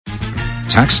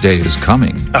Tax day is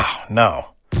coming. Oh, no.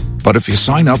 But if you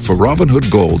sign up for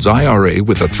Robinhood Gold's IRA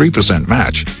with a 3%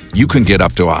 match, you can get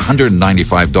up to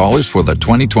 $195 for the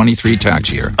 2023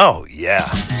 tax year. Oh, yeah.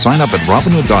 Sign up at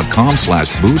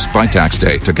Robinhood.com/boost by tax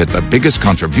day to get the biggest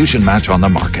contribution match on the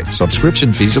market.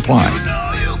 Subscription fees apply.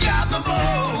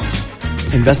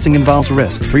 Investing involves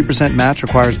risk. 3% match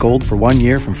requires gold for 1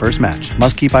 year from first match.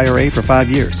 Must keep IRA for 5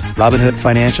 years. Robinhood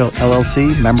Financial,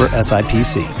 LLC, member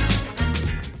SIPC.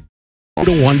 To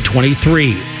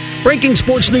 123. Breaking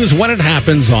sports news when it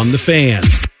happens on The Fan.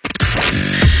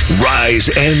 Rise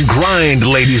and grind,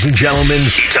 ladies and gentlemen.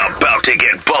 It's about to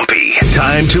get bumpy.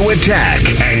 Time to attack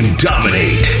and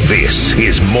dominate. This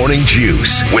is Morning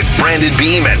Juice with Brandon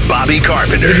Beam and Bobby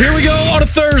Carpenter. Here we go on a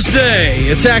Thursday.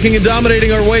 Attacking and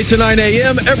dominating our way to 9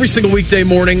 a.m. every single weekday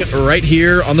morning right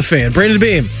here on The Fan. Brandon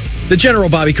Beam, the General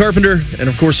Bobby Carpenter, and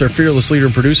of course our fearless leader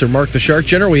and producer Mark the Shark.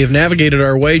 General, we have navigated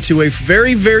our way to a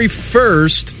very, very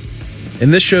first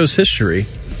in this show's history,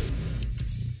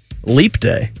 Leap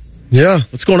Day. Yeah.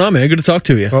 What's going on, man? Good to talk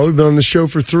to you. Well, we've been on the show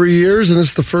for 3 years, and this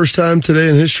is the first time today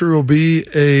in history will be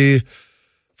a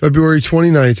February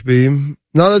 29th beam.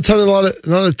 Not a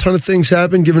ton of things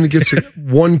happen, given it gets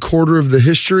 1 quarter of the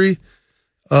history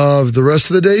of the rest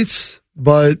of the dates,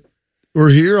 but we're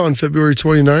here on February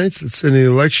 29th. It's an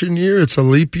election year. It's a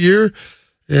leap year.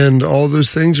 And all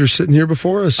those things are sitting here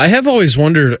before us. I have always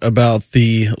wondered about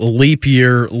the leap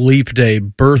year, leap day,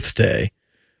 birthday,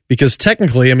 because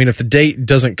technically, I mean, if the date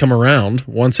doesn't come around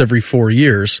once every 4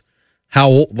 years, how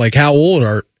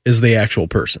old is the actual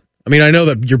person? I mean, I know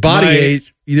that your body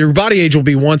age will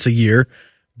be once a year,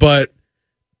 but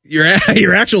your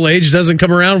actual age doesn't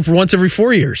come around for once every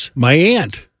 4 years. My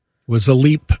aunt was a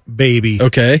leap baby.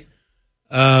 Okay.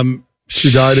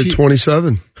 She died at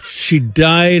 27. She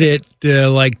died at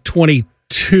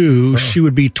 22. Oh. She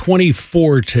would be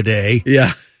 24 today.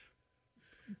 Yeah.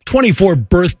 24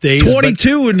 birthdays.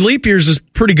 22 in leap years is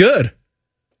pretty good.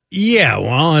 Yeah,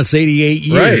 well, it's 88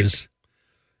 years.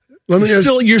 Right.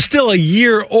 You're still a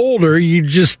year older. You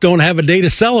just don't have a day to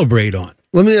celebrate on.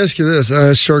 Let me ask you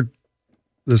this. Shark,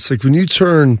 like when you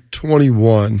turn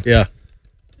 21. Yeah.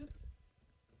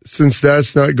 Since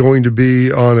that's not going to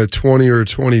be on a 20 or a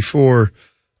 24,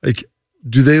 like,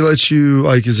 do they let you,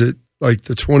 like, is it like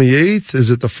the 28th? Is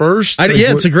it the 1st?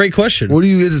 It's a great question. What do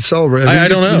you get to celebrate? I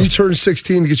don't know. When you turn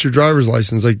 16 to get your driver's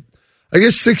license, like, I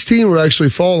guess 16 would actually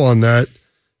fall on that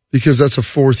because that's a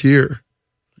 4th year.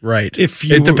 Right. It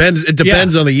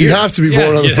depends on the year. You have to be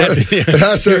born on the front. You're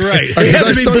right. You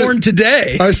have to be born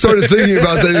today. I started thinking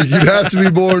about that. You'd have to be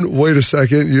born. Wait a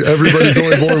second. Everybody's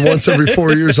only born once every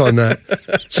 4 years on that.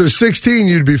 So 16,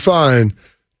 you'd be fine.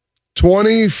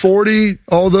 20, 40,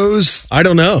 all those. I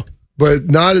don't know. But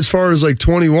not as far as like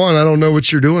 21. I don't know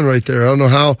what you're doing right there. I don't know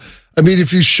how. I mean,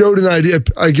 if you showed an idea,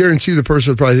 I guarantee the person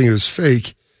would probably think it was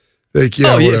fake. Like,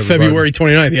 whatever, February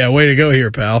 29th. Yeah, way to go here,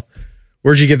 pal.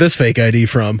 Where'd you get this fake ID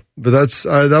from? But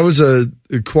that was a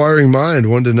inquiring mind.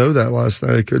 Wanted to know that last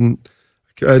night.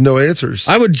 I had no answers.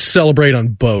 I would celebrate on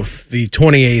both the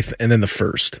 28th and then the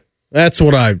 1st. That's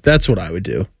what I would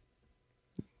do.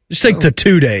 Just take the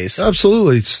 2 days.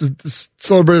 Absolutely.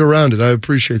 Celebrate around it. I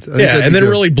appreciate that. Yeah, and then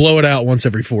really blow it out once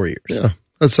every 4 years. Yeah,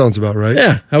 that sounds about right.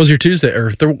 Yeah. How was your Tuesday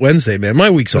or Wednesday, man?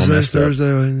 My week's all messed up. Thursday.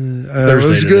 It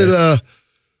was good.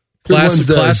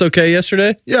 Class okay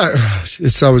yesterday? Yeah,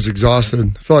 I was exhausted.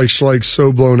 I felt like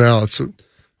so blown out. So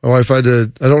my wife I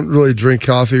don't really drink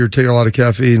coffee or take a lot of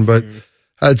caffeine, but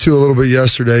I had to a little bit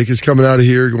yesterday because coming out of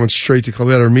here, going straight to,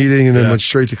 we had our meeting and then went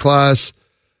straight to class.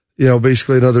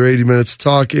 Basically another 80 minutes of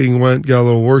talking, got a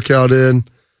little workout in,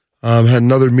 had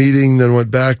another meeting, then went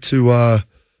back to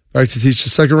teach the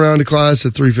second round of class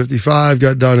at 3:55,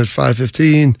 got done at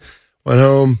 5:15, went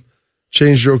home,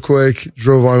 changed real quick,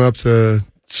 drove on up to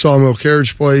Sawmill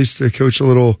Carriage Place to coach a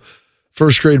little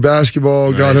first grade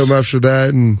basketball. Nice. Got home after that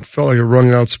and felt like a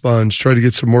wrung out sponge. Tried to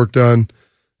get some work done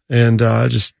and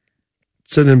just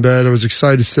sitting in bed. I was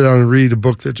excited to sit down and read a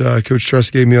book that Coach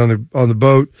Trust gave me on the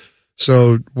boat.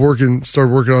 So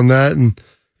started working on that and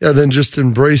then just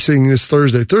embracing this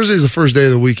Thursday. Thursday is the first day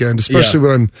of the weekend, especially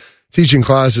when I'm teaching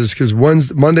classes because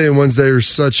Monday and Wednesday are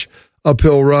such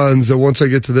uphill runs that once I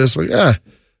get to this, I'm like,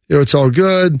 it's all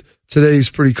good. Today's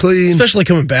pretty clean. Especially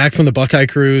coming back from the Buckeye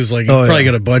cruise. Like, you probably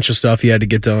got a bunch of stuff you had to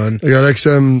get done. I got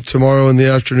XM tomorrow in the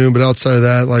afternoon, but outside of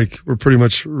that, we're pretty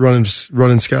much running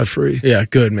scot-free. Yeah,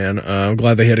 good, man. I'm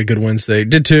glad they had a good Wednesday.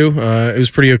 Did too. It was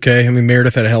pretty okay. I mean,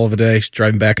 Meredith had a hell of a day. She's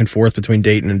driving back and forth between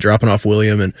Dayton and dropping off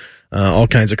William and all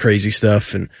kinds of crazy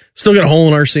stuff. And still got a hole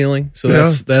in our ceiling. So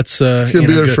that's it's going to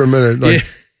be there good. for a minute.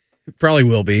 It probably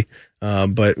will be.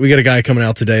 But we got a guy coming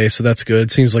out today, so that's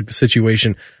good. Seems like the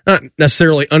situation not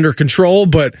necessarily under control,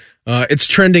 but it's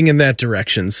trending in that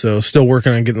direction. So still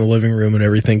working on getting the living room and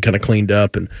everything kind of cleaned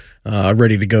up and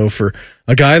ready to go for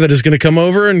a guy that is going to come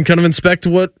over and kind of inspect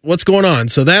what's going on.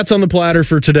 So that's on the platter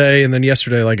for today. And then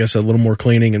yesterday, like I said, a little more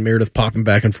cleaning and Meredith popping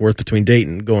back and forth between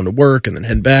Dayton, going to work and then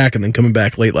heading back and then coming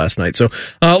back late last night. So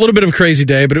a little bit of a crazy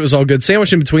day, but it was all good.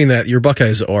 Sandwiched in between that, your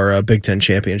Buckeyes are Big Ten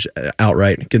champions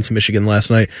outright against Michigan last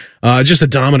night. Just a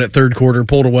dominant third quarter,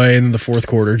 pulled away, and then the fourth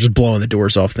quarter just blowing the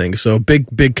doors off things. So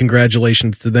big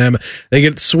congratulations to them. They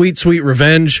get sweet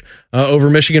revenge over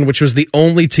Michigan, which was the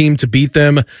only team to beat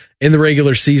them in the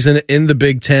regular season in the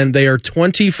Big Ten. They are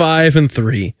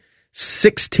 25-3,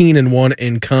 16-1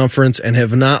 in conference, and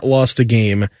have not lost a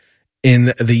game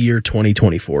in the year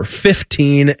 2024.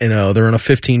 15-0. They're on a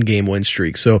 15-game win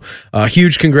streak. So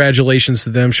huge congratulations to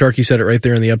them. Sharky said it right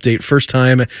there in the update. First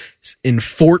time in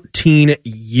 14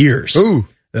 years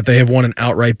that they have won an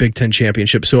outright Big Ten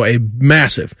championship. So a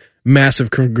massive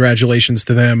congratulations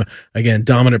to them. Again,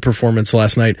 dominant performance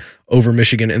last night over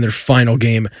Michigan in their final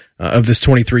game of this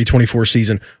 23-24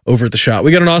 season over at the Shot.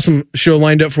 We got an awesome show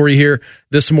lined up for you here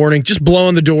this morning. Just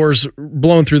blowing the doors,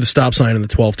 blowing through the stop sign in the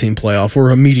 12-team playoff.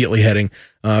 We're immediately heading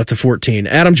to 14.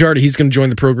 Adam Jardy, he's going to join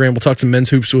the program. We'll talk some men's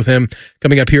hoops with him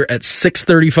coming up here at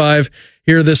 6:35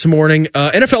 here this morning.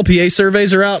 NFLPA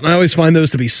surveys are out, and I always find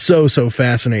those to be so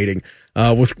fascinating.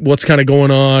 With what's kind of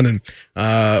going on and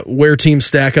where teams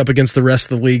stack up against the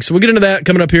rest of the league. So we'll get into that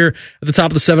coming up here at the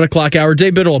top of the 7 o'clock hour.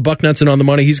 Dave Biddle of Bucknuts and On the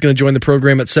Money. He's going to join the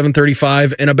program at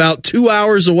 7:35. And about 2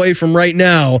 hours away from right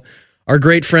now, our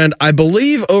great friend, I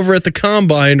believe over at the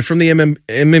Combine from the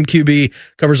MMQB,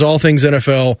 covers all things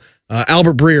NFL,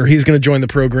 Albert Breer. He's going to join the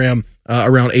program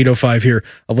around 8:05 here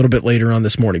a little bit later on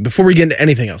this morning. Before we get into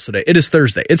anything else today, it is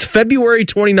Thursday. It's February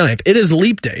 29th. It is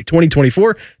Leap Day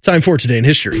 2024. Time for Today in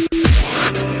History.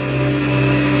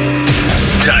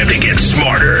 Time to get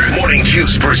smarter. Morning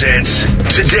Juice presents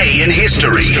Today in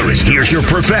History. Here's your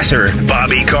professor,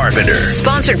 Bobby Carpenter.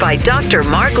 Sponsored by Dr.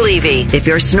 Mark Levy. If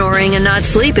you're snoring and not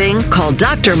sleeping, call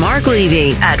Dr. Mark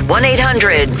Levy at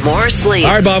 1-800-MORE-SLEEP.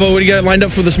 All right, Bobo, what do you got lined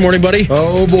up for this morning, buddy?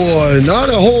 Oh, boy. Not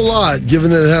a whole lot,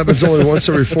 given that it happens only once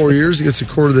every 4 years. It gets a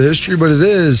quarter of the history, but it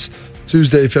is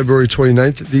Tuesday, February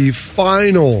 29th, the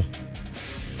final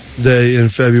day in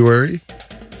February.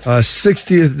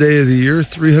 60th day of the year,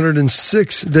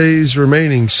 306 days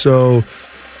remaining. So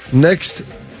next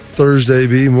Thursday,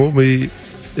 we'll be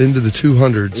into the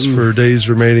 200s for days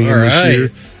remaining in this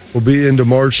year. We'll be into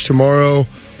March tomorrow.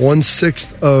 1/6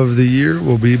 of the year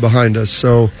will be behind us.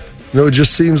 So, it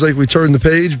just seems like we turned the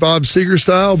page, Bob Seger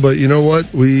style, but you know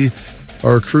what? We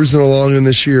are cruising along in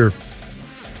this year.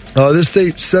 This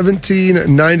date,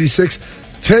 1796.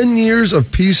 10 years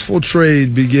of peaceful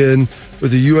trade begin with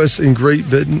the U.S. and Great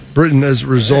Britain as a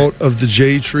result of the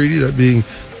Jay Treaty, that being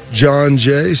John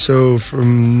Jay. So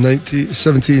from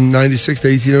 1796 to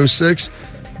 1806,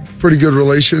 pretty good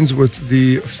relations with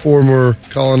the former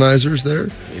colonizers there.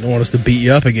 You don't want us to beat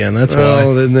you up again, that's why.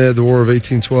 Well, then they had the War of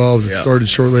 1812 that started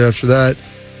shortly after that.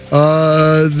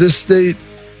 This date,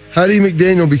 Hattie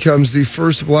McDaniel becomes the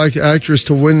first black actress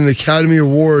to win an Academy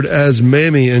Award as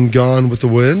Mammy in Gone with the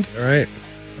Wind. All right.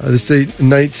 This date,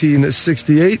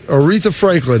 1968, Aretha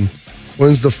Franklin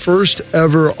wins the first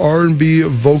ever R&B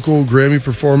vocal Grammy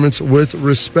performance with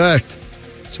Respect.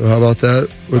 So how about that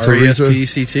with Aretha?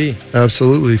 R-E-S-P-E-C-T.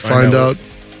 Absolutely. Find out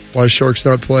why Shark's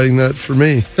not playing that for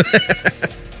me.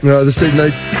 No, this date,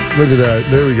 look at that.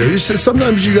 There we go. You said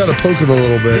sometimes you got to poke him a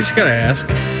little bit. You just got to ask.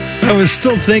 I was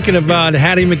still thinking about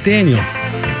Hattie McDaniel.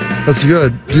 That's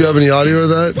good. Do you have any audio of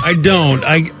that? I don't.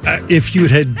 If you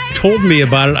had told me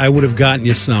about it, I would have gotten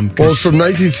you some. Well, it's from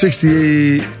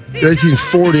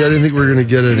 1940. I didn't think we were going to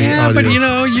get any audio. But you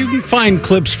can find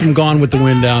clips from Gone with the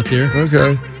Wind out there.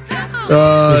 Okay.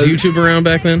 Was YouTube around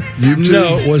back then? YouTube?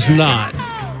 No, it was not.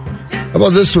 How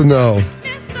about this one, though? I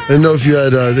didn't know if you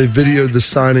had, they videoed the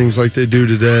signings like they do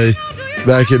today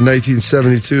back in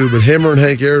 1972, but Hammer and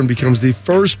Hank Aaron becomes the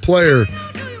first player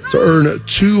to earn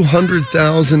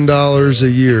 $200,000 a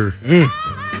year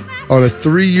on a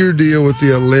 3-year deal with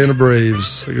the Atlanta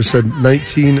Braves. Like I said,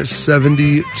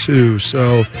 1972.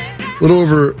 So a little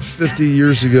over 50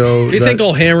 years ago. What do you think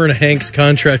old Hammer and Hank's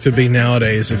contract would be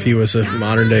nowadays if he was a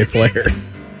modern-day player?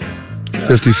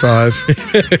 55.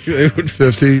 It would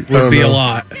 50. Would be a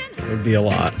lot. It would be a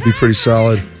lot. Be pretty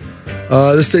solid.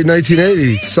 This date,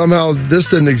 1980. Somehow this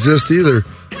didn't exist either.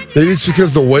 Maybe it's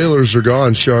because the Whalers are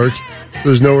gone, Shark.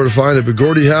 There's nowhere to find it. But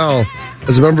Gordie Howe,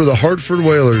 as a member of the Hartford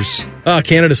Whalers.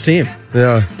 Canada's team.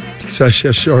 Yeah.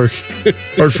 Shark.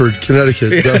 Hartford,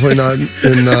 Connecticut. Definitely not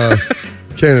in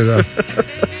Canada.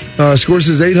 Scores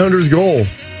his 800th goal.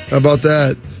 How about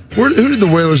that? Who did the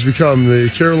Whalers become? The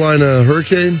Carolina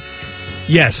Hurricane?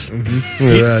 Yes. Mm-hmm.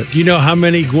 Look at that. Do you know how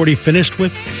many Gordy finished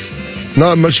with?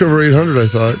 Not much over 800, I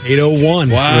thought. 801.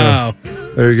 Wow. Yeah.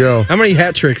 There you go. How many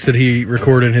hat tricks did he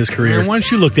record in his career? Why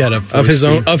don't you look that up? Of his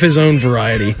own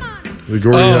variety. The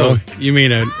Gordy Hill. You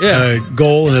mean a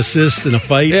goal, an assist, and a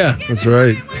fight? Yeah. That's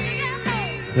right.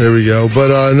 There we go.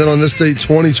 But and then on this date,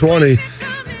 2020,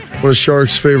 one of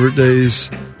Shark's favorite days,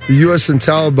 the U.S. and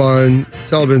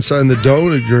Taliban signed the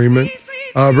Doan Agreement,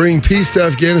 bringing peace to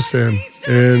Afghanistan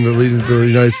and leading to the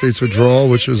United States withdrawal,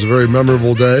 which was a very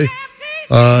memorable day.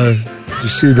 You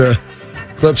see the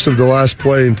clips of the last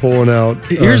plane pulling out.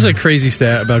 Here's a crazy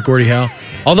stat about Gordie Howe.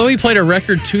 Although he played a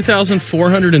record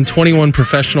 2,421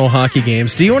 professional hockey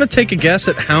games, do you want to take a guess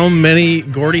at how many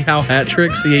Gordie Howe hat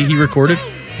tricks he recorded?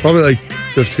 Probably like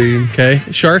 15. Okay.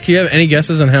 Shark, you have any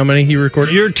guesses on how many he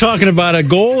recorded? You're talking about a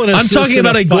goal and an assist. I'm talking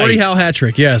about a fight. Gordie Howe hat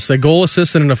trick. Yes, a goal,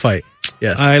 assist, and a fight.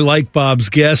 Yes. I like Bob's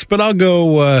guess, but I'll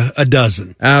go a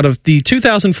dozen. Out of the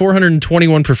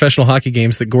 2,421 professional hockey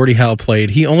games that Gordie Howe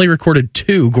played, he only recorded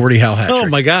 2 Gordie Howe hat tricks. Oh,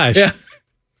 my gosh. Yeah.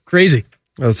 Crazy.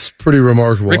 That's pretty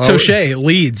remarkable. Rick Touche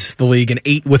leads the league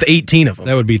with 18 of them.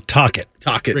 That would be Tocchet.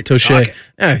 Rick Touche.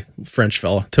 French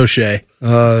fella. Touche.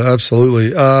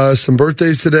 Absolutely. Some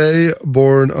birthdays today.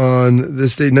 Born on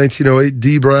this date, 1908,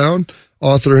 D. Brown,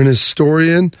 author and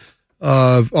historian,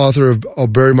 author of I'll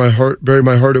Bury My Heart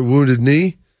at Wounded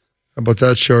Knee. How about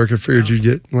that, Shark? I figured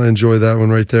you'd enjoy that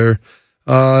one right there.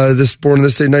 Born on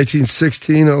this date,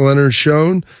 1916, Leonard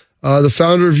Schoen, the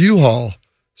founder of U-Haul.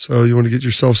 So you want to get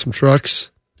yourself some trucks,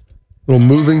 little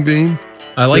moving beam.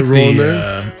 I like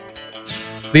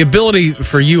the ability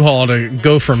for U-Haul to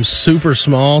go from super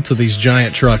small to these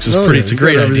giant trucks is pretty. It's a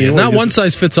great idea. Not one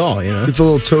size fits all. You know, get the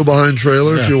little tow behind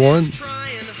trailer if you want.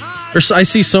 I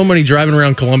see so many driving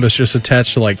around Columbus just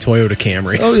attached to like Toyota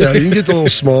Camrys. Oh yeah, you can get the little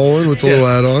small one with the little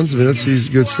add-ons. I mean, that's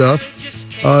easy, good stuff.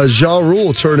 Ja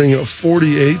Rule turning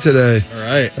 48 today. All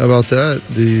right, how about that?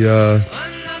 The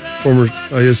former,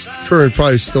 I guess, current,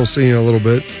 probably still singing a little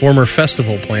bit. Former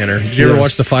festival planner. Did you ever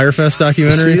watch the Firefest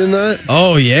documentary? Is he in that?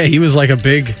 Oh yeah, he was a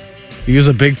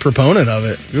big proponent of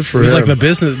it. Good for him. He was like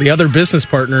the other business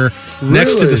partner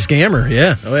next to the scammer.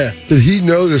 Yeah. Oh yeah. Did he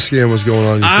know the scam was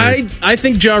going on? I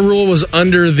think Ja Rule was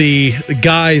under the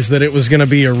guise that it was going to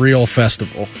be a real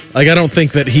festival. Like I don't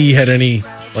think that he had any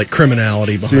like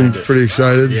criminality behind it. Seemed pretty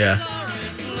excited. Yeah.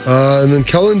 And then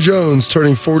Kellen Jones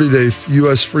turning 40 today.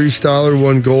 U.S. freestyler,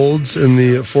 won golds in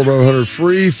the 4x100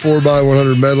 free,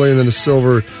 4x100 medley, and then a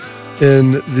silver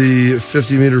in the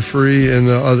 50-meter free and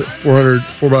the other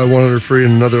 4x100 free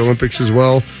in another Olympics as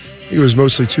well. He was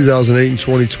mostly 2008 and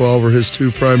 2012 were his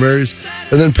 2 primaries.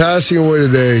 And then passing away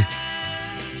today.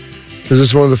 Is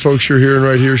this one of the folks you're hearing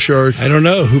right here, Shark? I don't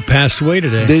know. Who passed away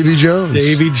today? Davy Jones.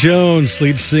 Davy Jones,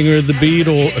 lead singer of the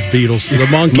the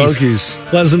Monkees.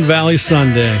 Pleasant Valley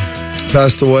Sunday.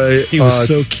 Passed away. He was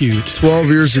so cute. 12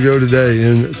 years ago today,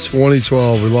 in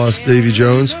 2012, we lost Davy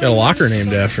Jones. Got a locker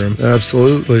named after him.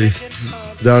 Absolutely.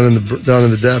 Down in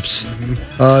the depths.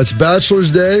 It's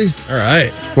Bachelor's Day. All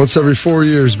right. Once every 4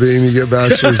 years, being you get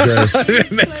Bachelor's Day.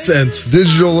 It makes sense.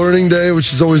 Digital Learning Day,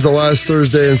 which is always the last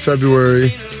Thursday in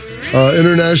February.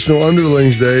 International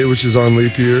Underlings Day, which is on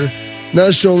leap year.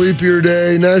 National Leap Year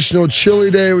Day. National Chili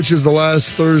Day, which is the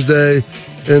last Thursday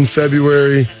in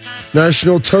February.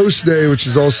 National Toast Day, which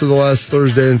is also the last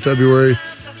Thursday in February.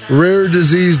 Rare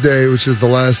Disease Day, which is the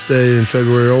last day in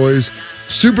February always.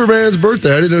 Superman's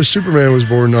birthday. I didn't know Superman was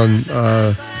born on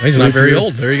he's not very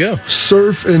old. There you go.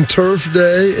 Surf and Turf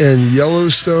Day and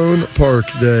Yellowstone Park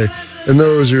Day. And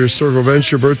those are your historical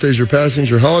events, your birthdays, your passings,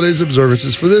 your holidays,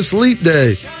 observances for this leap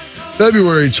day.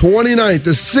 February 29th,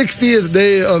 the 60th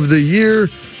day of the year,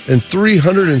 and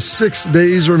 306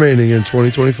 days remaining in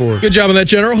 2024. Good job on that,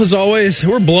 General. As always,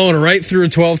 we're blowing right through a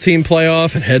 12-team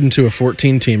playoff and heading to a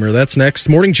 14-teamer. That's next.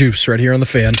 Morning Juice right here on The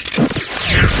Fan.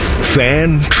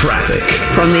 Fan traffic.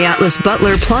 From the Atlas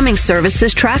Butler Plumbing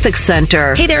Services Traffic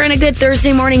Center. Hey there, and a good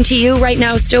Thursday morning to you. Right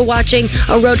now, still watching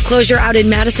a road closure out in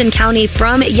Madison County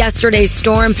from yesterday's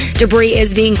storm. Debris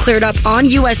is being cleared up on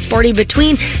US 40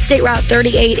 between State Route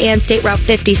 38 and State Route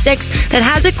 56 that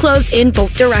has it closed in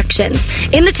both directions.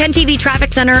 In the 10 TV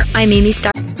Traffic Center, I'm Amy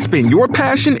Starr. Spin your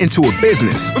passion into a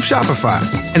business with Shopify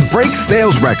and break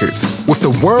sales records with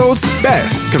the world's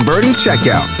best converting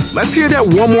checkout. Let's hear that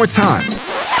one more time.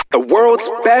 The world's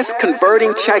best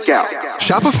converting checkout.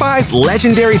 Shopify's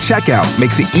legendary checkout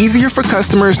makes it easier for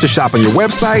customers to shop on your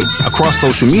website, across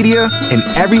social media, and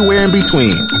everywhere in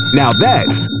between. Now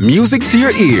that's music to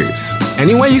your ears.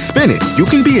 Any way you spin it, you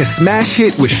can be a smash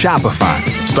hit with Shopify.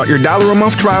 Start your $1 a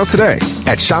month trial today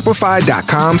at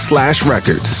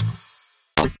shopify.com/records.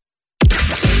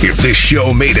 If this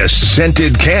show made a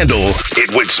scented candle,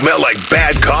 it would smell like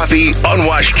bad coffee,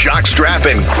 unwashed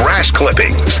jockstrap, and grass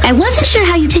clippings. I wasn't sure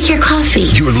how you take your coffee.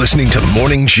 You're listening to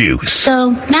Morning Juice.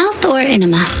 So, mouth or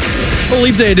enema? A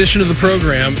Leap Day edition of the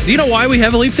program. Do you know why we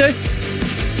have a Leap Day?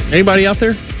 Anybody out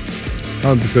there?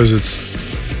 Because it's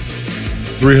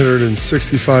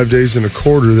 365 days in a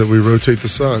quarter that we rotate the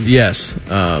sun. Yes.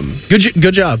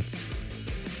 Good job.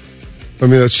 I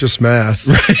mean, that's just math.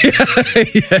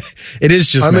 Yeah, it is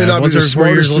just math. Once there's 4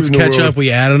 years, let's catch up.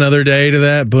 We add another day to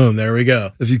that. Boom, there we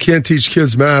go. If you can't teach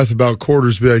kids math about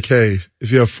quarters, be like, hey,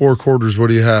 if you have 4 quarters, what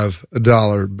do you have?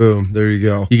 $1. Boom, there you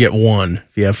go. You get one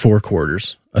if you have 4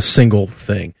 quarters, a single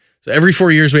thing. So every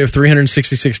 4 years, we have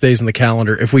 366 days in the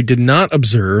calendar. If we did not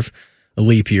observe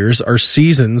leap years, our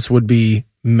seasons would be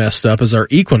messed up as our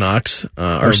equinox,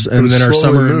 our summer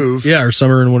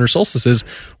and winter solstices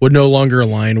would no longer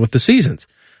align with the seasons.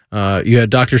 You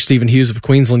had Dr. Stephen Hughes of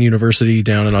Queensland University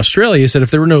down in Australia said if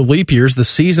there were no leap years, the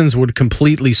seasons would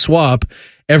completely swap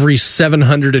every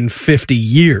 750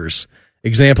 years.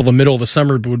 Example, the middle of the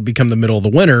summer would become the middle of the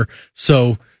winter.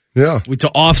 So to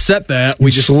offset that,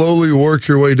 we just slowly work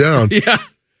your way down. Yeah.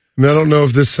 I mean, I don't know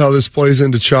if how this plays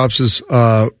into Chops'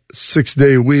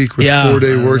 6-day week with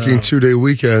 4-day working, 2-day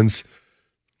weekends.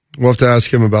 We'll have to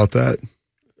ask him about that.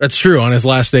 That's true. On his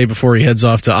last day before he heads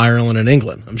off to Ireland and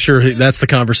England, I'm sure that's the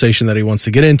conversation that he wants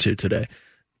to get into today.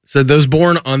 So those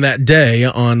born on that day,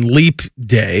 on Leap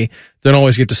Day, don't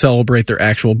always get to celebrate their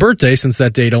actual birthday since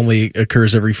that date only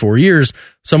occurs every 4 years.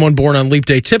 Someone born on Leap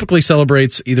Day typically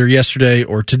celebrates either yesterday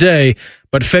or today,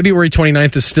 but February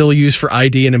 29th is still used for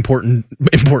ID and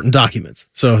important documents.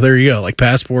 So there you go, like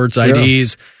passports,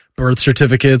 IDs, birth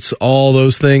certificates, all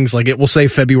those things. Like it will say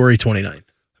February 29th. I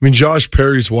mean, Josh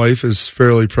Perry's wife is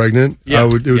fairly pregnant. It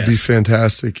would be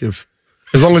fantastic if,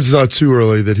 as long as it's not too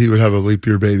early, that he would have a leap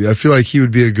year baby. I feel like he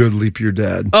would be a good leap year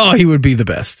dad. Oh, he would be the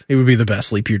best. He would be the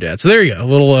best leap year dad. So there you go. A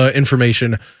little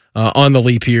information on the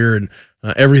leap year and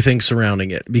everything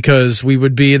surrounding it, because we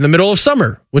would be in the middle of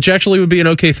summer, which actually would be an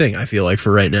okay thing, I feel like,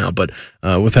 for right now, but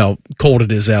with how cold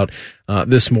it is out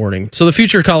this morning. So the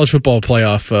future college football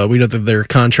playoff, we know that their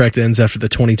contract ends after the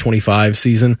 2025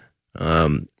 season.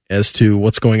 As to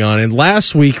what's going on. And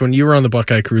last week, when you were on the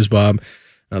Buckeye Cruise, Bob,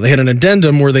 they had an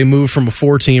addendum where they moved from a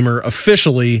 4-teamer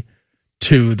officially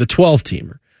to the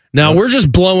 12-teamer. Now, we're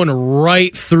just blowing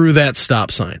right through that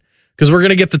stop sign because we're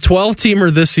going to get the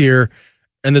 12-teamer this year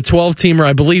and the 12-teamer,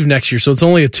 I believe, next year. So it's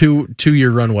only a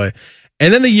two-year runway.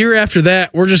 And then the year after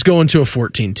that, we're just going to a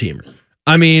 14-teamer.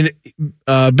 I mean,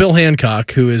 Bill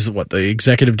Hancock, who is the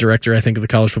executive director, I think, of the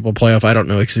college football playoff. I don't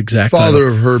know his exact father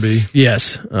title. Of Herbie.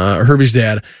 Yes, Herbie's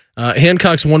dad.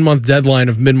 Hancock's 1-month deadline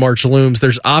of mid-March looms.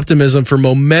 There's optimism for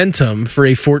momentum for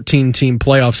a 14-team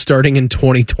playoff starting in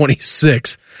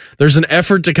 2026. There's an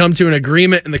effort to come to an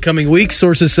agreement in the coming weeks,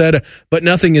 sources said, but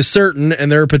nothing is certain,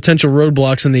 and there are potential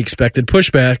roadblocks in the expected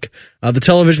pushback. The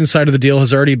television side of the deal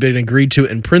has already been agreed to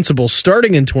in principle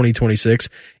starting in 2026.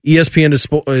 ESPN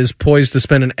is poised to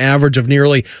spend an average of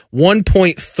nearly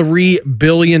 $1.3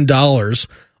 billion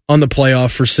on the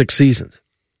playoff for 6 seasons.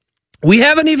 We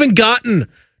haven't even gotten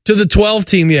to the 12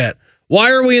 team yet. Why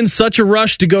are we in such a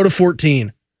rush to go to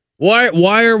 14?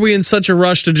 Why are we in such a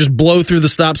rush to just blow through the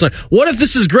stop sign? What if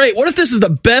this is great? What if this is the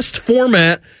best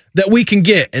format that we can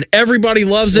get and everybody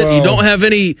loves it? Well, you don't have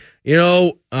any,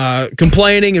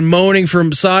 complaining and moaning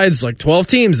from sides. Like 12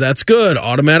 teams, that's good.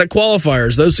 Automatic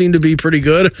qualifiers, those seem to be pretty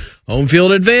good. Home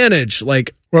field advantage.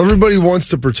 Everybody wants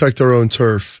to protect their own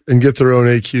turf and get their own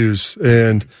AQs.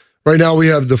 And right now we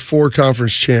have the 4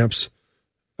 conference champs.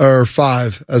 Or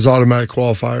 5 as automatic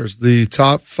qualifiers. The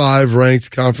top 5 ranked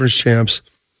conference champs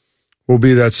will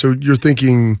be that. So you're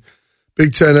thinking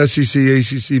Big 10, SEC,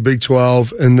 ACC, Big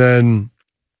 12, and then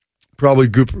probably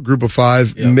group of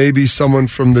 5. Yep. Maybe someone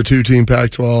from the 2-team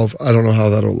Pac-12. I don't know how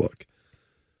that'll look.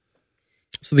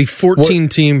 So the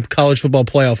 14-team college football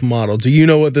playoff model, do you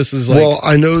know what this is like? Well,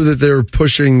 I know that they're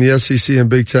pushing, the SEC and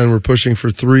Big 10 were pushing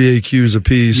for 3 AQs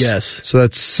apiece. Yes. So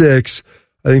that's 6.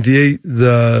 I think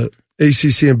the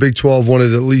ACC and Big 12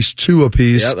 wanted at least 2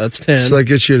 apiece. Yeah, that's 10. So that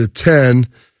gets you to 10.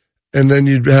 And then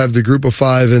you'd have the group of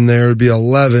 5 in there. It would be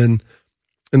 11.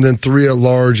 And then 3 at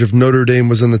large. If Notre Dame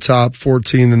was in the top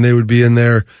 14, then they would be in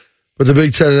there. But the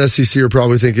Big 10 and SEC are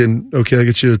probably thinking, okay, that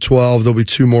gets you to 12. There'll be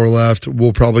 2 more left.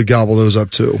 We'll probably gobble those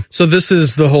up too. So this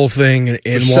is the whole thing.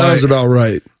 And sounds about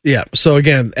right. Yeah. So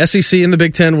again, SEC and the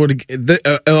Big 10 would,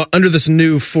 under this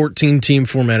new 14-team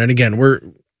format. And again,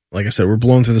 like I said, we're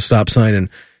blowing through the stop sign and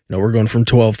we're going from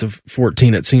 12 to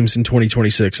 14, it seems, in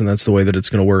 2026, and that's the way that it's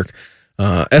going to work.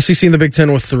 SEC in the Big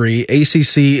Ten with 3,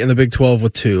 ACC in the Big 12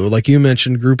 with 2, like you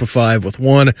mentioned, Group of 5 with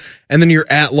 1, and then your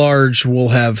at-large will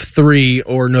have 3,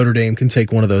 or Notre Dame can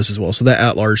take one of those as well. So that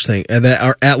at-large thing,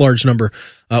 that at-large number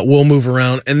will move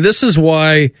around, and this is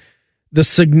why the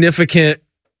significant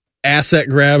asset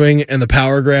grabbing and the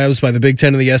power grabs by the Big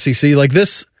Ten and the SEC, like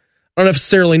this, I don't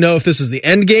necessarily know if this is the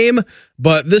end game,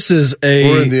 but this is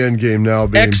we're in the end game now,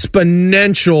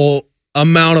 exponential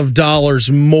amount of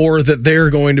dollars more that they're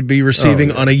going to be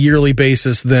receiving on a yearly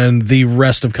basis than the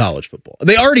rest of college football.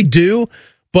 They already do,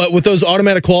 but with those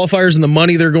automatic qualifiers and the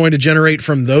money they're going to generate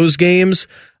from those games,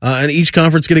 and each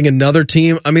conference getting another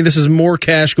team, I mean, this is more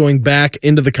cash going back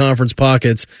into the conference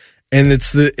pockets, and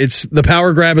it's the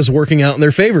power grab is working out in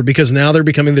their favor because now they're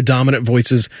becoming the dominant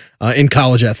voices in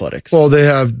college athletics. Well, they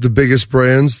have the biggest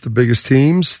brands, the biggest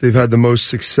teams. They've had the most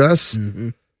success. Mm-hmm.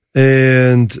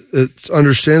 And it's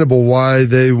understandable why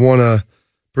they want to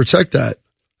protect that.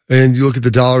 And you look at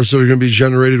the dollars that are going to be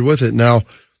generated with it. Now,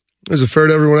 is it fair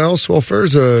to everyone else? Well, fair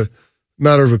is a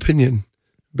matter of opinion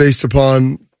based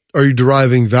upon, are you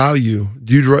deriving value?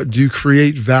 Do you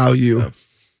create value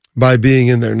by being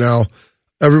in there? Now,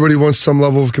 everybody wants some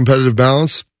level of competitive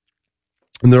balance.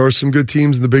 And there are some good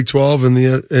teams in the Big 12 and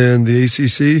the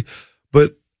ACC,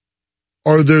 but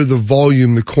are there the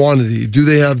volume, the quantity? Do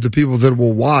they have the people that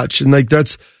will watch? And like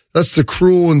that's the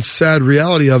cruel and sad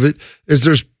reality of it, is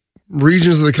there's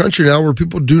regions of the country now where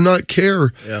people do not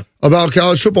care about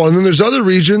college football. And then there's other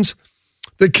regions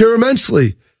that care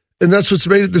immensely. And that's what's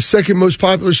made it the second most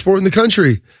popular sport in the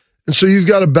country. And so you've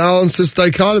got to balance this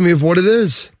dichotomy of what it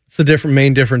is. It's the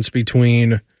main difference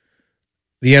between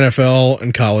the NFL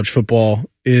and college football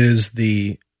is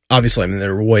obviously, I mean,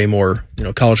 there are way more,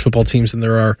 college football teams than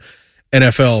there are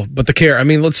NFL, but the care. I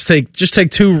mean,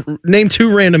 name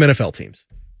 2 random NFL teams.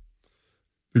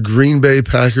 The Green Bay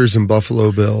Packers and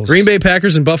Buffalo Bills. Green Bay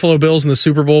Packers and Buffalo Bills in the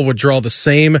Super Bowl would draw the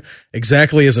same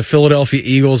exactly as the Philadelphia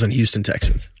Eagles and Houston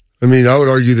Texans. I mean, I would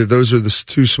argue that those are the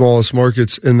 2 smallest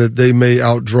markets and that they may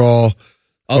outdraw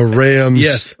a Rams.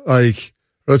 Yes. Like,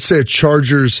 let's say a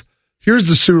Chargers. Here's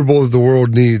the Super Bowl that the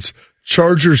world needs.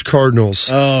 Chargers Cardinals.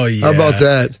 Oh, yeah. How about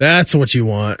that? That's what you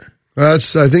want. I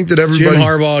think that everybody. Jim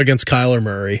Harbaugh against Kyler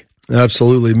Murray.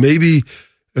 Absolutely. Maybe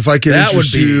if I could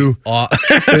interest you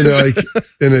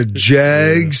in a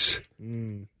Jags,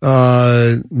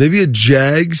 maybe a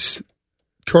Jags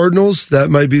Cardinals, that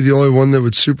might be the only one that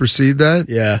would supersede that.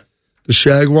 Yeah. The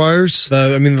Shagwires.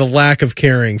 The lack of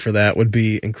caring for that would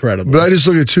be incredible. But I just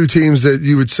look at 2 teams that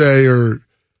you would say are,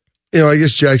 I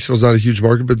guess Jacksonville's not a huge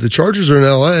market, but the Chargers are in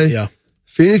LA. Yeah.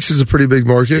 Phoenix is a pretty big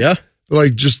market. Yeah.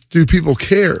 But just do people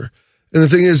care? And the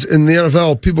thing is, in the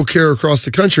NFL, people care across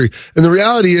the country. And the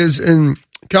reality is, in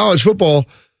college football,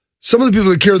 some of the people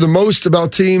that care the most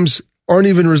about teams don't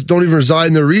even reside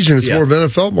in their region. It's more of an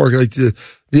NFL market, like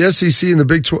the SEC and the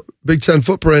Big Ten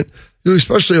footprint,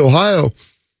 especially Ohio.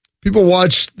 People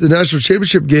watch the national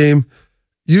championship game.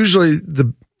 Usually,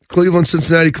 the Cleveland,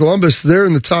 Cincinnati, Columbus, they're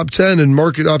in the top 10 in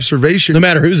market observation. No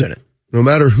matter who's in it. No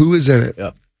matter who is in it.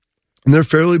 Yeah. And they're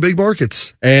fairly big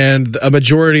markets. And a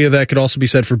majority of that could also be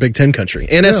said for Big Ten country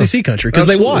and SEC country because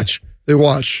they watch. They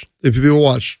watch. People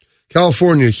watch.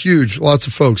 California, huge. Lots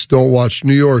of folks don't watch.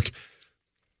 New York,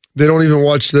 they don't even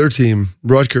watch their team,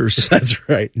 Rutgers. That's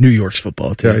right. New York's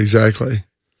football team. Yeah, exactly.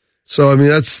 So, I mean,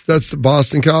 that's the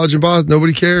Boston College in Boston.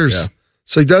 Nobody cares. Yeah.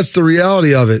 So that's the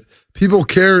reality of it. People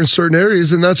care in certain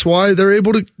areas, and that's why they're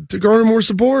able to garner more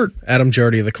support. Adam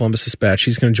Jardy of the Columbus Dispatch.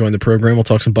 He's going to join the program. We'll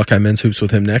talk some Buckeye men's hoops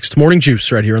with him next. Morning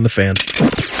Juice right here on The Fan.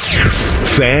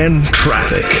 Fan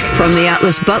traffic. From the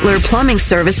Atlas Butler Plumbing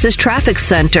Services Traffic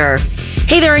Center.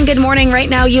 Hey there and good morning. Right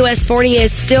now, US 40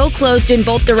 is still closed in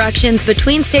both directions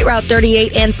between State Route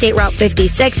 38 and State Route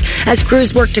 56 as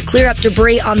crews work to clear up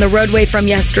debris on the roadway from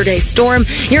yesterday's storm.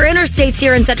 Your interstates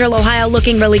here in Central Ohio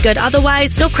looking really good.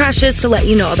 Otherwise, no crashes to let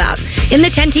you know about. In the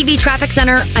 10 TV Traffic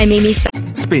Center, I'm Amy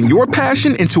Stone. Spin your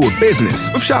passion into a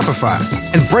business with Shopify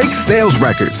and break sales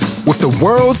records with the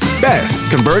world's best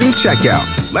converting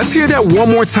checkout. Let's hear that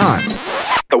one more time.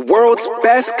 The world's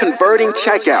best converting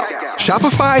checkout.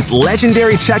 Shopify's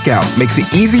legendary checkout makes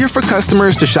it easier for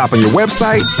customers to shop on your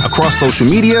website, across social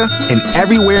media, and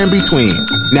everywhere in between.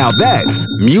 Now that's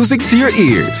music to your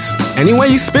ears. Any way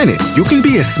you spin it, you can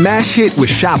be a smash hit with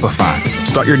Shopify.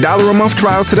 Start your $1 a month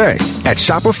trial today at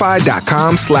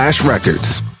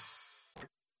shopify.com/records.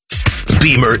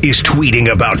 Beamer is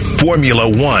tweeting about Formula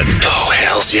One. Oh,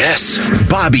 hells yes.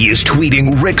 Bobby is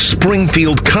tweeting Rick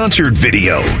Springfield concert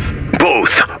video.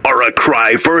 Both are a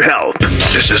cry for help.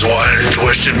 This is one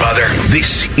twisted mother.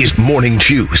 This is Morning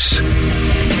Juice.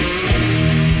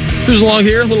 Who's along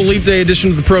here? A little Leap Day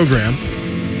edition of the program.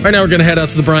 Right now, we're going to head out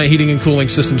to the Bryant Heating and Cooling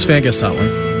Systems fan guest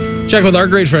hotline. Check with our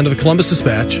great friend of the Columbus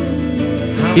Dispatch.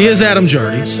 He is Adam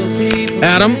Jardy.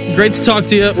 Adam, great to talk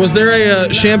to you. Was there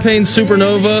a Champagne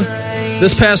Supernova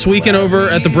this past weekend over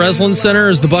at the Breslin Center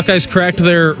as the Buckeyes cracked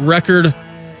their record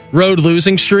road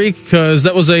losing streak? Because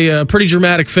that was a pretty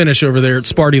dramatic finish over there at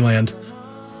Spartyland.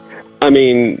 I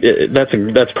mean, that's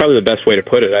probably the best way to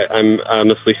put it. I'm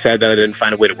honestly sad that I didn't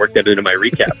find a way to work that into my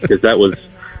recap, because that was,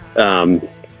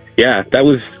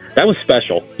 that was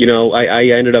special. You know, I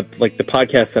ended up, like the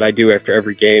podcast that I do after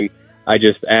every game, I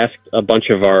just asked a bunch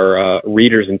of our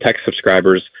readers and tech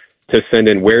subscribers to send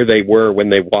in where they were when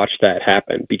they watched that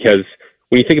happen, because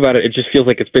when you think about it, it just feels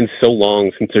like it's been so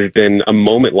long since there's been a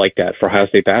moment like that for Ohio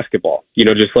State basketball. You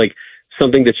know, just like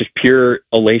something that's just pure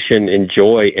elation and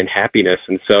joy and happiness.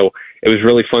 And so it was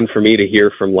really fun for me to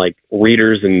hear from like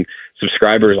readers and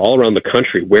subscribers all around the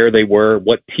country where they were,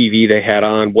 what TV they had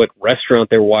on, what restaurant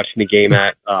they were watching the game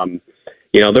at.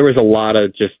 You know, there was a lot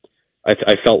of just,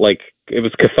 I felt like it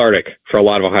was cathartic for a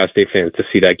lot of Ohio State fans to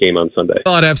see that game on Sunday.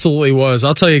 Oh, it absolutely was.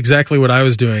 I'll tell you exactly what I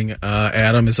was doing,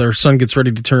 Adam, as our son gets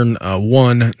ready to turn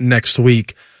 1 next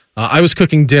week. I was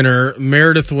cooking dinner.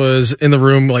 Meredith was in the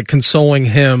room, like consoling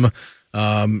him,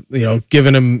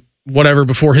 giving him whatever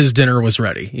before his dinner was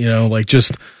ready, like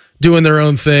just doing their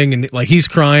own thing. And like he's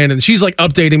crying and she's like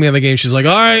updating me on the game. She's like,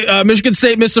 all right, Michigan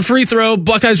State missed a free throw,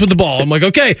 Buckeyes with the ball. I'm like,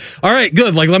 okay, all right,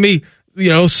 good. Like, let me,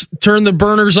 turn the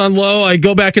burners on low. I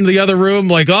go back into the other room,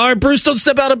 like, all right, Bruce, don't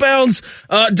step out of bounds.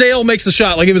 Dale makes the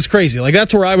shot. Like, it was crazy. Like,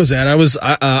 that's where I was at. I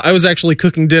was actually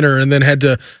cooking dinner and then had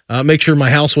to make sure my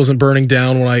house wasn't burning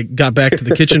down when I got back to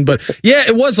the kitchen. But yeah,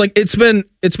 it was like, it's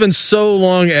been so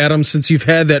long, Adam, since you've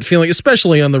had that feeling,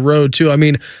 especially on the road too. I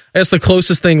mean, I guess the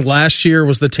closest thing last year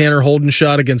was the Tanner Holden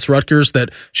shot against Rutgers that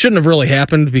shouldn't have really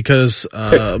happened because,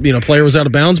 player was out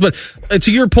of bounds. But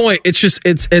to your point,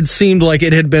 it seemed like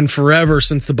it had been forever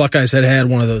since the Buckeyes had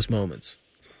one of those moments.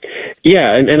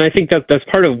 Yeah, and I think that's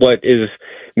part of what is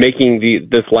making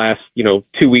this last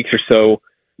 2 weeks or so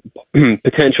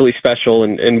potentially special,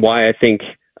 and why I think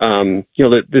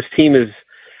that this team is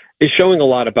showing a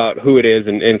lot about who it is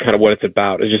and kind of what it's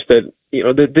about. It's just that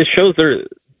this shows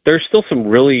there's still some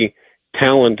really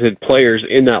talented players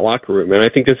in that locker room, and I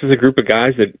think this is a group of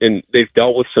guys and they've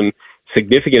dealt with some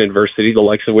significant adversity, the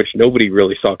likes of which nobody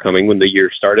really saw coming when the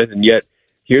year started, and yet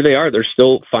here they are. They're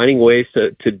still finding ways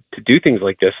to do things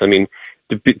like this. I mean,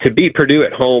 to beat Purdue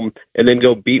at home and then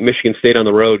go beat Michigan State on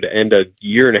the road to end a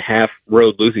 1.5-year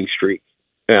road losing streak,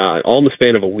 all in the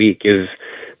span of a week,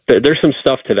 there's some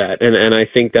stuff to that. And I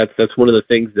think that's one of the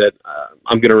things that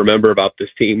I'm going to remember about this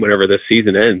team whenever this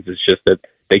season ends. It's just that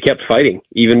they kept fighting,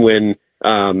 even when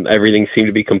everything seemed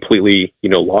to be completely,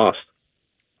 lost.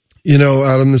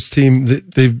 Adam, this team,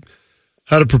 they've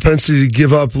had a propensity to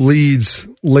give up leads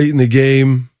late in the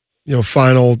game,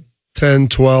 final 10,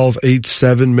 12, 8,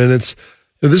 7 minutes.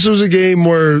 This was a game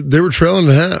where they were trailing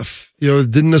at half.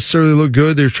 It didn't necessarily look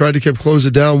good. They tried to close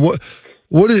it down.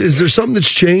 What is there something that's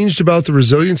changed about the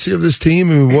resiliency of this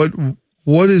team? I mean,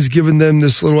 what has given them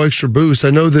this little extra boost?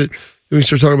 I know that we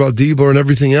start talking about Diebler and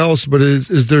everything else, but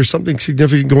is there something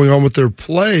significant going on with their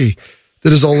play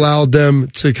that has allowed them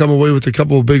to come away with a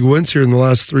couple of big wins here in the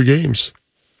last 3 games?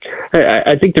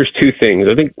 I think there's 2 things.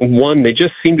 I think, one, they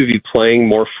just seem to be playing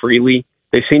more freely.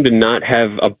 They seem to not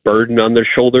have a burden on their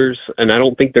shoulders, and I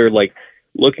don't think they're like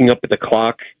looking up at the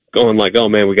clock going like, oh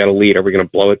man, we got a lead. Are we going to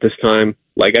blow it this time?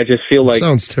 Like, I just feel like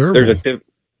sounds terrible.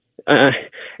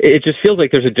 It just feels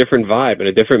like there's a different vibe and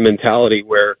a different mentality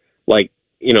where, like,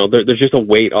 there's just a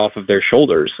weight off of their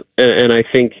shoulders. And I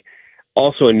think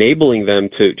also enabling them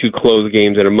to close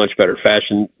games in a much better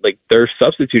fashion. Like, they're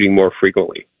substituting more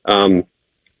frequently.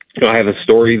 I have a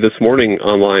story this morning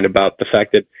online about the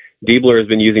fact that Diebler has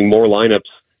been using more lineups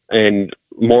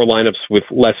with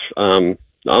less on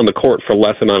the court for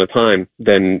less amount of time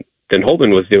than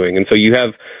Holden was doing. And so you have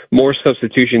more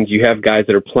substitutions. You have guys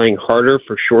that are playing harder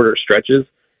for shorter stretches,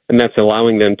 and that's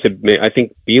allowing them to, I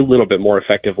think, be a little bit more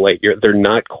effective late. They're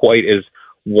not quite as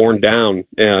worn down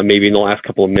maybe in the last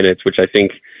couple of minutes, which I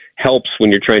think helps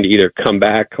when you're trying to either come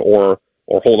back or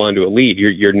hold on to a lead.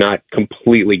 You're not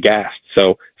completely gassed.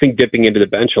 So I think dipping into the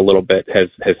bench a little bit has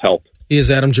helped. He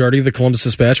is Adam Jardy, the Columbus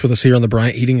Dispatch, with us here on the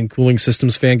Bryant Heating and Cooling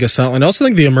Systems fan guest hotline. I also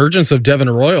think the emergence of Devin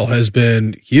Arroyo has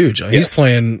been huge. He's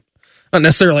playing not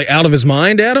necessarily out of his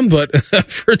mind, Adam, but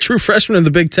for a true freshman in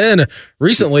the Big Ten,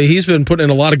 recently he's been putting in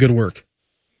a lot of good work.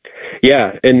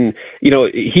 Yeah, and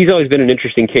he's always been an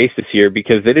interesting case this year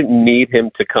because they didn't need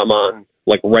him to come on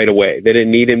like right away. They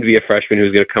didn't need him to be a freshman who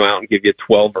was going to come out and give you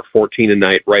 12 or 14 a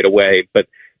night right away. But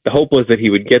the hope was that he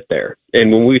would get there.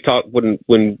 And when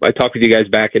I talked with you guys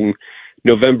back in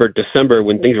November, December,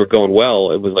 when things were going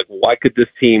well, it was like, why could this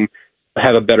team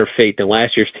have a better fate than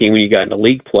last year's team when you got into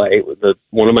league play?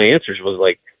 One of my answers was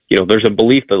like, there's a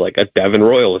belief that like a Devin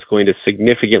Royal is going to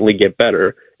significantly get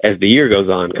better as the year goes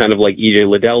on, kind of like EJ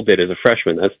Liddell did as a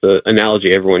freshman. That's the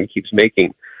analogy everyone keeps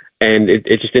making. And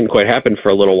it just didn't quite happen for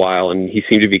a little while, and he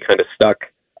seemed to be kind of stuck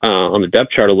on the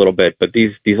depth chart a little bit. But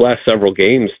these last several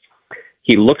games,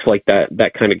 he looks like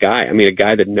that kind of guy. I mean, a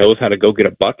guy that knows how to go get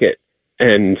a bucket.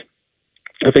 And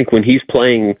I think when he's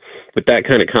playing with that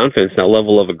kind of confidence, that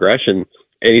level of aggression,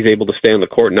 and he's able to stay on the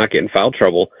court and not get in foul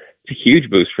trouble, it's a huge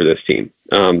boost for this team.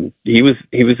 He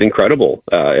was incredible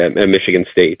at Michigan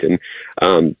State, and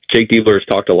Jake Diebler has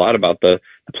talked a lot about the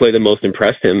play that most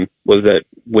impressed him was that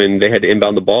when they had to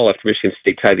inbound the ball after Michigan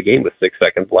State tied the game with 6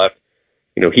 seconds left,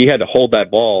 he had to hold that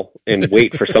ball and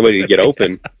wait for somebody to get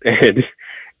open, and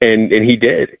he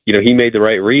did. He made the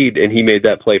right read and he made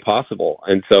that play possible.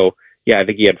 And so, I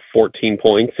think he had 14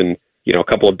 points and a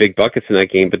couple of big buckets in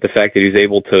that game. But the fact that he was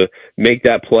able to make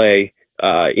that play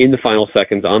in the final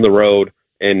seconds on the road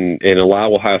and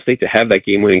allow Ohio State to have that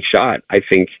game-winning shot, I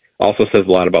think also says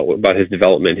a lot about his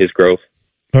development, his growth.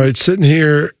 All right, sitting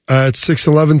here at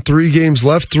 6-11, 3 games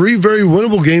left, 3 very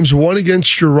winnable games, one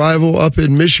against your rival up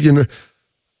in Michigan.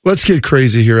 Let's get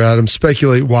crazy here, Adam.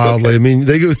 Speculate wildly. Okay. I mean,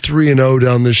 they go 3-0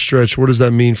 down this stretch. What does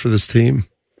that mean for this team?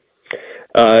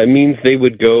 It means they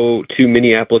would go to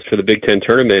Minneapolis for the Big Ten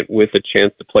tournament with a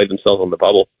chance to play themselves on the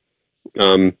bubble.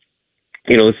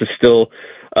 This is still,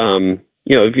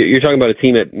 if you're talking about a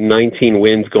team at 19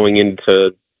 wins going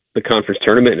into the conference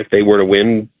tournament, if they were to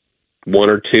win 1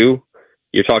 or 2,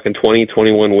 you're talking 20,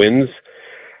 21 wins.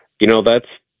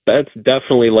 That's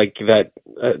definitely like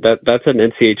that's an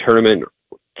NCAA tournament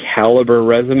caliber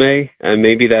resume, and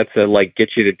maybe that's a like get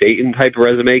you to Dayton type of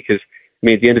resume, because I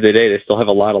mean at the end of the day they still have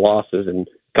a lot of losses and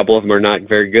a couple of them are not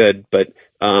very good, but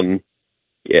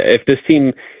if this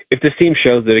team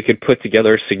shows that it could put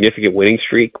together a significant winning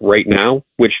streak right now,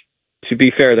 which to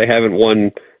be fair they haven't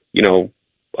won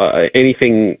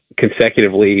anything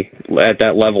consecutively at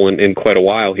that level in quite a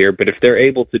while here, but if they're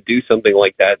able to do something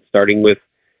like that starting with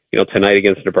tonight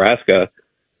against Nebraska,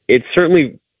 it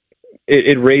certainly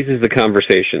it raises the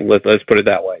conversation. Let's put it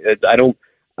that way.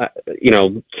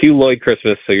 Cue Lloyd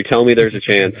Christmas. So you're telling me there's a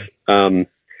chance.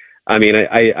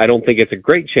 I don't think it's a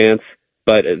great chance,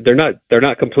 but they're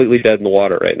not completely dead in the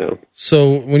water right now.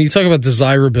 So when you talk about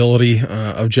desirability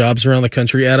of jobs around the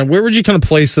country, Adam, where would you kind of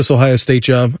place this Ohio State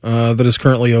job that is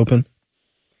currently open?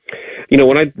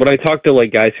 When I talk to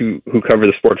like guys who cover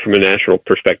the sport from a national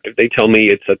perspective, they tell me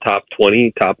it's a top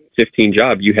 20, top 15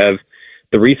 job. You have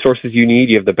the resources you need.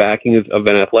 You have the backing of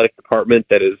an athletic department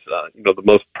that is, the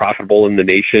most profitable in the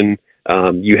nation.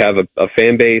 You have a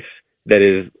fan base that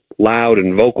is loud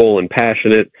and vocal and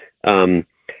passionate.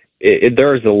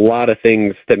 There's a lot of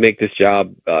things that make this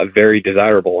job very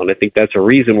desirable, and I think that's a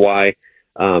reason why.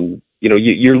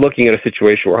 You're looking at a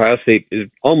situation where Ohio State is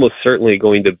almost certainly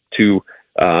going to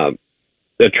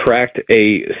attract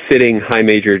a sitting high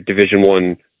major Division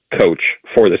I coach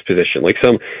for this position. Like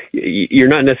you're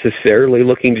not necessarily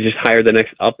looking to just hire the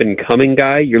next up and coming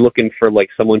guy. You're looking for like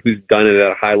someone who's done it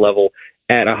at a high level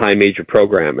at a high major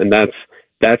program. And that's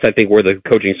I think where the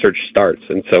coaching search starts.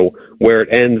 And so where it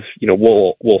ends,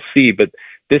 we'll see, but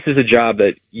this is a job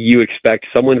that you expect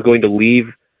someone's going to leave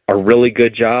a really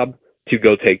good job to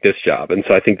go take this job. And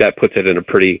so I think that puts it in a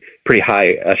pretty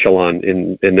high echelon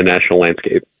in the national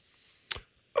landscape.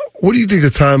 What do you think the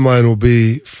timeline will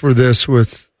be for this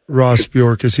with Ross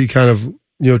Bjork as he kind of,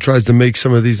 tries to make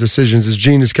some of these decisions? As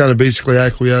Gene has kind of basically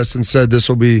acquiesced and said this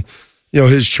will be,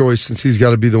 his choice since he's got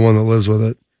to be the one that lives with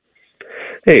it.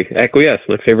 Hey, acquiesce,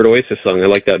 my favorite Oasis song. I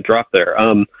like that drop there.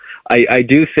 I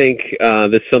do think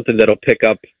that's something that'll pick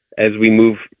up as we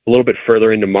move a little bit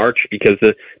further into March, because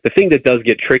the thing that does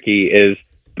get tricky is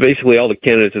basically all the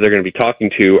candidates that they're going to be talking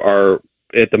to are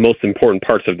at the most important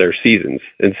parts of their seasons.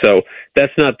 And so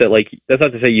that's not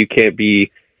to say you can't be,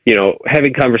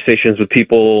 having conversations with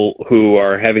people who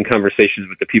are having conversations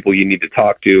with the people you need to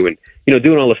talk to, and,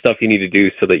 doing all the stuff you need to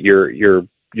do so that you're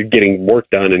getting work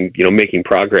done and, making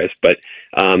progress. But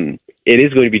it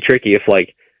is going to be tricky if,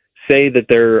 say that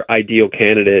their ideal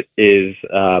candidate is,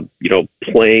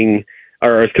 playing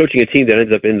or is coaching a team that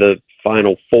ends up in the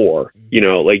Final Four.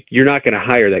 You're not going to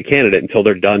hire that candidate until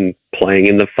they're done playing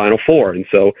in the Final Four. And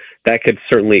so that could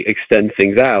certainly extend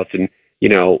things out. And,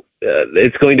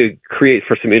 it's going to create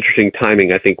for some interesting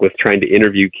timing, I think, with trying to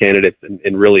interview candidates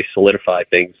and really solidify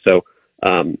things. So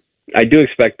I do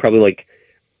expect probably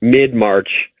mid-March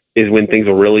is when things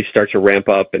will really start to ramp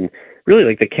up. And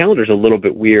really, the calendar's a little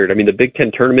bit weird. I mean, the Big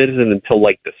Ten tournament isn't until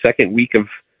the second week of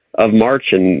March,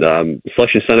 and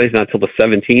Selection Sunday is not until the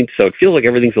 17th. So it feels like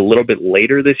everything's a little bit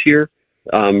later this year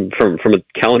from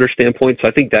a calendar standpoint. So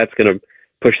I think that's going to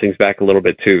push things back a little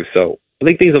bit too. So I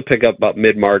think things will pick up about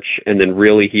mid-March and then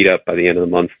really heat up by the end of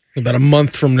the month. About a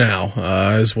month from now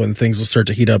is when things will start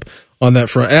to heat up on that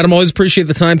front. Adam, always appreciate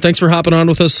the time. Thanks for hopping on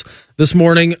with us this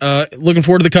morning. Looking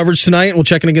forward to the coverage tonight, and we'll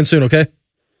check in again soon, okay?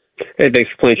 Hey, thanks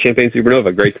for playing Champagne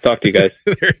Supernova. Great to talk to you guys.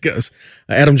 There it goes.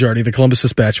 Adam Jardy, the Columbus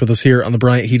Dispatch, with us here on the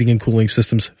Bryant Heating and Cooling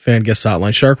Systems fan guest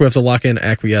hotline. Shark, we have to lock in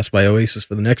Acquiesce by Oasis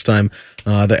for the next time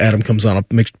that Adam comes on. I'll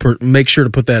make sure to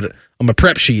put that on my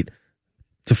prep sheet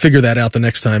to figure that out the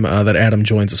next time that Adam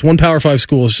joins us. One Power 5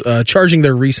 school is charging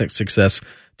their recent success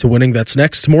to winning. That's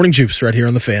next. Morning Juice right here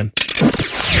on the Fan.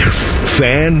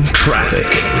 Fan traffic.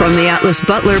 From the Atlas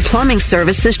Butler Plumbing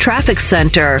Services Traffic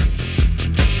Center.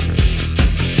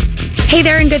 Hey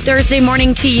there, and good Thursday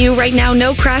morning to you. Right now,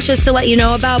 no crashes to let you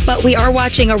know about, but we are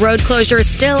watching a road closure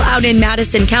still out in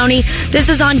Madison County. This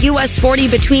is on US 40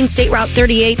 between State Route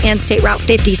 38 and State Route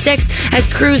 56 as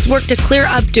crews work to clear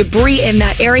up debris in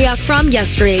that area from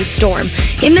yesterday's storm.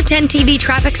 In the 10 TV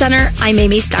Traffic Center, I'm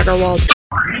Amy Steigerwald.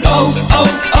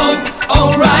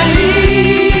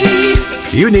 O'Reilly!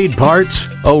 You need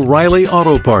parts? O'Reilly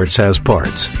Auto Parts has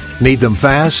parts. Need them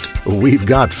fast? We've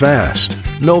got fast.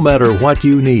 No matter what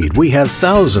you need, we have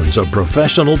thousands of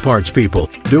professional parts people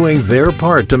doing their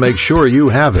part to make sure you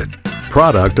have it.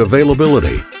 Product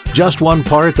availability. Just one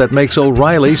part that makes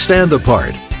O'Reilly stand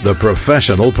apart. The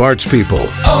professional parts people.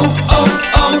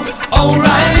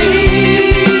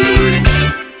 O'Reilly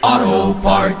Auto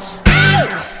Parts.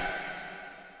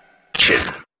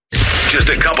 Just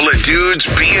a couple of dudes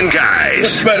being guys.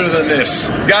 What's better than this?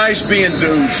 Guys being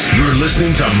dudes. You're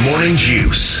listening to Morning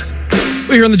Juice.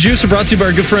 We're here on The Juice, brought to you by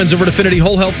our good friends over at Affinity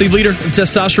Whole Health, the leader in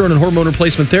testosterone and hormone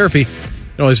replacement therapy. You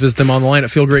can always visit them online at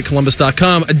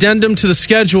feelgreatcolumbus.com. Addendum to the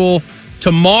schedule.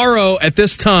 Tomorrow at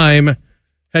this time,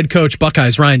 head coach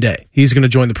Buckeyes Ryan Day. He's going to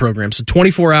join the program. So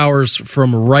 24 hours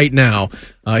from right now,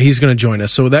 he's going to join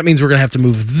us. So that means we're going to have to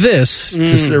move this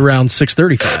to around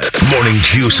 6:35. Morning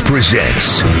Juice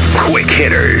presents Quick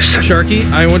Hitters. Sharky,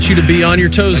 I want you to be on your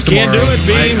toes tomorrow. Can't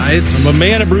do it, Beam. I'm a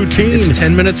man of routine. It's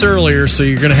 10 minutes earlier, so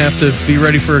you're going to have to be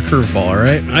ready for a curveball, all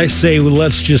right? I say, well,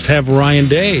 let's just have Ryan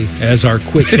Day as our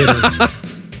quick hitter.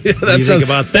 Yeah, what do you think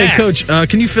about that? Hey, Coach,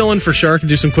 can you fill in for Shark and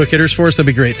do some quick hitters for us? That'd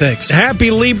be great. Thanks.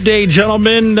 Happy Leap Day,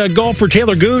 gentlemen. Golfer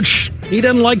Taylor Gooch, he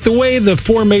doesn't like the way the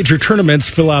four major tournaments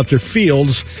fill out their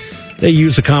fields. They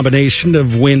use a combination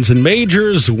of wins in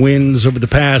majors, wins over the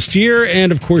past year,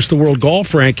 and, of course, the World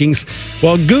Golf Rankings.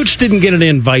 Well, Gooch didn't get an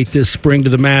invite this spring to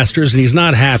the Masters, and he's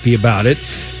not happy about it.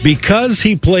 Because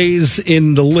he plays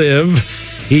in the LIV,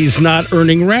 he's not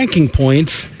earning ranking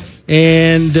points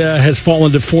and has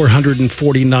fallen to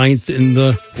 449th in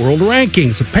the world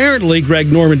rankings. Apparently,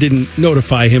 Greg Norman didn't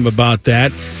notify him about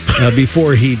that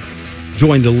before he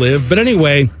joined the LIV. But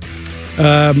anyway,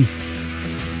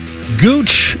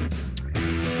 Gooch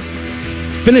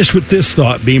finished with this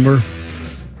thought, Beamer.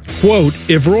 Quote,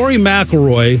 if Rory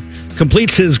McIlroy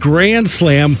completes his Grand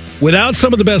Slam without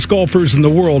some of the best golfers in the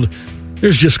world,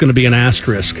 there's just going to be an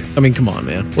asterisk. I mean, come on,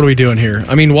 man. What are we doing here?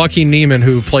 I mean, Joaquin Niemann,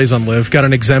 who plays on LIV, got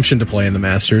an exemption to play in the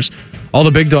Masters. All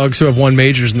the big dogs who have won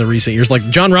majors in the recent years, like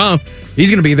John Rahm, he's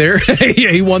going to be there.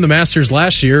 Yeah, he won the Masters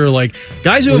last year. Like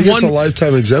guys who have won, he gets a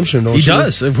lifetime exemption. Don't he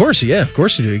does, of course. Yeah, of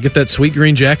course you do. You get that sweet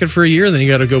green jacket for a year, then you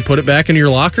got to go put it back in your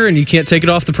locker, and you can't take it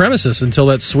off the premises until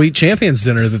that sweet Champions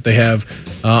dinner that they have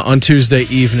on Tuesday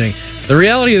evening. The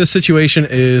reality of the situation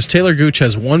is Taylor Gooch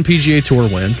has one PGA Tour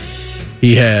win.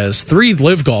 He has 3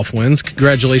 LIV golf wins.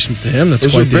 Congratulations to him.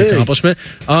 That's quite the accomplishment.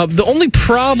 The only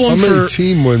problem How many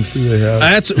team wins do they have?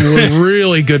 That's a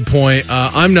really good point.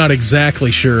 I'm not exactly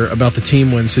sure about the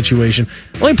team win situation.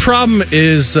 The only problem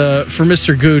is for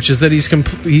Mr. Gooch is that he's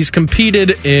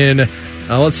competed in,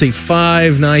 let's see,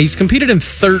 he's competed in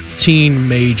 13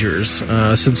 majors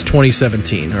since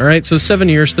 2017. All right, so 7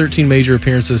 years, 13 major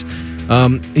appearances.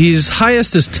 His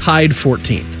highest is tied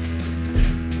 14th.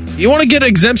 You want to get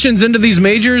exemptions into these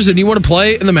majors and you want to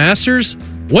play in the Masters?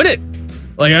 Win it.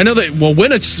 Like, I know that, well,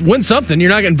 win something. You're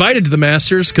not invited to the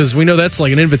Masters because we know that's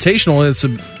like an invitational and it's a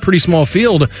pretty small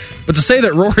field. But to say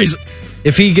that Rory's,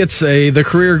 if he gets the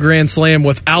career Grand Slam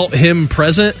without him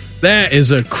present, that's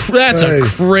a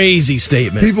crazy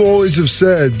statement. People always have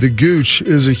said the Gooch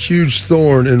is a huge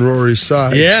thorn in Rory's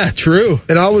side. Yeah, true.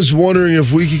 And I was wondering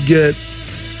if we could get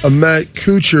a Matt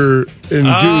Kuchar and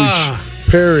Gooch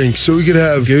pairing, so we could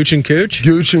have Gooch and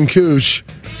Cooch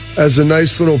as a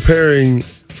nice little pairing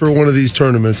for one of these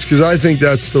tournaments, because I think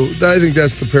that's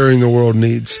the pairing the world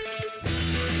needs.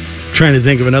 Trying to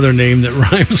think of another name that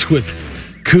rhymes with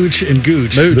Cooch and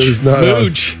Gooch.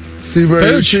 Mooch. Steve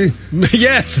Mariucci?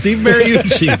 Yes, Steve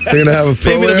Mariucci. They're going to have a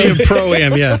pro-am? Maybe it'll be a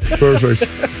pro-am, yeah. Perfect.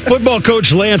 Football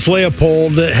coach Lance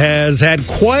Leopold has had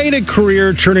quite a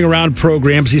career turning around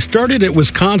programs. He started at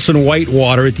Wisconsin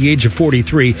Whitewater at the age of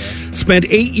 43, spent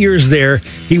 8 years there.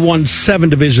 He won 7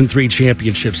 Division III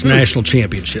championships, national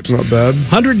championships. Not bad.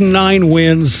 109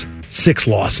 wins, 6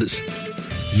 losses.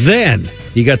 Then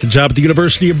he got the job at the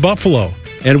University of Buffalo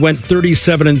and went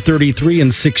 37-33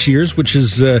 in 6 years, which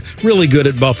is really good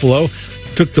at Buffalo.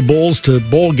 Took the Bulls to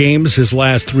bowl games his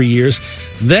last 3 years.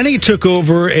 Then he took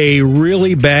over a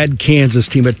really bad Kansas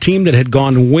team, a team that had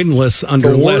gone winless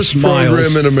under Les Miles. The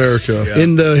worst program in America.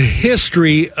 In the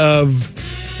history of,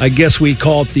 I guess we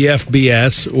call it the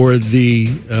FBS or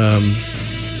the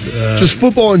just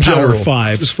football in general. Power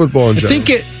 5. Just football in general. I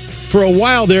think for a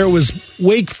while there, it was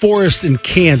Wake Forest and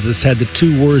Kansas had the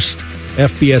 2 worst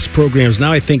FBS programs.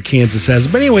 Now I think Kansas has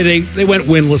it. But anyway, they went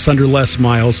winless under Les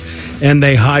Miles, and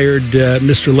they hired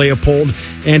Mr. Leopold,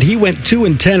 and he went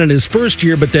 2-10 in his first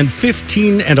year, but then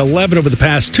 15-11 over the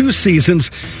past 2 seasons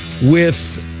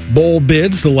with bowl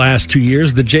bids the last 2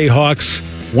 years. The Jayhawks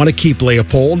want to keep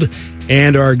Leopold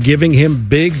and are giving him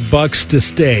big bucks to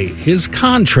stay. His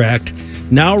contract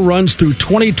now runs through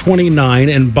 2029,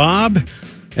 and Bob,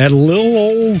 at little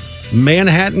old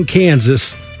Manhattan,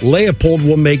 Kansas, Leopold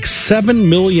will make $7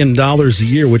 million a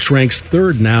year, which ranks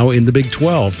 3rd now in the Big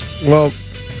 12. Well,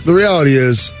 the reality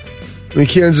is,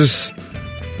 Kansas,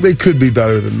 they could be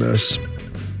better than this.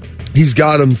 He's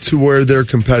got them to where they're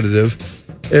competitive.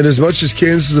 And as much as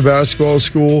Kansas is a basketball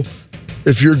school,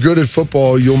 if you're good at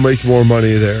football, you'll make more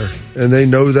money there. And they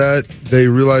know that. They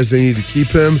realize they need to keep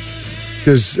him.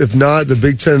 Because if not, the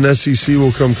Big Ten and SEC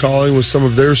will come calling with some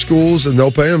of their schools, and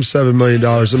they'll pay him $7 million.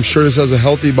 I'm sure this has a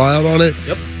healthy buyout on it.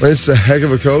 Yep. Lance is a heck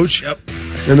of a coach. Yep.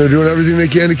 And they're doing everything they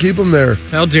can to keep him there.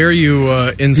 How dare you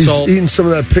insult... He's eating some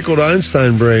of that pickled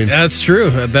Einstein brain. That's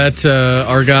true. That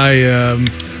our guy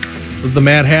was the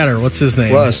Mad Hatter. What's his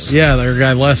name? Les. Yeah, their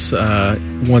guy Les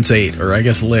once ate, or I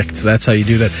guess licked. That's how you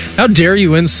do that. How dare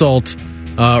you insult...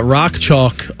 Rock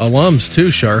Chalk alums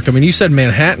too, Shark. I mean, you said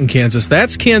Manhattan, Kansas.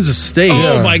 That's Kansas State.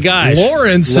 Oh my gosh,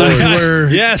 Lawrence is where.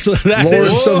 Yes,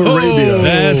 Lawrence of Arabia.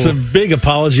 That's a big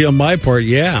apology on my part.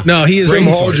 Yeah, no, he is. Grim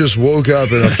Hall just woke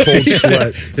up in a cold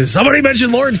sweat. Somebody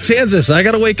mentioned Lawrence, Kansas. I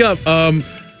got to wake up.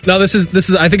 No, this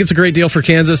is. I think it's a great deal for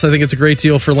Kansas. I think it's a great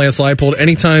deal for Lance Leipold.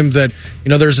 Anytime that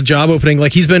there's a job opening,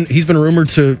 like he's been rumored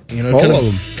to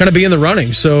kind of be in the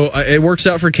running. So it works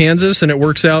out for Kansas, and it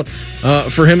works out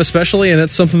for him especially, and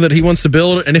it's something that he wants to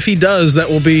build. And if he does,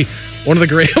 that will be one of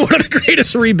the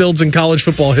greatest rebuilds in college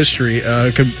football history,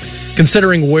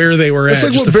 considering where they were at. It's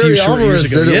like just what a Barry few short years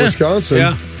Alvarez ago. did in Wisconsin.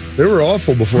 Yeah. They were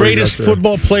awful before. Greatest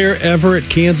football player ever at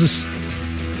Kansas.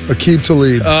 Aqib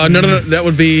Talib. No. That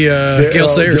would be Gale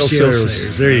Sayers. Gale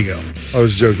Sayers. There you go. I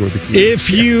was joking with Aqib. If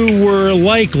you were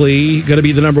likely going to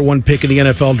be the number 1 pick in the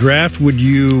NFL draft, would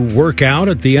you work out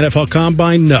at the NFL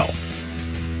Combine? No.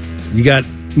 You got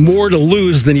more to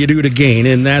lose than you do to gain,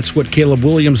 and that's what Caleb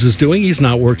Williams is doing. He's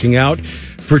not working out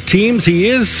for teams. He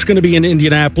is going to be in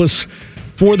Indianapolis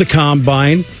for the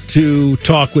Combine to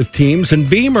talk with teams. And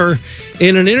Beamer,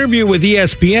 in an interview with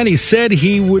ESPN, he said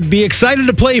he would be excited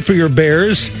to play for your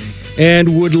Bears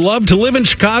and would love to live in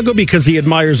Chicago because he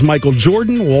admires Michael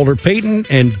Jordan, Walter Payton,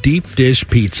 and deep dish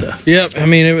pizza. Yep. I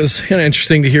mean, it was kind of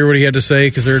interesting to hear what he had to say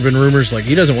because there had been rumors like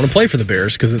he doesn't want to play for the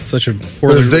Bears because it's such a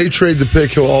poor. But if they trade the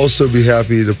pick, he'll also be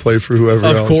happy to play for whoever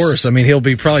else. Of course. I mean, he'll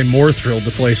be probably more thrilled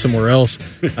to play somewhere else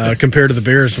compared to the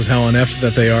Bears with how inept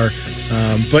that they are.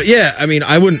 But yeah, I mean,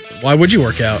 I wouldn't. Why would you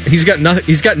work out? He's got nothing.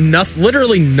 He's got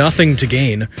literally nothing to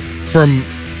gain from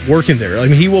working there. I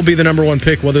mean, he will be the number 1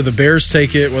 pick, whether the Bears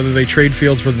take it, whether they trade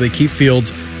Fields, whether they keep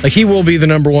Fields. Like, he will be the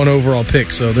number 1 overall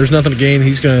pick. So there's nothing to gain.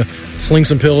 He's going to sling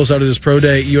some pills out of his pro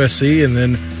day at USC, and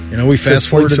then we fast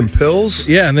forward. Some pills.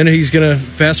 Yeah, and then he's going to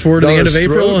fast forward to the end of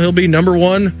April. He'll be number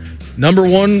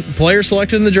one player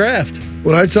selected in the draft.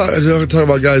 When I talk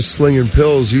about guys slinging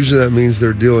pills, usually that means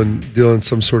they're dealing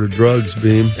some sort of drugs.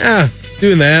 Beam. Yeah,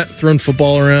 doing that, throwing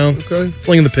football around, okay,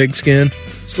 slinging the pigskin.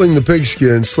 Sling the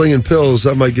pigskin, slinging pills,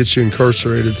 that might get you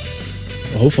incarcerated.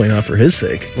 Well, hopefully not for his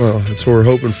sake. Well, that's what we're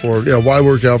hoping for. Yeah, why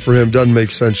work out for him? Doesn't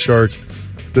make sense, Shark.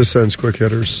 This sends quick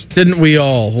hitters. Didn't we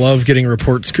all love getting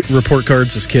report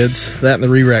cards as kids? That and the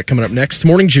re-rack coming up next.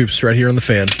 Morning Juice right here on The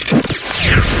Fan.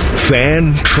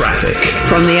 Fan traffic.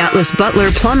 From the Atlas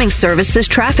Butler Plumbing Services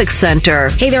Traffic Center.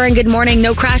 Hey there and good morning.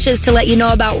 No crashes to let you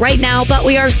know about right now, but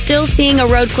we are still seeing a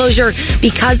road closure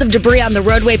because of debris on the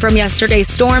roadway from yesterday's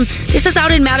storm. This is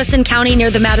out in Madison County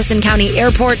near the Madison County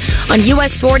Airport on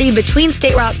US 40 between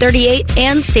State Route 38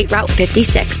 and State Route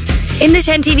 56. In the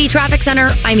 10 TV Traffic Center,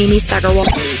 I'm Amy Steigerwald.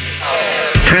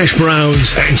 Hash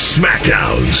browns and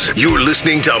smackdowns. You're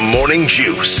listening to Morning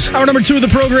Juice. Hour number 2 of the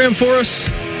program for us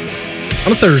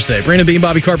on a Thursday. Brandon Beam,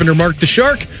 Bobby Carpenter, Mark the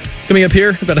Shark. Coming up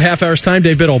here, about a half hour's time,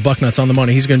 Dave Biddle, Bucknuts on the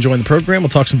money. He's going to join the program. We'll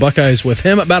talk some Buckeyes with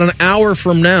him. About an hour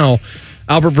from now,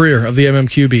 Albert Breer of the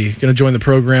MMQB going to join the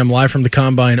program live from the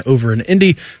Combine over in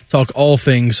Indy. Talk all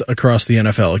things across the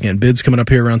NFL. Again, bids coming up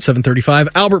here around 7:35.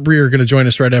 Albert Breer going to join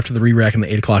us right after the re-rack in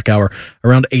the 8 o'clock hour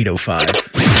around 8:05.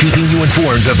 Keeping you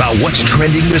informed about what's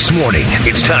trending this morning.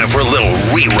 It's time for a little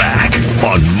re-rack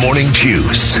on Morning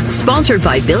Juice. Sponsored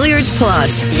by Billiards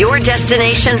Plus, your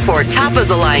destination for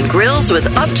top-of-the-line grills with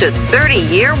up to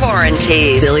 30-year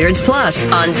warranties. Billiards Plus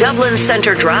on Dublin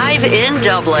Center Drive in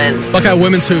Dublin. Buckeye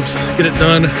women's hoops get it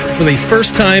done for the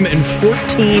first time in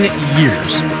 14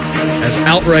 years as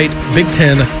outright Big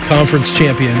Ten Conference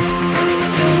champions.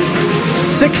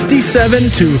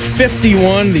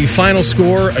 67-51, the final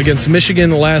score against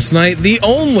Michigan last night. The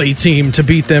only team to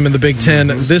beat them in the Big Ten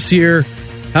this year.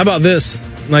 How about this?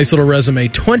 Nice little resume.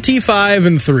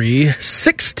 25-3,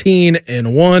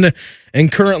 16-1,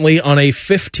 and currently on a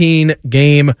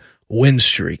 15-game win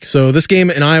streak. So this game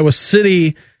in Iowa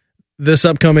City this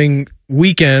upcoming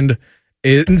weekend,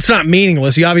 it's not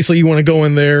meaningless. You want to go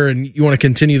in there and you want to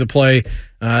continue the play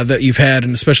that you've had,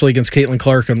 and especially against Caitlin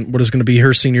Clark on what is going to be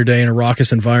her senior day in a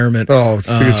raucous environment. Oh, I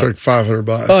think it's like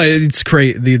 $500. Oh, it's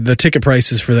great. The ticket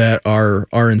prices for that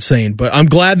are insane. But I'm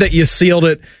glad that you sealed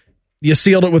it. You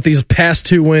sealed it with these past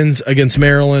 2 wins against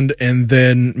Maryland and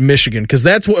then Michigan, because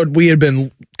that's what we had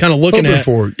been kind of looking at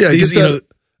for. Yeah, get that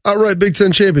outright Big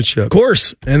Ten championship. Of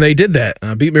course, and they did that.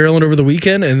 Beat Maryland over the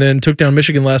weekend and then took down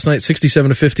Michigan last night,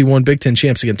 67-51. Big Ten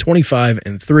champs again,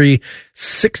 25-3,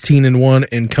 16-1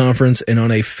 in conference, and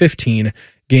on a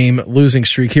 15-game losing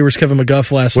streak. Here was Kevin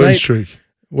McGuff last night. Win streak.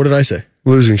 What did I say?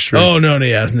 Losing streak. Oh, no.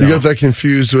 You got that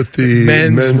confused with the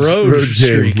men's road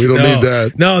streak. We don't need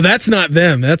that. No, that's not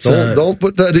them. That's don't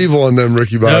put that evil on them,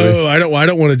 Ricky Bobby. No, I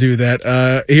don't want to do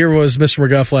that. Here was Mr.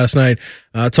 McGuff last night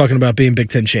talking about being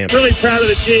Big Ten champs. Really proud of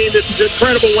the team. This is an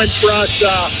incredible win for us.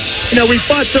 We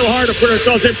fought so hard to put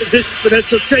ourselves in position for this,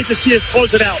 so it's great to see us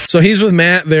close it out. So he's with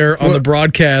Matt there on the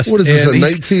broadcast. What is this, a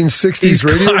 1960s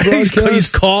radio broadcast?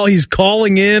 He's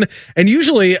calling in, and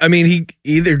usually, he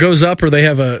either goes up or they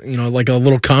have a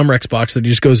little Comrex box that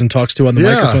he just goes and talks to on the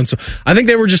microphone. So I think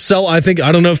they were just I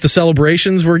don't know if the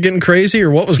celebrations were getting crazy or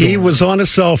what was going on. He was on a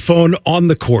cell phone on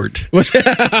the court. Wait,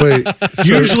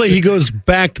 usually he goes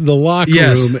back to the locker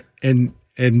room and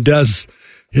does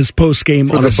his post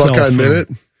game on a cell phone. For the Buckeye Minute?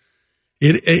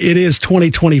 It is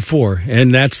 2024,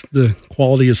 and that's the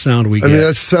quality of sound we get.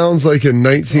 That sounds like a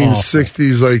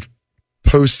 1960s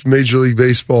post Major League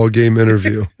Baseball game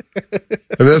interview.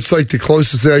 That's like the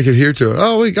closest thing I could hear to it.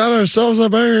 Oh, we got ourselves a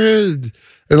bird.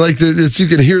 And you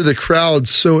can hear the crowd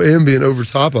so ambient over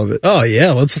top of it. Oh,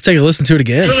 yeah. Let's take a listen to it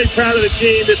again. Really proud of the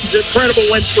team. This is an incredible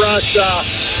win for us.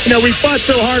 We fought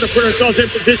so hard to put ourselves in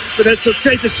position for this, so it's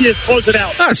great to see us close it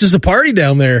out. It's just a party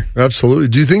down there. Absolutely.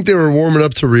 Do you think they were warming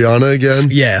up to Rihanna again?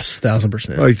 Yes,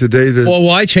 1,000%. Like the day that... Well,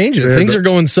 why change it? Things are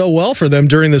going so well for them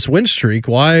during this win streak.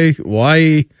 Why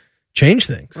change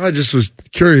things? I just was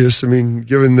curious.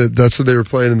 Given that that's what they were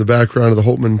playing in the background of the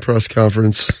Holtman press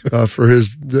conference for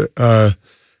his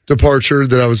departure,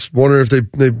 that I was wondering if they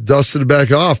dusted it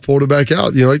back off, pulled it back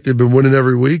out. Like they've been winning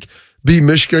every week. Beat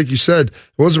Michigan, like you said. It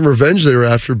wasn't revenge they were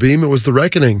after, Beam. It was the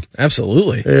reckoning.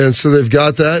 Absolutely. And so they've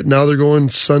got that. Now they're going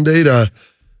Sunday to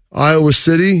Iowa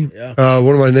City. Yeah.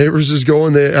 One of my neighbors is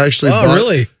going. They actually bought,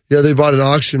 really? Yeah, they bought an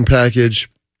auction package.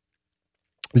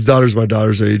 His daughter's my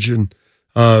daughter's age, and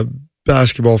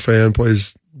basketball fan,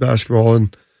 plays basketball,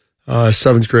 and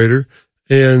 7th grader.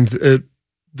 And at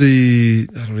the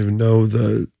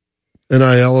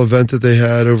NIL event that they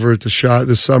had over at the Shot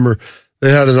this summer,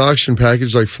 they had an auction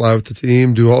package, fly with the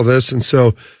team, do all this. And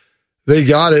so they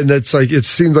got it. And it's it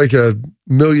seemed like a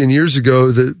million years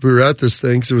ago that we were at this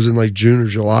thing, because it was in June or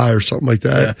July or something like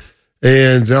that. Yeah.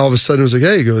 And all of a sudden it was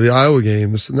hey, go to the Iowa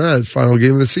game, this and that, final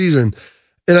game of the season.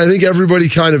 And I think everybody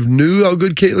kind of knew how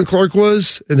good Caitlin Clark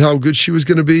was and how good she was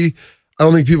going to be. I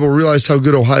don't think people realized how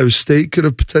good Ohio State could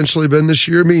have potentially been this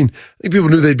year. I think people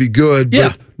knew they'd be good,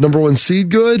 but number 1 seed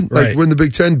good, right. When the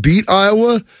Big Ten beat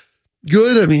Iowa,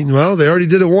 good. They already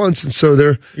did it once, and so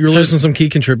they're... You were losing some key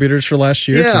contributors for last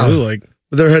year, too.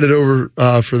 But they're headed over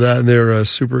for that, and they're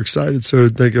super excited. So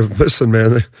they go, listen,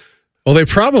 man. Well, they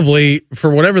probably, for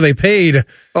whatever they paid.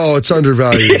 Oh, it's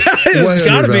undervalued. Yeah, it's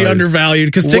got to be undervalued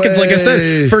because tickets, like I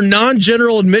said, for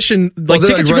non-general admission,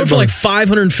 tickets are going for like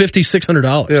 $550,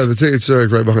 $600. Yeah, the tickets are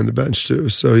right behind the bench too.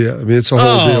 So yeah, I mean it's a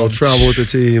whole deal. Travel with the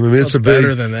team. I mean it's a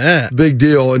better than that. Big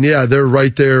deal. And yeah, they're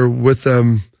right there with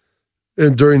them,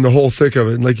 and during the whole thick of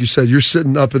it. And like you said, you're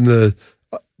sitting up in the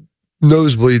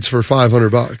nosebleeds for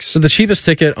 $500. So the cheapest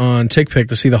ticket on TickPick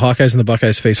to see the Hawkeyes and the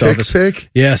Buckeyes face off. TickPick?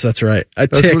 Yes, that's right.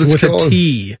 Tick with a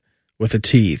T. With a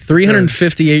T.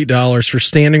 $358 for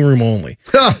standing room only.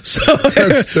 So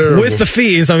that's terrible. With the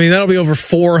fees, I mean, that'll be over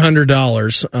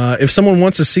 $400. If someone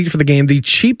wants a seat for the game, the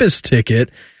cheapest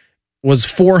ticket was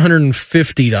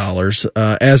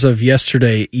 $450 as of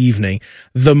yesterday evening.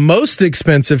 The most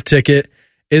expensive ticket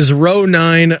is row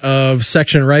 9 of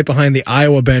section right behind the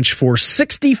Iowa bench for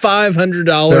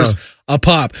 $6,500 a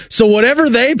pop. So whatever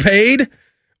they paid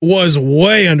was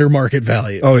way under market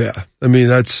value. Oh yeah, I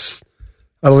mean I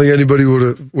don't think anybody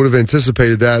would have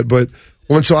anticipated that. But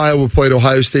once Iowa played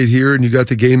Ohio State here, and you got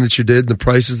the game that you did, and the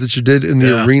prices that you did, and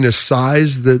the arena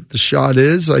size that the shot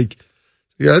is, I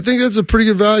think that's a pretty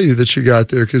good value that you got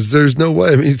there because there's no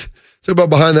way. I mean, talk about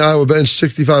behind the Iowa bench,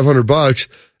 $6,500.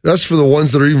 That's for the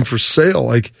ones that are even for sale.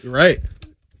 Like, right.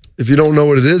 If you don't know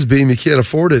what it is, Beam, you can't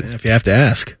afford it. If you have to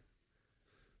ask.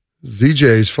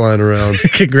 ZJ's flying around.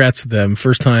 Congrats to them.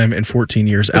 First time in 14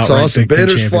 years. That's awesome.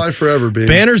 Banners fly forever, Beam.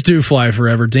 Banners do fly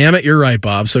forever. Damn it, you're right,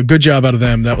 Bob. So good job out of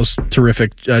them. That was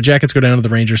terrific. Jackets go down to the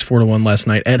Rangers 4-1 last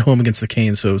night at home against the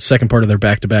Canes. So second part of their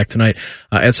back-to-back tonight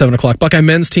at 7 o'clock. Buckeye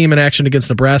men's team in action against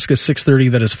Nebraska,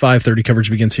 6:30. That is 5:30. Coverage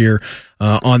begins here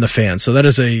on the Fan. So that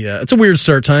is it's a weird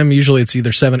start time. Usually it's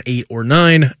either 7, 8, or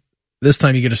 9. This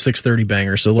time you get a 6:30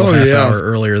 banger, so a little hour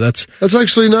earlier. That's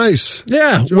actually nice.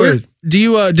 Yeah.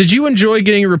 Did you enjoy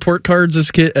getting report cards as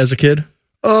a kid?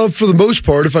 For the most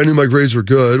part, if I knew my grades were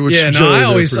good. Which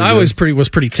I was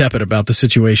pretty tepid about the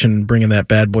situation, bringing that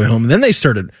bad boy home. And then they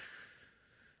started.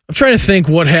 I'm trying to think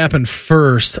what happened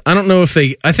first. I don't know if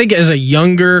I think as a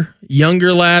younger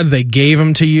lad, they gave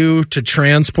them to you to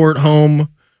transport home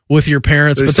with your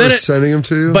parents. They started sending them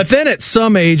to you? But then at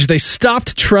some age, they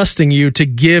stopped trusting you to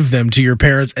give them to your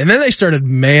parents, and then they started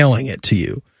mailing it to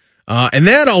you. And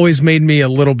that always made me a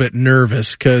little bit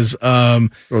nervous because...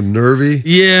 nervy?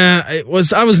 Yeah,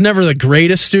 I was never the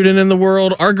greatest student in the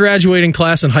world. Our graduating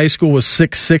class in high school was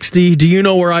 660. Do you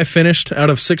know where I finished out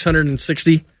of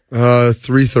 660?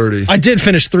 330. I did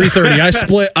finish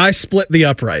 330. I split the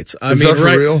uprights. Is that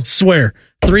for real? Swear.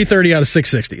 330 out of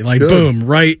 660. Like, boom,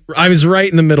 right. I was right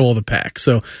in the middle of the pack.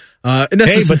 So, but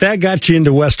that got you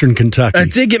into Western Kentucky.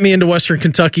 It did get me into Western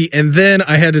Kentucky, and then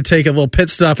I had to take a little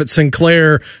pit stop at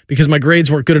Sinclair because my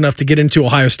grades weren't good enough to get into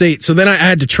Ohio State. So then I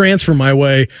had to transfer my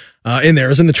way in there. I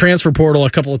was in the transfer portal a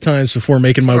couple of times before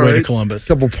making my way to Columbus.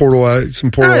 Some portal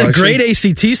action. Great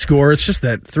ACT score. It's just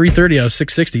that 330 out of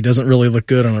 660 doesn't really look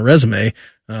good on a resume.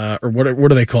 Or what do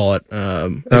they call it?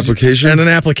 Application? And an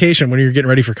application when you're getting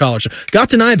ready for college. Got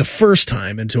denied the first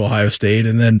time into Ohio State,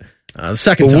 and then the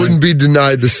second time. Wouldn't be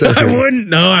denied the second. I wouldn't.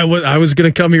 No, I was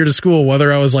going to come here to school,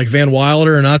 whether I was like Van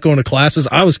Wilder or not going to classes.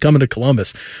 I was coming to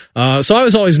Columbus. So I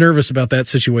was always nervous about that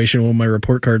situation when my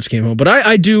report cards came home. But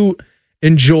I do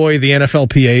enjoy the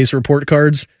NFLPA's report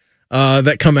cards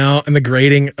that come out and the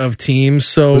grading of teams.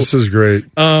 So this is great.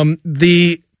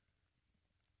 The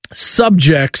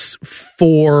subjects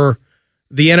for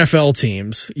the NFL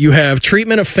teams, you have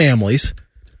treatment of families.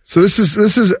 So these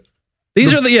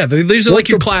are like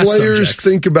your class players subjects.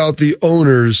 Think about the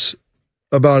owners,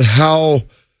 about how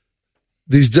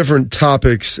these different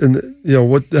topics and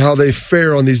how they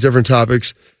fare on these different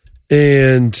topics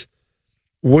and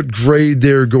what grade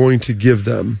they're going to give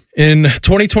them. In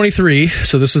 2023,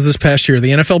 so this was this past year,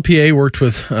 the NFLPA worked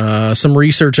with some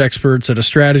research experts at a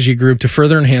strategy group to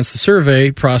further enhance the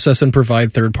survey process and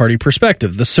provide third-party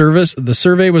perspective. The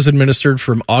survey was administered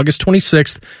from August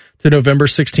 26th to November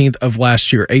 16th of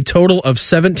last year. A total of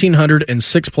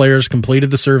 1,706 players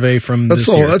completed the survey from this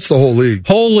year. That's the whole league.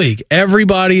 Whole league.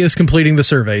 Everybody is completing the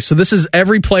survey. So this is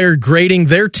every player grading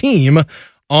their team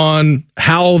on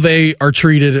how they are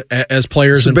treated as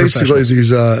players and basically professionals.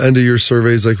 These end-of-year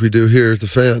surveys like we do here at the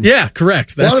Fan. Yeah,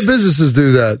 correct. A lot of businesses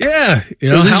do that. Yeah.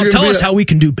 Tell us how we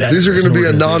can do better. These are going to be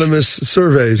anonymous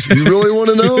surveys. You really want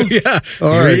to know? Yeah. All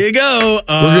right. Here you go.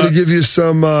 We're going to give you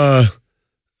some...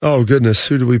 oh, goodness.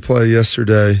 Who did we play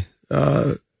yesterday?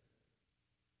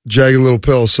 Jagged Little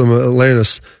Pill, some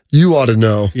Atlantis. You ought to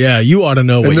know. Yeah, you ought to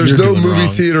know what you're doing And there's no movie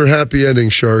wrong. theater happy ending,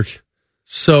 Shark.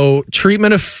 So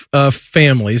treatment of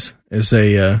families is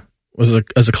a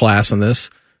class on this.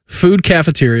 Food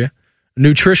cafeteria,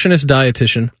 nutritionist,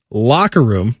 dietitian, locker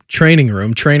room,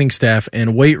 training staff,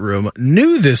 and weight room.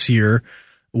 New this year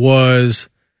was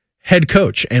head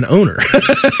coach and owner.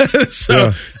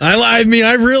 So I mean,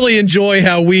 I really enjoy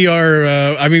how we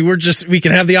are. We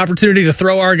can have the opportunity to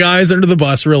throw our guys under the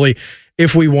bus, really,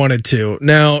 if we wanted to.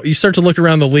 Now, you start to look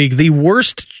around the league. The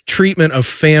worst treatment of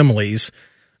families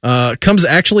comes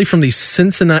actually from the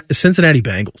Cincinnati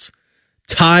Bengals,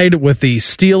 tied with the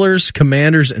Steelers,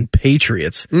 Commanders, and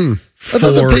Patriots. I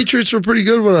thought the Patriots were pretty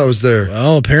good when I was there.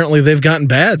 Well, apparently they've gotten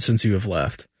bad since you have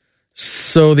left.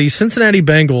 So the Cincinnati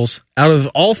Bengals, out of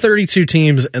all 32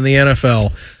 teams in the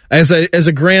NFL, as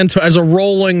a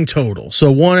rolling total, so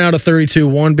 1 out of 32,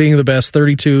 1 being the best,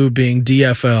 32 being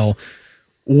DFL,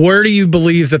 where do you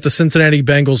believe that the Cincinnati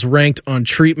Bengals ranked on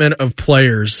treatment of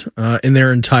players in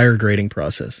their entire grading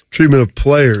process? Treatment of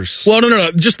players? Well,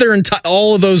 no, just their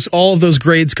all of those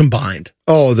grades combined.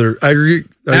 Oh, their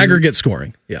aggregate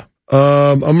scoring. Yeah.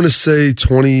 I'm going to say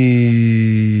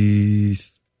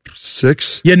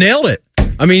 26. You nailed it.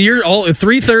 I mean, you're all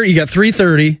 330. You got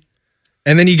 330,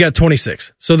 and then you got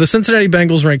 26. So the Cincinnati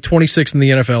Bengals ranked 26 in the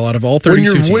NFL out of all 32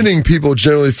 teams. When you're winning, people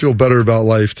generally feel better about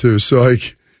life too. So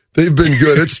they've been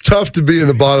good. It's tough to be in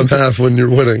the bottom half when you're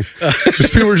winning because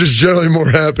people are just generally more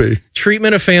happy.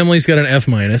 Treatment of families got an F-.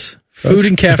 Food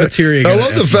and cafeteria. I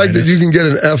love the fact that you can get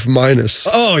an F-.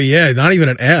 Oh yeah, not even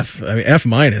an F. I mean F-.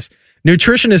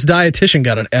 Nutritionist, dietitian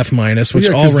got an F-, which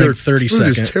all ranked 32nd.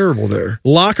 Food is terrible there.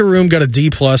 Locker room got a D+.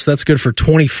 That's good for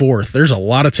 24th. There's a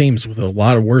lot of teams with a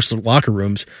lot of worse locker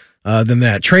rooms than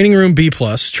that. Training room B+,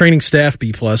 training staff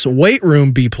B+, weight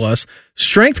room B+,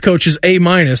 strength coaches A-.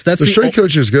 That's the strength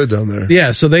coach is good down there.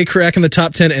 Yeah, so they crack in the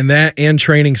top 10 in that and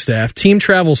training staff. Team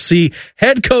travel C,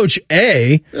 head coach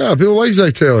A. Yeah, people like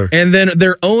Zach Taylor. And then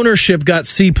their ownership got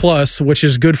C+, which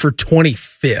is good for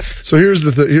 25th. So here's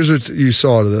what you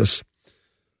saw to this.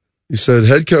 You said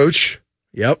head coach.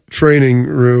 Yep. Training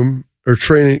room or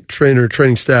training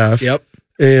staff. Yep.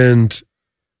 And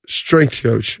strength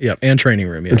coach. Yep. And training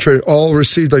room. Yep. And all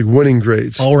received winning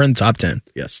grades. All were in the top 10.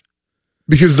 Yes.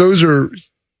 Because those are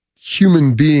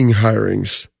human being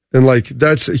hirings. And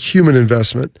that's a human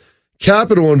investment.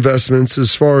 Capital investments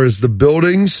as far as the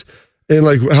buildings and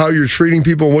how you're treating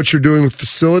people and what you're doing with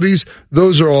facilities,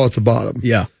 those are all at the bottom.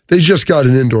 Yeah. They just got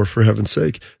an indoor, for heaven's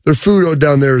sake. Their food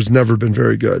down there has never been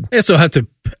very good. Yeah, so have to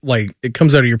it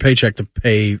comes out of your paycheck to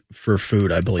pay for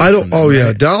food, I believe.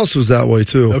 Yeah, Dallas was that way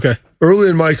too. Okay. Early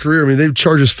in my career, I mean, they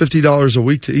charge us $50 a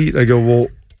week to eat. I go, well,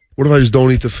 what if I just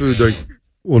don't eat the food? They're like,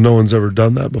 well, no one's ever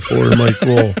done that before. I'm like,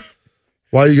 well,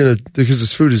 why are you gonna? Because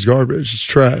this food is garbage. It's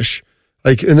trash.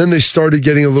 And then they started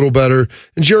getting a little better.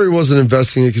 And Jerry wasn't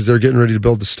investing it because they're getting ready to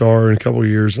build the Star in a couple of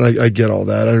years. And I get all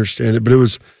that. I understand it, but it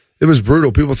was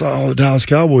brutal. People thought, the Dallas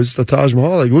Cowboys, the Taj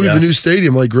Mahal. Look at the new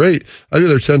stadium. Great. I go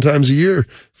there 10 times a year.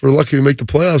 If we're lucky to make the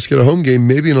playoffs, get a home game,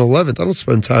 maybe an 11th. I don't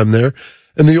spend time there.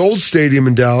 And the old stadium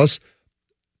in Dallas,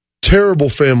 terrible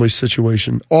family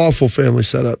situation, awful family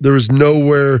setup. There was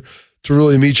nowhere to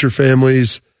really meet your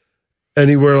families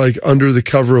anywhere under the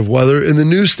cover of weather. In the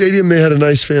new stadium, they had a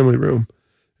nice family room.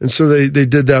 And so they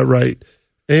did that right.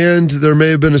 And there may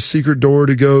have been a secret door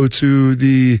to go to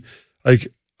the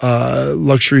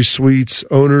luxury suites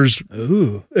owners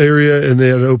area, and they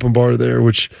had an open bar there,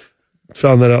 which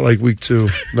found that out week 2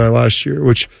 last year,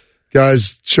 which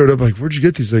guys showed up where'd you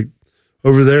get these?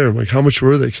 Over there. I'm how much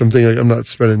were they? Something I'm not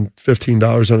spending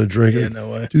 $15 on a drink. Yeah, no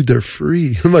way. Dude, they're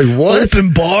free. I'm what?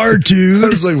 Open bar, dude. I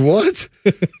was what?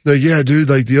 Yeah, dude,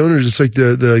 the owners, it's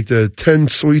the 10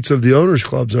 suites of the owners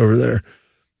clubs over there.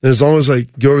 And as long as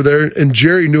go over there, and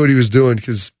Jerry knew what he was doing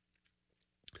because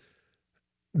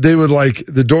they would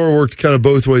the door worked kind of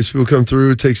both ways. People come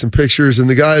through, take some pictures, and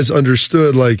the guys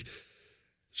understood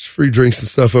free drinks and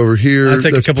stuff over here. I'll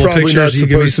take That's a couple probably of pictures. not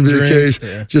supposed to be drinks. the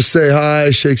case. Yeah. Just say hi,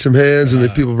 shake some hands, and then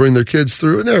people bring their kids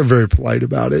through, and they were very polite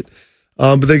about it.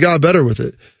 But they got better with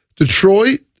it.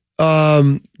 Detroit,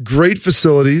 great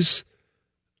facilities.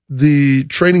 The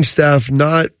training staff,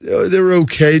 they were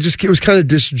okay. Just it was kind of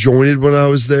disjointed when I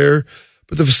was there,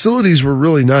 but the facilities were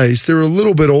really nice. They were a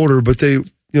little bit older, but their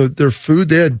food,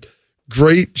 they had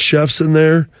great chefs in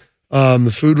there.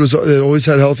 The food they always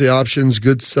had healthy options,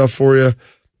 good stuff for you.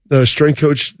 The strength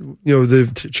coach,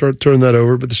 they've turned that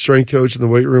over, but the strength coach in the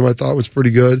weight room I thought was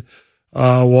pretty good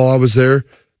while I was there.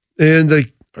 And they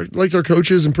liked our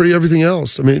coaches and everything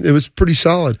else. I mean, it was pretty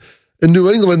solid. In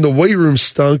New England, the weight room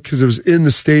stunk because it was in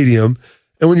the stadium.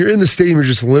 And when you're in the stadium, you're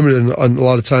just limited on a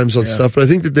lot of times on stuff. But I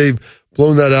think that they've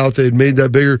blown that out. They've made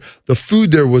that bigger. The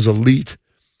food there was elite.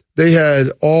 They had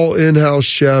all in-house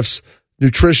chefs,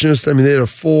 nutritionists. I mean, they had a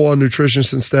full-on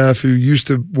nutritionist and staff who used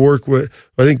to work with,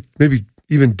 I think maybe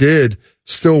even did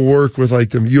still work with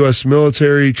like the U.S.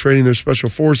 military, training their special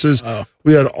forces.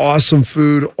 We had awesome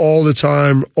food all the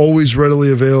time, always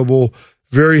readily available,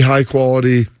 very high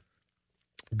quality,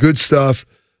 good stuff.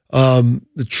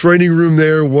 The training room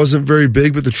there wasn't very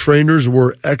big, but the trainers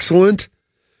were excellent.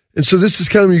 And so this is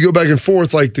kind of when you go back and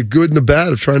forth, like the good and the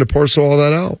bad of trying to parcel all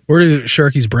that out. Where do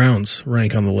Sharky's Browns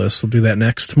rank on the list? We'll do that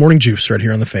next. Morning Juice right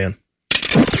here on The Fan.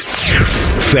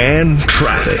 Fan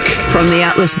traffic. From the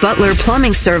Atlas Butler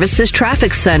Plumbing Services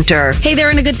Traffic Center. Hey there,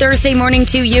 and a good Thursday morning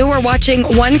to you. We're watching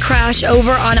one crash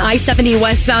over on I-70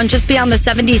 westbound, just beyond the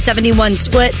 70-71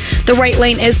 split. The right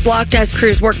lane is blocked as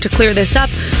crews work to clear this up.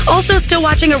 Also still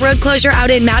watching a road closure out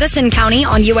in Madison County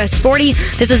on US 40.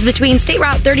 This is between State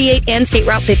Route 38 and State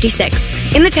Route 56.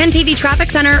 In the 10 TV Traffic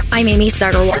Center, I'm Amy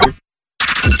Steigerwald.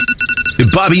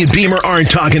 If Bobby and Beamer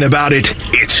aren't talking about it,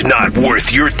 it's not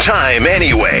worth your time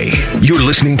anyway. You're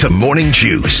listening to Morning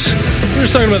Juice. We're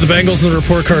just talking about the Bengals and the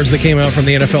report cards that came out from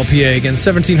the NFLPA. Again,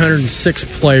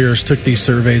 1,706 players took these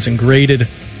surveys and graded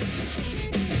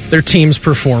their team's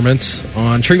performance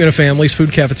on treatment of families,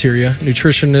 food cafeteria,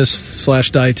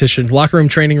 nutritionist/dietitian, locker room,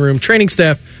 training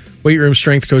staff, weight room,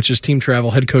 strength coaches, team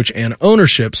travel, head coach, and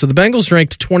ownership. So the Bengals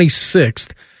ranked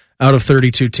 26th out of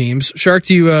 32 teams. Shark,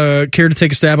 do you care to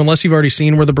take a stab, unless you've already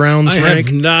seen where the Browns rank? I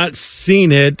have not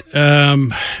seen it. I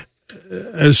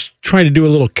was trying to do a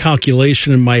little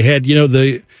calculation in my head. You know,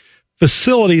 the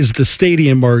facilities at the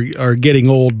stadium are getting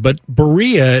old, but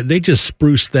Berea, they just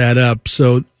spruced that up.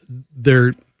 So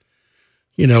they're,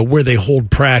 you know, where they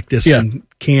hold practice and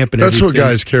camp and that's everything. what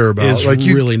guys care about. It's like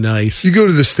really nice. You go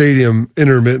to the stadium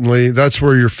intermittently. That's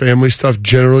where your family stuff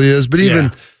generally is. But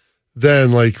even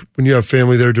then, like when you have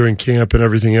family there during camp and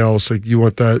everything else, like you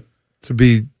want that to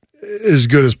be as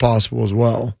good as possible as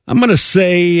well. I'm going to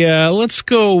say, let's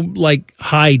go like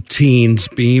high teens,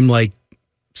 Beam, like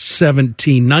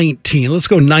 17, 19. Let's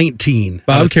go 19.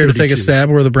 Bob, care to take a stab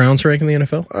where the Browns rank in the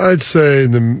NFL? I'd say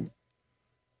in the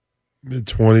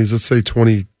mid-20s. Let's say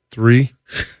 23.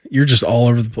 You're just all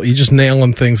over the place. You're just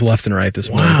nailing things left and right this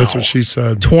morning. That's what she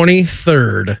said.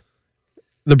 23rd.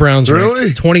 The Browns really?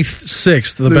 Ranked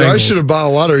 26th. The Dude, Bengals. I should have bought a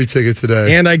lottery ticket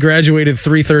today. And I graduated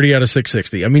 330 out of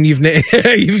 660. I mean, you've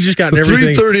just gotten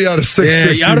everything. 330 out of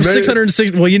 660. Yeah, out of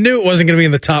 660. Well, you knew it wasn't going to be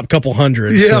in the top couple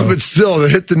hundred. Yeah, so. but still, they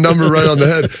hit the number right on the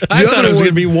head. I thought it was going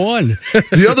to be one.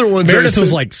 The other ones, Meredith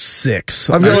was like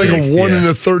 6. I've got like a 1 in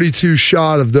a 32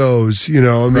 shot of those. You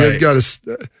know, I mean, I've got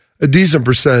a decent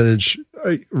percentage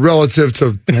relative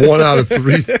to 1 out of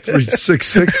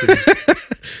 660.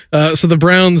 So the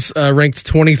Browns ranked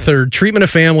 23rd. Treatment of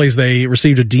families, they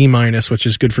received a D-, which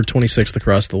is good for 26th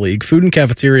across the league. Food and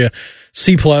cafeteria,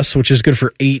 C+, which is good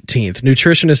for 18th.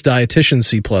 Nutritionist, dietitian,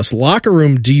 C+. Locker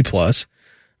room, D+.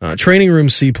 Training room,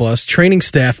 C+. Training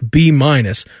staff, B-.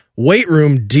 Weight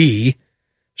room, D.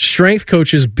 Strength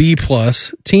coaches, B+.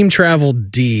 Team travel,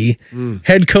 D.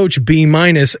 Head coach, B-.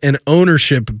 And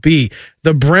ownership, B.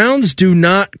 The Browns do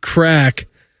not crack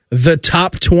the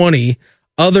top 20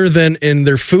 other than in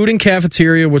their food and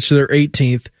cafeteria, which they're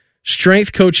 18th,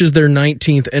 strength coaches, they're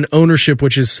 19th, and ownership,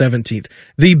 which is 17th.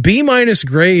 The B-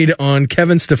 grade on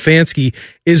Kevin Stefanski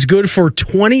is good for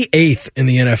 28th in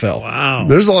the NFL. Wow.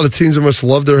 There's a lot of teams that must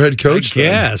love their head coach.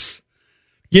 Yes.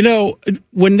 You know,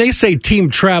 when they say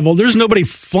team travel, there's nobody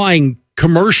flying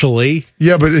commercially.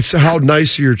 Yeah, but it's how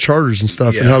nice are your charters and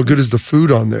stuff, and how good is the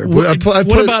food on there. What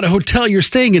about a hotel? You're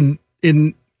staying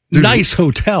in nice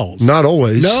hotels. Not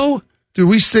always. No? Dude,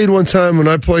 we stayed one time when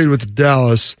I played with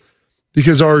Dallas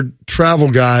because our travel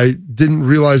guy didn't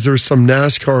realize there was some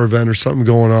NASCAR event or something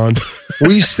going on.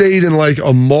 We stayed in like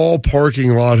a mall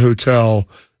parking lot hotel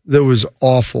that was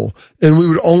awful. And we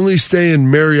would only stay in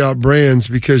Marriott brands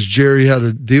because Jerry had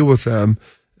a deal with them.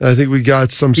 And I think we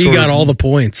got some sort of... He got all the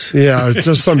points. Yeah,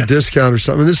 just some discount or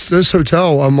something. This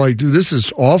hotel, I'm like, dude, this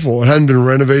is awful. It hadn't been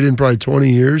renovated in probably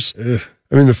 20 years. Ugh.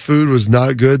 I mean, the food was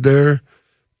not good there.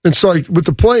 And so like with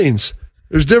the planes...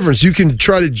 There's difference. You can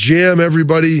try to jam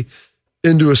everybody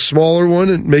into a smaller one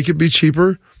and make it be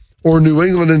cheaper. Or New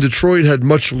England and Detroit had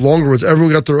much longer ones.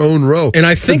 Everyone got their own row. And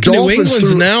I think New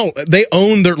England's now, they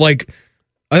own their,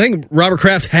 I think Robert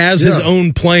Kraft has his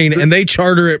own plane and they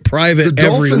charter it private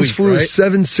every week. The Dolphins flew a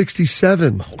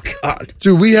 767. Oh, God.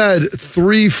 Dude, we had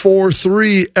 3, 4,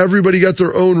 3. Everybody got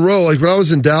their own row. Like when I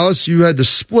was in Dallas, you had to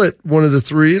split one of the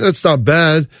 3. That's not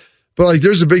bad. But like,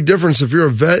 there's a big difference if you're a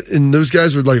vet and those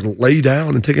guys would like lay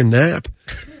down and take a nap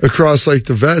across. Like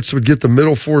the vets would get the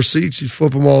middle 4 seats, you'd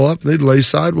flip them all up, and they'd lay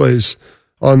sideways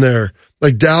on there.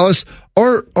 Like Dallas,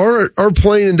 our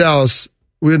plane in Dallas,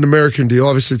 we had an American deal.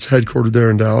 Obviously, it's headquartered there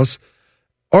in Dallas.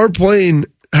 Our plane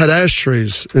had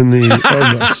ashtrays in the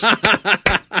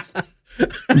armrests.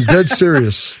 I'm dead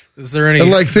serious. Is there any? And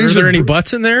like are there any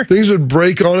butts in there? Things would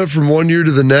break on it from one year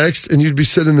to the next, and you'd be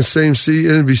sitting in the same seat,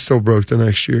 and it'd be still broke the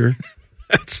next year.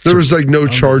 There was like no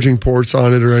charging ports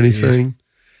on it or anything.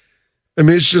 I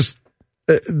mean, it's just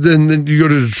then you go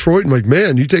to Detroit and like,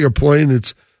 man, you take a plane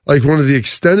that's like one of the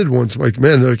extended ones. I'm like,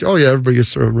 man, they're like, oh yeah, everybody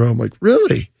gets their own row. I'm like,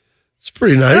 really? It's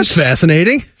pretty nice. That's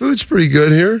fascinating. Food's pretty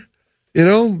good here. You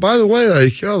know, by the way,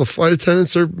 like, the flight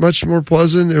attendants are much more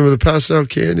pleasant, and with the passing out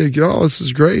candy, like, oh, this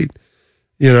is great.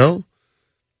 You know,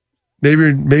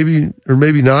 maybe or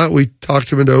maybe not. We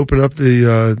talked him into opening up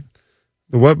the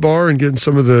wet bar and getting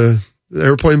some of the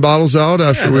airplane bottles out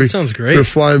after sounds great. We were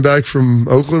flying back from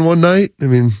Oakland one night. I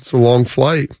mean, it's a long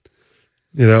flight.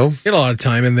 You know, get a lot of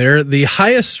time in there. The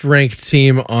highest ranked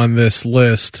team on this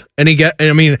list,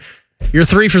 you're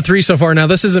 3 for 3 so far. Now,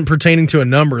 this isn't pertaining to a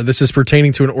number. This is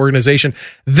pertaining to an organization.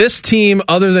 This team,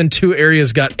 other than 2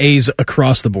 areas, got A's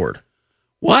across the board.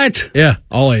 What? Yeah,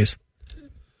 all A's.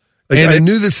 Like, I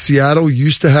knew that Seattle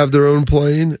used to have their own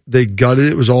plane. They gutted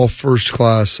it. It was all first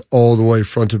class all the way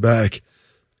front to back.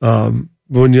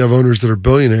 When you have owners that are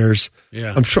billionaires,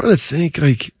 I'm trying to think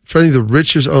the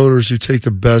richest owners who take the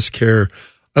best care.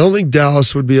 I don't think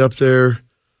Dallas would be up there.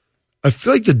 I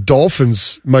feel like the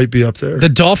Dolphins might be up there. The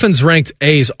Dolphins ranked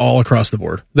A's all across the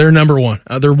board. They're number 1.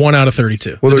 They're 1 out of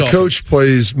 32. Well, their coach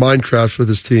plays Minecraft with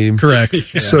his team. Correct.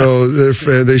 So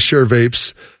they share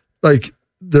vapes. Like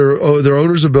their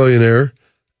owner's a billionaire.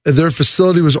 Their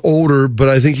facility was older, but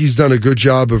I think he's done a good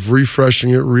job of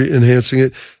refreshing it, enhancing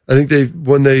it. I think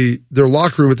their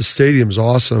locker room at the stadium is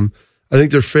awesome. I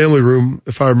think their family room,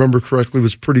 if I remember correctly,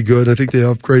 was pretty good. I think they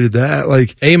upgraded that.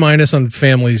 Like A- on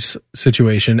family's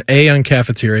situation, A on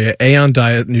cafeteria, A on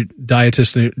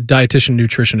dietitian,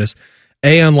 nutritionist,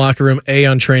 A on locker room, A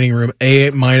on training room, A-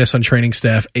 on training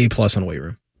staff, A+ on weight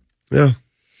room. Yeah,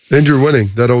 and you're winning.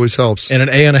 That always helps. And an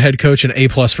A on a head coach and A+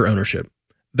 for ownership.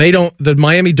 The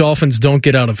Miami Dolphins don't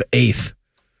get out of 8th.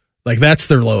 Like, that's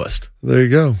their lowest. There you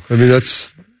go. I mean,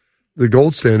 that's the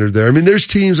gold standard there. I mean, there's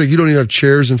teams like you don't even have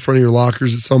chairs in front of your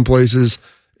lockers at some places.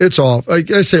 It's awful. Like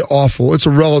I say awful. It's a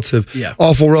relative. Yeah.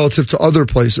 Awful relative to other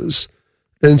places.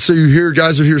 And so you hear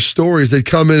guys would hear stories. They'd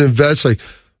come in and vets like,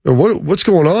 what's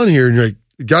going on here? And you're like,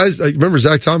 guys, like, remember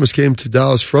Zach Thomas came to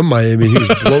Dallas from Miami and he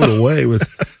was blown away with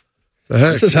the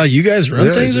heck. This is how you guys run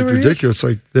things over ridiculous.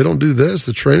 Here? Like, they don't do this.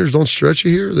 The trainers don't stretch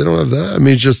you here. They don't have that. I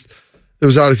mean, it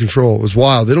was out of control. It was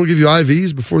wild. They don't give you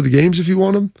IVs before the games if you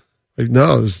want them. Like,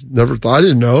 no, it was never thought. I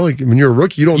didn't know. Like, when you're a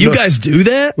rookie, you don't know. You guys do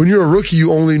that? When you're a rookie,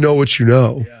 you only know what you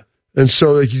know. Yeah. And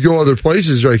so, like, you go other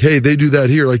places, you're like, hey, they do that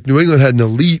here. Like, New England had an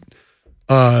elite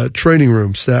training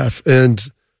room staff, and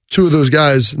 2 of those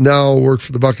guys now work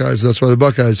for the Buckeyes. And that's why the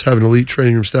Buckeyes have an elite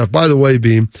training room staff. By the way,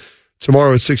 Beam,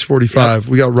 tomorrow at 6:45,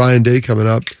 we got Ryan Day coming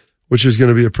up, which is going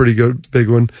to be a pretty good, big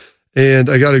one. And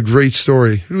I got a great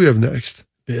story. Who do we have next?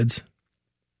 Bids.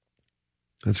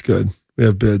 That's good. We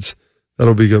have Bids.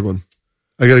 That'll be a good one.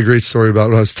 I got a great story about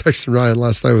when I was texting Ryan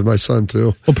last night with my son,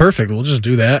 too. Well, perfect. We'll just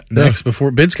do that next before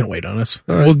Bids can wait on us.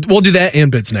 All right. We'll do that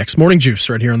and Bids next. Morning Juice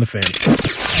right here on The Fan.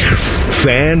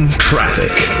 Fan traffic.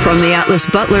 From the Atlas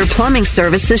Butler Plumbing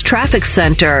Services Traffic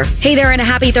Center. Hey there, and a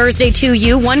happy Thursday to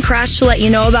you. One crash to let you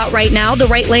know about right now. The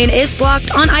right lane is blocked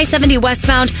on I-70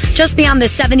 westbound, just beyond the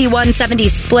 71-70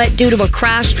 split due to a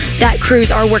crash. That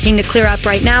crews are working to clear up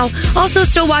right now. Also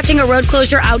still watching a road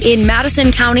closure out in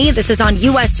Madison County. This is on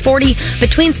US 40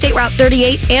 between State Route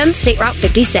 38 and State Route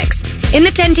 56. In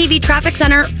the 10 TV Traffic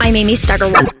Center, I'm Amy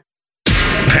Steigerwald.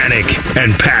 Panic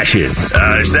and passion.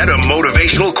 Is that a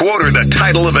motivational quote or the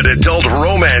title of an adult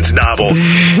romance novel?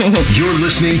 You're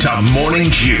listening to Morning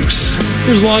Juice.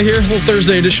 Here's Long here, a little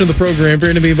Thursday edition of the program.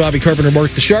 Brandon B, Bobby Carpenter,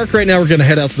 Mark the Shark. Right now we're going to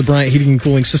head out to the Bryant Heating and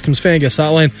Cooling Systems Fan Guest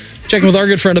Hotline. Checking with our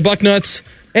good friend of Bucknuts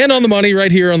and on the money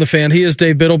right here on the Fan. He is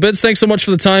Dave Biddle. Bids, thanks so much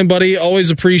for the time, buddy.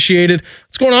 Always appreciated.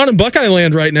 What's going on in Buckeye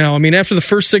land right now? I mean, after the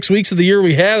first 6 weeks of the year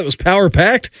we had, it was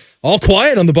power-packed. All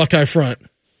quiet on the Buckeye front.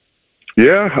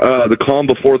 Yeah, the calm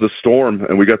before the storm,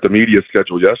 and we got the media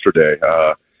schedule yesterday.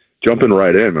 Jumping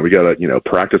right in, and we got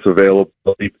practice available,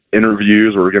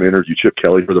 interviews. We're going to interview Chip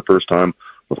Kelly for the first time.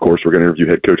 Of course, we're going to interview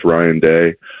head coach Ryan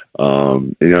Day.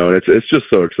 It's just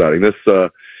so exciting. This,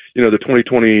 the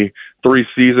 2023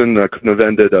 season couldn't have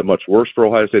ended much worse for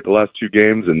Ohio State the last 2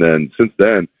 games, and then since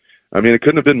then, I mean, it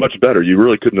couldn't have been much better. You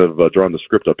really couldn't have drawn the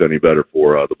script up any better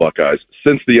for the Buckeyes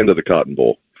since the end of the Cotton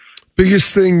Bowl.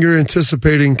 Biggest thing you're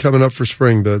anticipating coming up for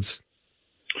spring, Bids?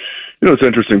 It's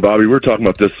interesting, Bobby. We were talking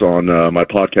about this on my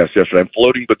podcast yesterday. I'm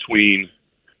floating between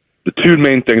the 2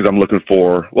 main things I'm looking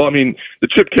for. Well, I mean, the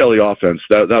Chip Kelly offense,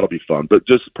 that'll be fun. But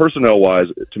just personnel-wise,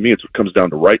 to me, it comes down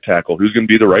to right tackle. Who's going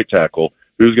to be the right tackle?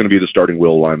 Who's going to be the starting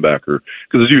will linebacker?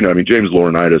 Because as you know, I mean, James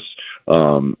Laurinaitis,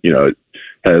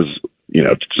 has,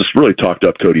 just really talked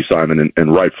up Cody Simon,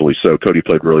 and rightfully so. Cody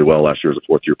played really well last year as a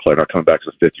fourth-year player. Not coming back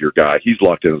as a fifth-year guy. He's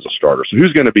locked in as a starter. So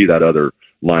who's going to be that other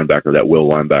linebacker, that will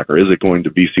linebacker? Is it going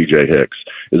to be C.J. Hicks?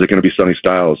 Is it going to be Sonny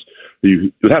Styles?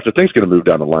 You would have to think is going to move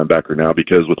down to linebacker now,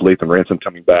 because with Lathan Ransom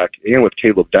coming back and with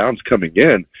Caleb Downs coming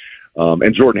in,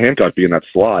 and Jordan Hancock being that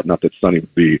slot, not that Sonny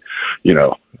would be,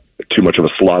 too much of a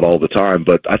slot all the time,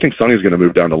 but I think Sonny's going to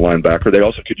move down to linebacker. They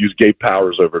also could use Gabe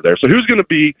Powers over there. So who's going to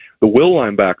be the will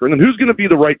linebacker? And then who's going to be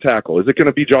the right tackle? Is it going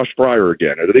to be Josh Fryer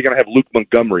again? Are they going to have Luke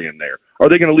Montgomery in there? Are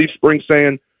they going to leave spring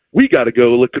saying, we got to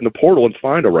go look in the portal and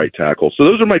find a right tackle? So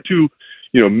those are my two,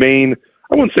 main,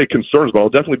 I wouldn't say concerns, but I'll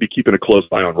definitely be keeping a close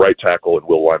eye on right tackle and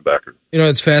will linebacker.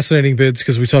 It's fascinating, Bids,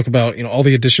 because we talk about, all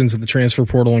the additions in the transfer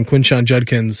portal and Quinshon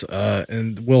Judkins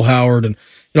and Will Howard and,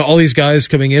 all these guys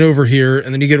coming in over here.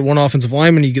 And then you get one offensive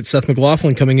lineman, you get Seth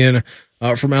McLaughlin coming in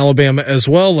from Alabama as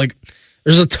well. Like,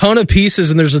 there's a ton of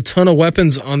pieces and there's a ton of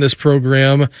weapons on this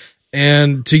program.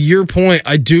 And to your point,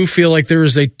 I do feel like there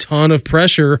is a ton of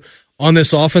pressure on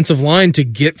this offensive line to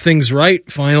get things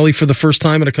right finally for the first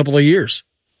time in a couple of years.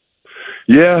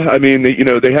 Yeah, I mean,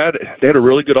 they had a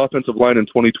really good offensive line in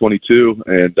 2022,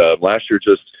 and last year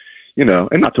just,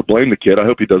 and not to blame the kid. I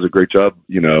hope he does a great job.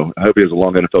 I hope he has a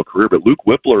long NFL career. But Luke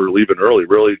Whippler leaving early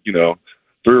really,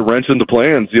 threw a wrench into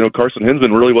plans. Carson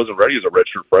Hinsman really wasn't ready as a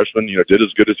redshirt freshman. Did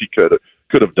as good as he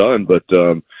could have done, but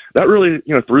that really,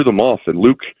 threw them off. And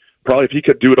Luke, probably if he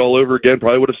could do it all over again,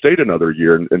 probably would have stayed another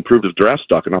year and improved his draft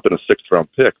stock and not been a sixth-round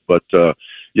pick. But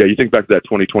yeah, you think back to that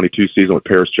 2022 season with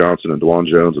Paris Johnson and DeJuan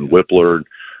Jones and Whippler,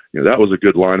 that was a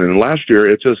good line. And last year,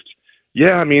 it just,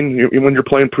 when you're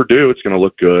playing Purdue, it's going to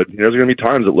look good. There's going to be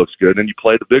times it looks good, and you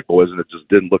play the big boys, and it just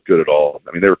didn't look good at all.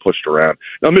 I mean, they were pushed around.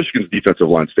 Now, Michigan's defensive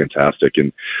line's fantastic,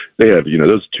 and they have,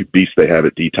 those two beasts they have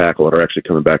at D-tackle that are actually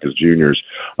coming back as juniors.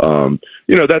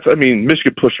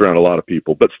 Michigan pushed around a lot of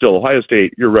people, but still, Ohio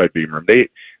State, you're right, Beamer.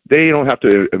 They don't have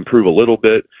to improve a little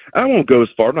bit. I won't go as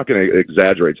far. I'm not going to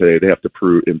exaggerate today. They have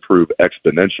to improve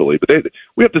exponentially, but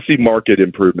we have to see market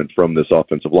improvement from this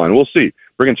offensive line. We'll see.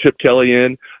 Bringing Chip Kelly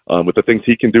in with the things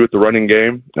he can do at the running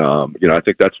game, I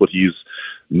think that's what he's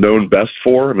known best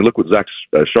for. I mean, look what Zach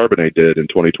Charbonnet did in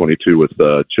 2022 with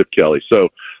Chip Kelly. So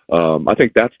I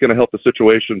think that's going to help the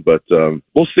situation, but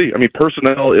we'll see. I mean,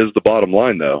 personnel is the bottom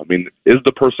line, though. I mean, is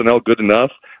the personnel good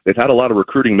enough? They've had a lot of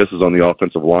recruiting misses on the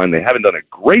offensive line. They haven't done a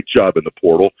great job in the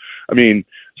portal. I mean,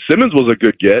 Simmons was a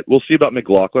good get. We'll see about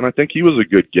McLaughlin. I think he was a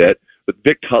good get. But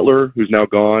Vic Cutler, who's now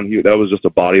gone, that was just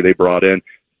a body they brought in.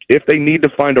 If they need to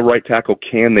find a right tackle,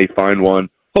 can they find one?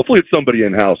 Hopefully it's somebody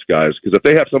in-house, guys, because if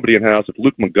they have somebody in-house, if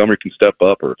Luke Montgomery can step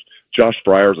up or if Josh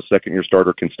Fryer as a second-year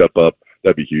starter can step up,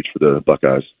 that'd be huge for the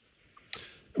Buckeyes.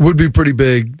 Would be pretty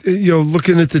big.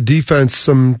 Looking at the defense,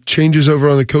 some changes over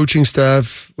on the coaching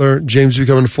staff. James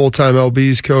becoming a full-time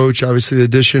LB's coach. Obviously, the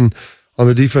addition on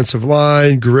the defensive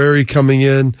line. Guerreri coming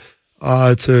in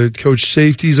to coach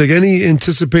safeties. Like, any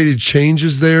anticipated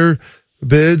changes there,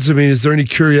 Bids? I mean, is there any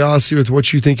curiosity with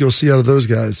what you think you'll see out of those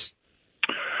guys?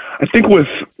 I think with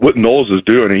what Knowles is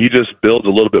doing, he just builds a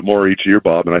little bit more each year,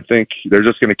 Bob, and I think they're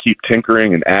just going to keep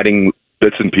tinkering and adding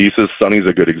bits and pieces. Sonny's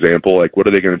a good example. Like, what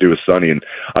are they going to do with Sonny? And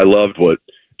I loved what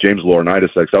James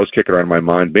Laurinaitis said, 'cause I was kicking around in my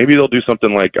mind. Maybe they'll do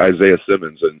something like Isaiah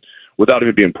Simmons, and without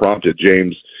even being prompted,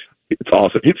 James, it's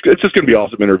awesome. It's just going to be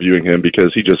awesome interviewing him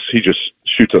because he just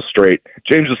shoots us straight.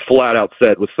 James just flat out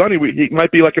said, with Sonny, he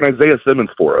might be like an Isaiah Simmons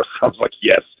for us. I was like,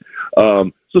 yes.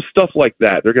 So stuff like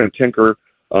that. They're going to tinker,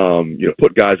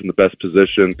 put guys in the best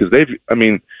position because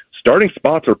starting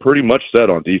spots are pretty much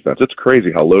set on defense. It's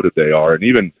crazy how loaded they are, and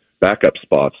even backup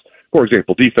spots. For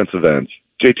example, defensive ends.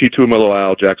 JT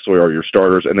Tuimoloau, Jack Sawyer are your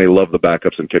starters, and they love the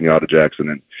backups in Kenyatta Jackson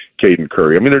and Caden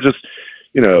Curry. I mean, they're just,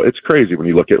 it's crazy when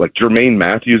you look at, like, Jermaine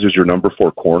Matthews is your number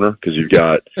 4 corner because you've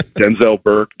got Denzel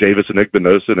Burke, Davis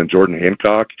Igbinosun, and Jordan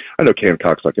Hancock. I know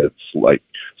Hancock's like a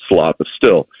slot, but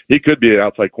still, he could be an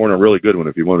outside corner, a really good one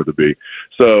if he wanted to be.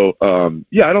 So,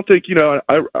 I don't think,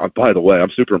 by the way,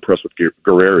 I'm super impressed with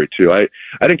Guerreri, too. I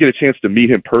didn't get a chance to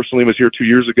meet him personally. He was here 2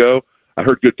 years ago. I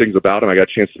heard good things about him. I got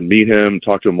a chance to meet him,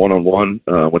 talk to him one-on-one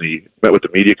when he met with the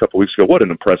media a couple weeks ago. What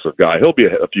an impressive guy. He'll be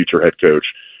a future head coach.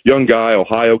 Young guy,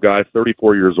 Ohio guy,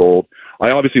 34 years old.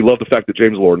 I obviously love the fact that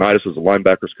James Laurinaitis is a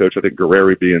linebackers coach. I think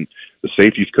Guerreri being the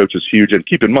safeties coach is huge. And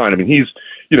keep in mind, he's,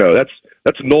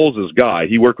 that's Knowles' guy.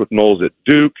 He worked with Knowles at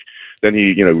Duke. Then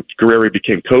Guerreri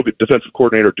became defensive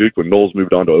coordinator at Duke when Knowles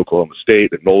moved on to Oklahoma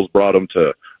State. And Knowles brought him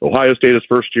to Ohio State his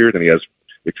first year. Then he has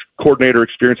coordinator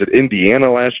experience at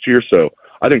Indiana last year. So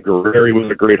I think Guerrero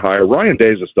was a great hire. Ryan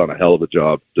Day's just done a hell of a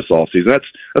job this offseason.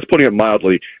 That's putting it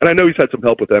mildly. And I know he's had some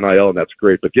help with NIL, and that's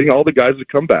great. But getting all the guys to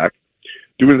come back,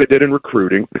 doing what they did in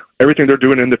recruiting, everything they're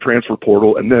doing in the transfer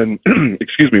portal, and then,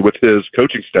 with his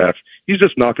coaching staff, he's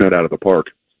just knocking it out of the park.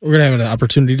 We're going to have an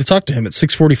opportunity to talk to him at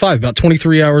 6:45, about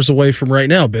 23 hours away from right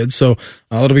now, Bid. So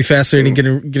it'll be fascinating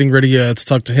getting ready to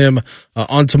talk to him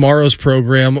on tomorrow's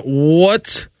program.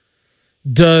 What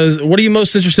are you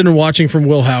most interested in watching from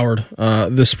Will Howard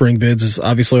this spring, Bids? As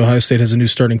obviously Ohio State has a new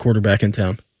starting quarterback in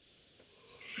town.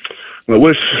 I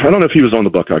don't know if he was on the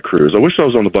Buckeye Cruise. I wish I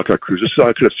was on the Buckeye Cruise just so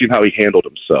I could have seen how he handled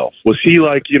himself. Was he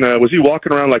was he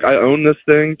walking around like, I own this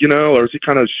thing, or is he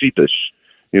kind of sheepish?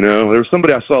 There was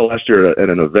somebody I saw last year at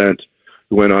an event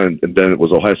who went on, and then it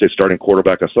was Ohio State starting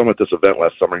quarterback. I saw him at this event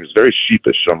last summer. He was very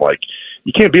sheepish. I'm like,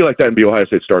 you can't be like that and be Ohio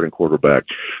State starting quarterback.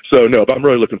 So, no, but I'm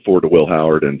really looking forward to Will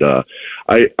Howard. And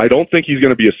I don't think he's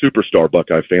going to be a superstar,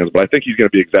 Buckeye fans, but I think he's going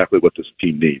to be exactly what this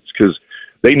team needs, because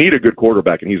they need a good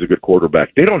quarterback, and he's a good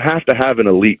quarterback. They don't have to have an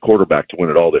elite quarterback to win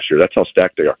it all this year. That's how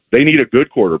stacked they are. They need a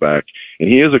good quarterback, and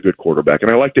he is a good quarterback.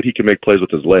 And I like that he can make plays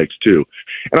with his legs, too.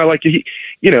 And I like he's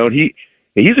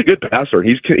a good passer, and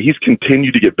he's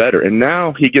continued to get better. And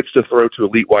now he gets to throw to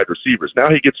elite wide receivers. Now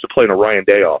he gets to play in a Ryan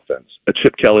Day offense, a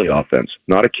Chip Kelly offense,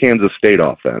 not a Kansas State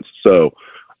offense. So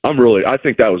I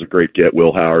think that was a great get,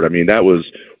 Will Howard. I mean, that was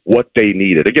what they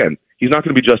needed. Again, he's not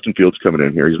going to be Justin Fields coming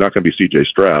in here. He's not going to be C.J.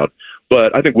 Stroud.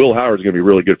 But I think Will Howard is going to be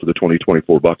really good for the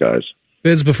 2024 Buckeyes.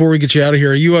 Bids, before we get you out of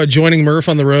here, are you joining Murph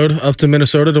on the road up to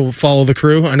Minnesota to follow the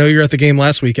Crew? I know you're at the game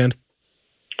last weekend.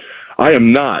 I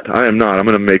am not. I'm going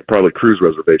to make probably cruise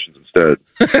reservations instead.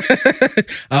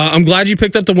 I'm glad you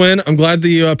picked up the win. I'm glad that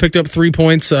you picked up 3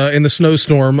 points in the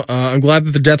snowstorm. I'm glad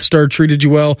that the Death Star treated you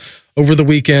well over the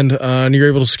weekend, and you're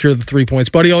able to secure the 3 points.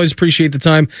 Buddy, always appreciate the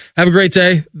time. Have a great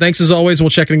day. Thanks as always.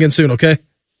 We'll check in again soon, okay?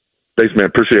 Thanks, man.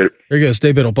 Appreciate it. There he goes.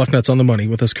 Dave Biddle, Bucknuts on the Money,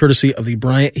 with us courtesy of the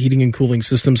Bryant Heating and Cooling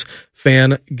Systems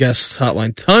Fan Guest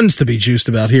Hotline. Tons to be juiced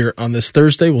about here on this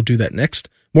Thursday. We'll do that next.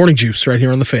 Morning Juice right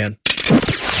here on The Fan.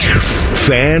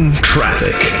 Fan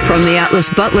traffic from the Atlas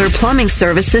Butler Plumbing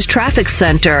Services Traffic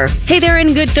Center. Hey there,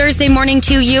 and good Thursday morning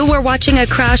to you. We're watching a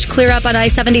crash clear up on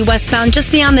I-70 westbound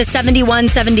just beyond the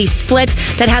 71-70 split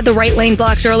that had the right lane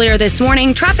blocked earlier this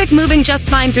morning. Traffic moving just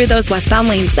fine through those westbound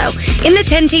lanes, though. In the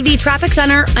 10 TV Traffic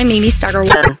Center, I'm Amy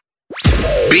Steigerwald.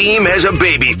 Beam has a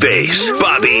baby face.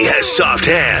 Bobby has soft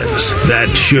hands. That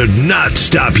should not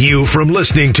stop you from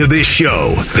listening to this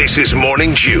show. This is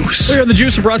Morning Juice. We are The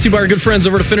Juice, brought to you by our good friends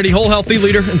over at Affinity Whole Health, the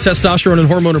leader in testosterone and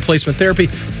hormone replacement therapy.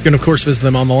 You can, of course, visit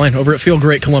them online over at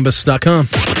feelgreatcolumbus.com.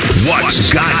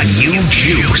 What's got you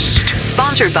juiced?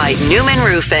 Sponsored by Newman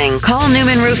Roofing. Call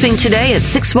Newman Roofing today at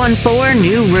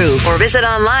 614-NEW-ROOF or visit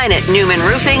online at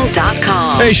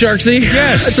newmanroofing.com. Hey, Sharksy.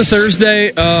 Yes. It's a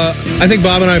Thursday. I think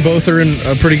Bob and I both are in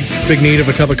a pretty big need of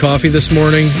a cup of coffee this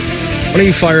morning. Why don't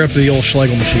you fire up the old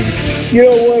Schlegel machine? You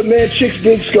know what, man? Chicks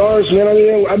dig scars, man. I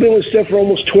mean, I've been with Steph for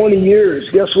almost 20 years.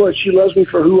 Guess what? She loves me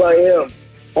for who I am.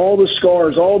 All the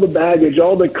scars, all the baggage,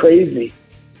 all the crazy.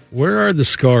 Where are the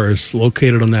scars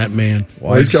located on that man?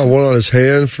 Well, he's got one on his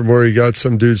hand from where he got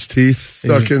some dude's teeth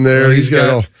stuck in there. He's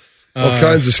got all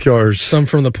kinds of scars. Some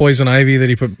from the poison ivy that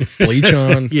he put bleach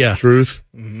on. Yeah. Truth.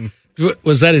 Mm-hmm.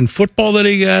 Was that in football that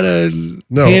he got a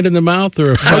hand in the mouth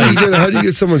or a fight? How do you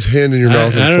get someone's hand in your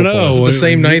mouth? I don't know. Was it the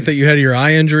same night that you had your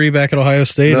eye injury back at Ohio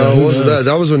State? No, it wasn't that.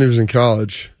 That was when he was in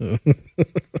college.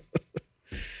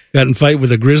 Got in fight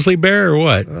with a grizzly bear or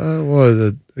what?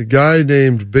 A guy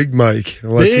named Big Mike.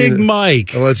 Big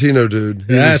Mike. A Latino dude.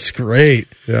 That's great.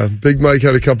 Yeah, Big Mike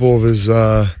had a couple of his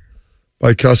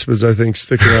bicuspids, I think,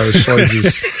 sticking out of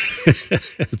Schlegels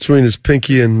between his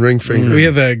pinky and ring finger. We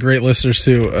have great listeners,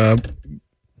 too.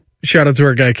 Shout out to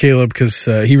our guy Caleb, because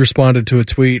he responded to a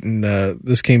tweet, and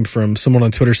this came from someone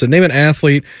on Twitter, said, name an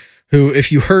athlete who,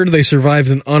 if you heard they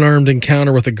survived an unarmed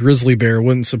encounter with a grizzly bear,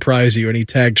 wouldn't surprise you. And he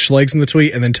tagged Schlegs in the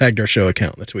tweet and then tagged our show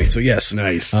account in the tweet. So, yes.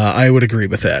 Nice. I would agree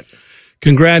with that.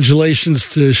 Congratulations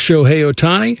to Shohei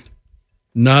Ohtani.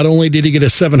 Not only did he get a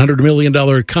 $700 million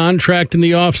contract in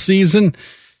the offseason,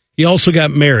 he also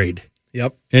got married.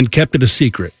 Yep. And kept it a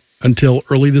secret until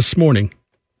early this morning.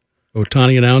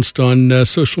 Ohtani announced on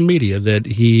social media that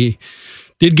he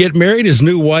did get married. His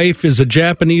new wife is a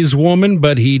Japanese woman,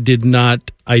 but he did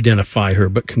not identify her,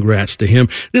 but congrats to him.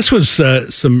 This was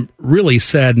some really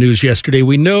sad news yesterday.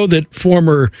 We know that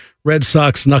former Red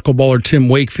Sox knuckleballer Tim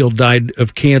Wakefield died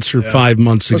of cancer 5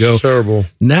 months ago. That's terrible.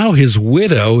 Now his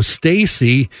widow,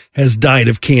 Stacy, has died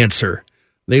of cancer.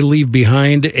 They leave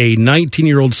behind a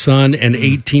 19-year-old son and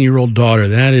 18-year-old daughter.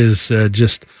 That is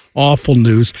just awful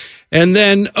news. And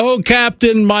then, oh,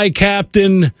 Captain, my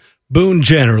Captain, Boone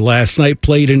Jenner last night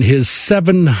played in his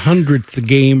 700th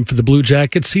game for the Blue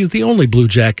Jackets. He's the only Blue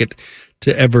Jacket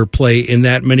to ever play in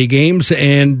that many games.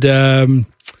 And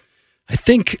I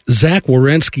think Zach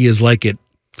Werenski is like at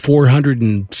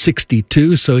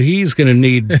 462, so he's going to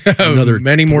need another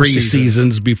many more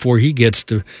seasons before he gets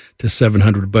to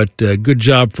 700. But good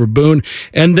job for Boone.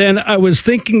 And then I was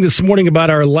thinking this morning about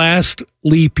our last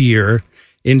leap year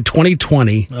in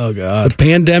 2020. Oh, God. The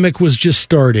pandemic was just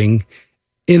starting,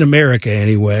 in America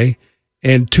anyway,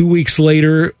 and 2 weeks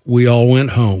later, we all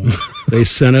went home. They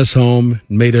sent us home,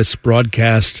 made us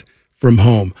broadcast from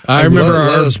home. I remember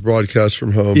let us broadcast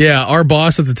from home. Yeah, our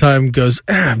boss at the time goes,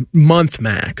 month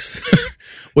max.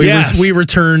 We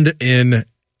returned in,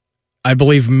 I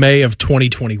believe, May of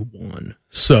 2021.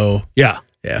 So, yeah.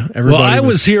 Well, I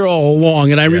was here all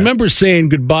along, and I remember saying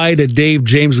goodbye to Dave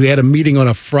James. We had a meeting on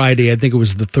a Friday. I think it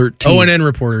was the 13th. ONN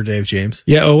reporter Dave James.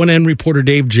 Yeah, ONN reporter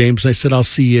Dave James. I said, I'll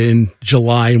see you in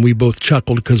July, and we both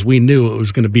chuckled because we knew it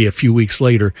was going to be a few weeks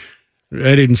later.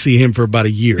 I didn't see him for about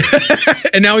a year.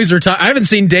 And now he's retired. I haven't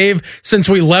seen Dave since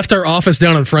we left our office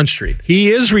down on Front Street. He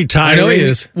is retired. I know he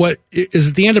is. What, is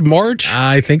it the end of March?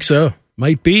 I think so.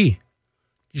 Might be.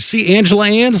 You see, Angela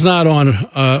Ann's not on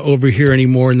over here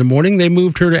anymore in the morning. They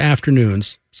moved her to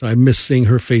afternoons, so I miss seeing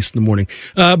her face in the morning.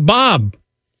 Bob,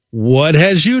 what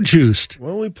has you juiced?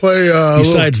 Well, we play...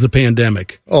 besides the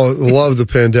pandemic. Oh, love the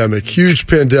pandemic. Huge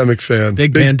pandemic fan.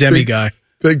 Big pandemic guy.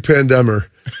 Big pandemer.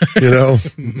 You know,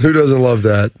 who doesn't love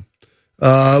that?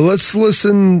 Let's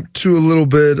listen to a little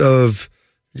bit of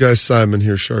you guys, Simon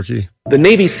here, Sharky. The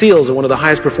Navy SEALs are one of the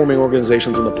highest performing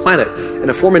organizations on the planet, and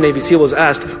a former Navy SEAL was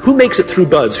asked, who makes it through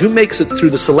BUD/S? Who makes it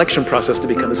through the selection process to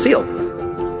become a SEAL?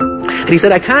 And he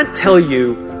said, I can't tell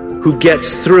you who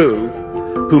gets through,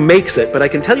 who makes it, but I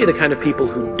can tell you the kind of people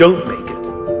who don't make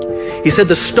it. He said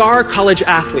the star college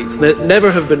athletes that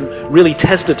never have been really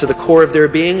tested to the core of their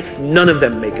being, none of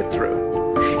them make it through.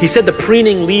 He said the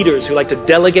preening leaders who like to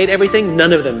delegate everything,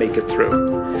 none of them make it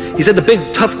through. He said the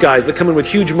big tough guys that come in with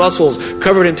huge muscles,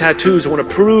 covered in tattoos, who want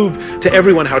to prove to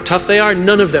everyone how tough they are,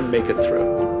 none of them make it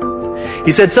through.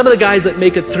 He said some of the guys that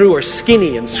make it through are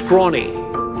skinny and scrawny.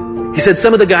 He said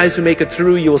some of the guys who make it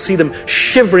through, you will see them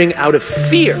shivering out of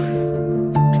fear.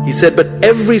 He said, but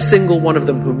every single one of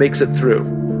them who makes it through,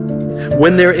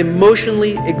 when they're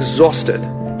emotionally exhausted,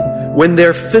 when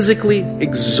they're physically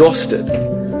exhausted,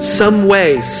 some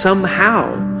way,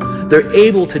 somehow, they're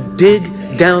able to dig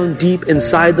down deep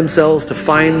inside themselves to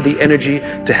find the energy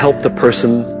to help the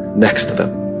person next to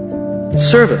them.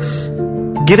 Service,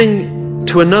 giving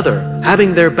to another,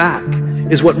 having their back,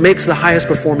 is what makes the highest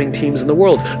performing teams in the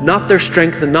world. Not their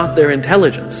strength and not their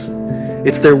intelligence.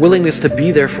 It's their willingness to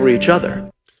be there for each other.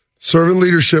 Servant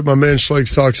leadership, my man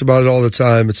Schleich talks about it all the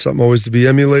time. It's something always to be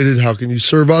emulated. How can you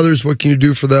serve others? What can you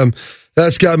do for them?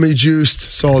 That's got me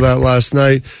juiced. Saw that last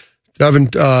night. Having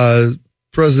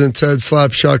President Ted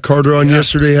Slapshot Carter on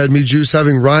yesterday had me juiced.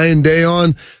 Having Ryan Day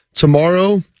on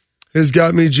tomorrow has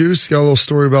got me juiced. Got a little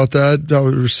story about that.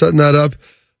 We were setting that up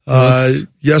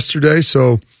yesterday,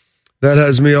 so that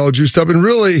has me all juiced up. And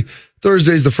really,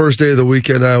 Thursday's the first day of the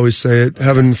weekend, I always say it.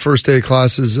 Having first day of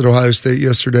classes at Ohio State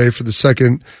yesterday for the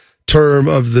second term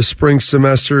of the spring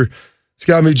semester. It's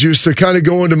got me juiced to kind of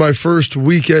go into my first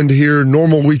weekend here,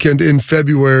 normal weekend in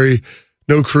February.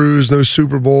 No cruise, no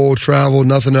Super Bowl, travel,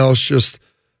 nothing else. Just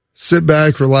sit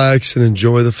back, relax, and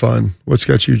enjoy the fun. What's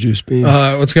got you juiced, Bean?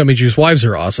 What's got me juiced? Wives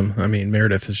are awesome. I mean,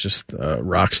 Meredith is just a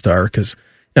rock star because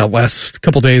last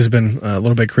couple days have been a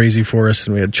little bit crazy for us,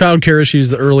 and we had childcare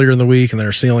issues earlier in the week, and then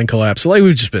our ceiling collapsed. So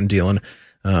we've just been dealing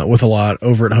with a lot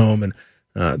over at home.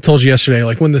 And told you yesterday,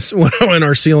 when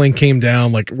our ceiling came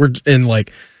down, we're in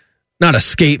not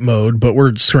escape mode, but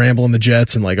we're scrambling the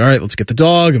jets and all right, let's get the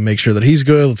dog and make sure that he's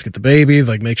good. Let's get the baby,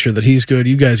 make sure that he's good.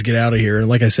 You guys get out of here. And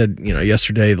like I said,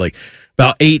 yesterday,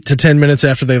 about 8 to 10 minutes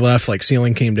after they left,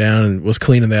 ceiling came down and was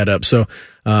cleaning that up. So,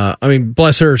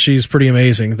 bless her. She's pretty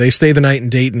amazing. They stayed the night in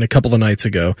Dayton a couple of nights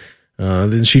ago.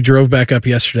 Then she drove back up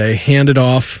yesterday, handed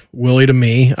off Willie to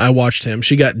me. I watched him.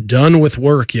 She got done with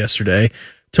work yesterday,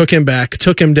 took him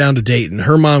down to Dayton.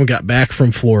 Her mom got back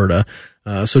from Florida.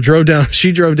 She drove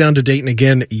down to Dayton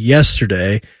again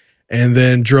yesterday and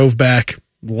then drove back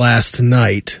last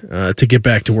night, to get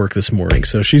back to work this morning.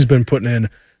 So she's been putting in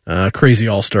a crazy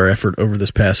all-star effort over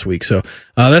this past week. So,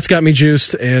 that's got me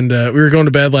juiced. And, we were going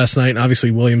to bed last night, and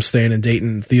obviously William's staying in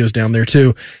Dayton. Theo's down there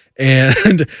too.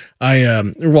 And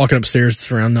we're walking upstairs.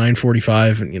 It's around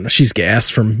 9:45 and, she's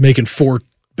gassed from making 4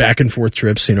 back and forth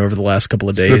trips, over the last couple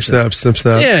of days. Snip,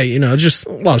 snap. Yeah. Just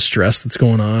a lot of stress that's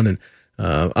going on. And,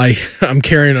 I'm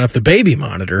carrying up the baby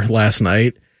monitor last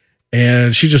night,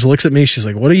 and she just looks at me. She's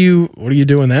like, "What are you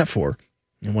doing that for?"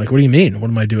 I'm like, what do you mean? What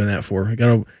am I doing that for?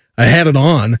 I had it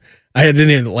on. I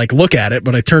didn't even look at it,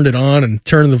 but I turned it on and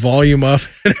turned the volume up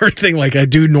and everything like I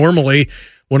do normally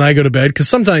when I go to bed.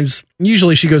 Because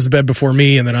usually she goes to bed before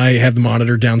me, and then I have the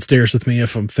monitor downstairs with me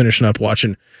if I'm finishing up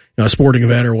watching a sporting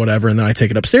event or whatever, and then I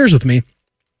take it upstairs with me.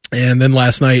 And then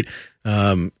last night,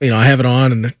 I have it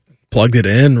on and plugged it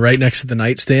in right next to the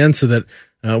nightstand so that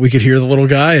we could hear the little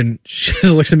guy. And she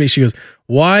just looks at me. She goes,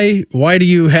 "Why do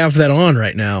you have that on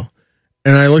right now?"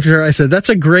 And I looked at her. I said, "That's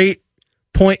a great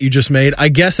point you just made. I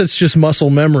guess it's just muscle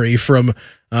memory from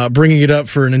bringing it up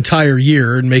for an entire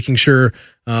year and making sure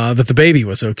that the baby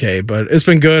was okay." But it's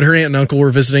been good. Her aunt and uncle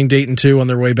were visiting Dayton too on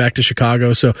their way back to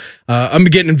Chicago. So I'm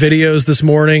getting videos this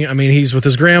morning. I mean, he's with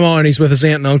his grandma and he's with his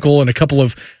aunt and uncle and a couple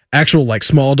of actual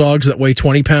small dogs that weigh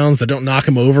 20 pounds that don't knock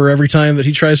him over every time that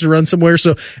he tries to run somewhere.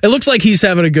 So it looks like he's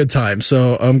having a good time.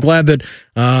 So I'm glad that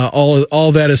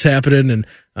all that is happening. And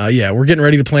we're getting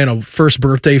ready to plan a first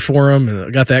birthday for him. And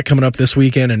I got that coming up this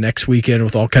weekend and next weekend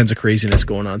with all kinds of craziness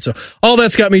going on. So all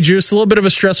that's got me juiced. A little bit of a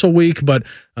stressful week, but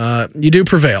you do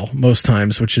prevail most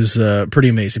times, which is pretty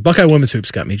amazing. Buckeye Women's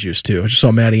Hoops got me juiced too. I just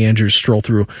saw Maddie Andrews stroll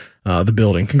through the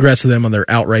building. Congrats to them on their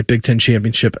outright Big Ten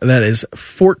championship. That is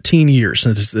 14 years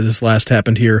since this last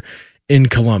happened here in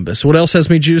Columbus. What else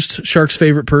has me juiced? Sharks'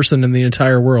 favorite person in the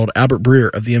entire world, Albert Breer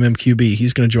of the MMQB.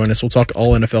 He's going to join us. We'll talk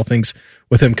all NFL things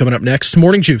with him coming up next.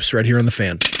 Morning Juice right here on The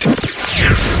Fan.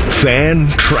 Fan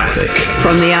traffic.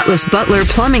 From the Atlas Butler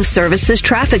Plumbing Services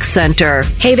Traffic Center.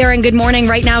 Hey there and good morning.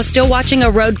 Right now, still watching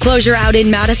a road closure out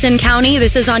in Madison County.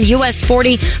 This is on US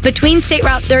 40 between State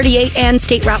Route 38 and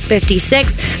State Route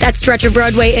 56. That stretch of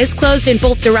roadway is closed in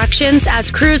both directions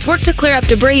as crews work to clear up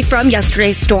debris from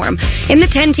yesterday's storm. In the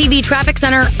 10 TV Traffic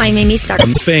Center, I'm Amy Stark.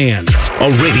 Fan.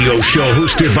 A radio show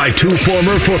hosted by two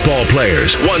former football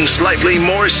players, one slightly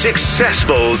more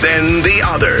successful than the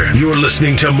other. You're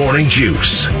listening to Morning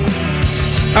Juice.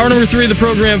 Hour number 3 of the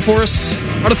program for us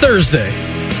on a Thursday.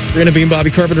 Brandon Beam, Bobby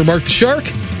Carpenter, Mark the Shark.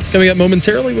 Coming up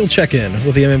momentarily, we'll check in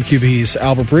with the MMQB's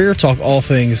Albert Breer, talk all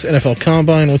things NFL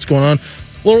Combine, what's going on.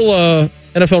 Little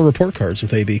NFL report cards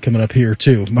with AB coming up here,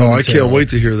 too. Oh, I can't wait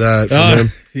to hear that from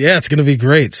him. Yeah, it's going to be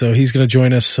great. So he's going to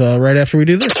join us right after we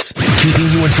do this. Keeping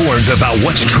you informed about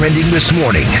what's trending this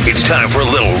morning. It's time for a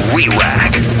little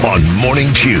re-rack on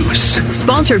Morning Juice.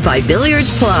 Sponsored by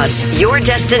Billiards Plus, your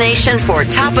destination for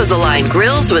top-of-the-line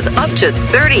grills with up to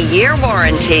 30-year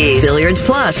warranties. Billiards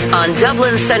Plus on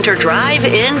Dublin Center Drive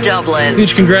in Dublin.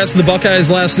 Huge congrats to the Buckeyes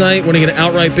last night, winning an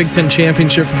outright Big Ten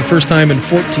championship for the first time in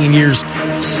 14 years,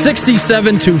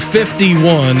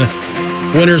 67-51.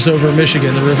 Winners over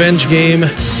Michigan. The revenge game,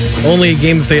 only a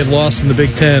game that they had lost in the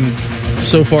Big Ten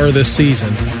so far this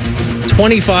season.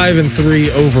 25-3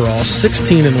 overall,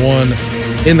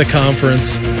 16-1 in the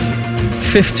conference,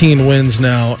 15 wins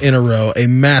now in a row. A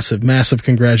massive, massive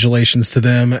congratulations to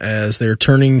them as they're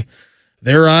turning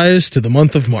their eyes to the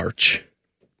month of March.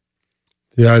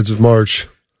 The Ides of March.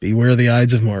 Beware the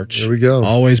Ides of March. There we go.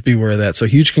 Always beware that. So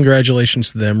huge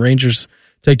congratulations to them. Rangers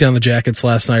take down the Jackets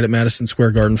last night at Madison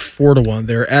Square Garden 4-1.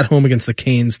 They're at home against the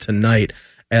Canes tonight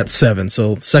at 7.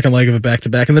 So second leg of it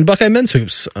back-to-back. And then Buckeye Men's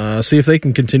Hoops. See if they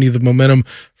can continue the momentum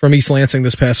from East Lansing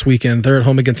this past weekend. They're at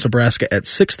home against Nebraska at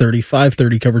 6:30.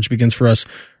 5:30 coverage begins for us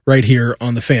right here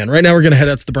on The Fan. Right now we're going to head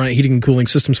out to the Bryant Heating and Cooling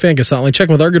Systems Fan Guest Hotline. Check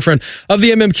with our good friend of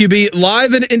the MMQB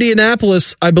live in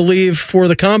Indianapolis, I believe, for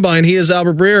the Combine. He is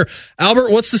Albert Breer. Albert,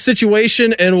 what's the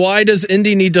situation and why does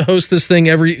Indy need to host this thing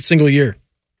every single year?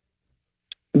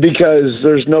 Because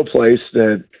there's no place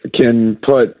that can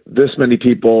put this many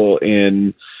people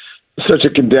in such a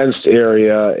condensed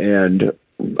area and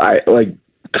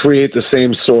create the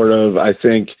same sort of, I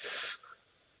think,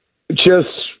 just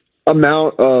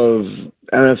amount of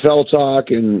NFL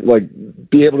talk and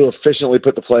be able to efficiently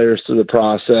put the players through the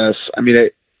process. I mean,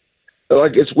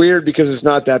 it's weird because it's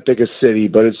not that big a city,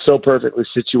 but it's so perfectly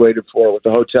situated for it with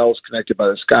the hotels connected by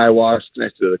the Skywalks,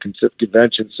 connected to the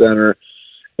Convention Center.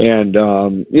 And,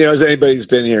 as anybody who's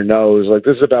been here knows,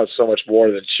 this is about so much more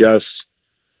than just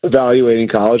evaluating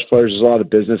college players. There's a lot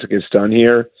of business that gets done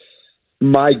here.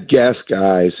 My guess,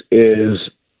 guys, is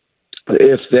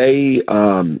if they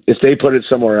put it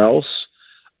somewhere else,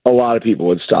 a lot of people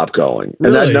would stop going.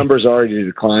 Really? And that number's already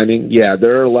declining. Yeah,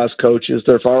 there are less coaches.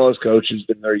 There are far less coaches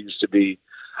than there used to be.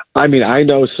 I mean, I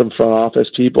know some front office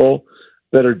people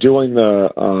that are doing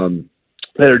the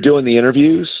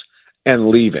interviews and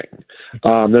leaving.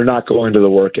 They're not going to the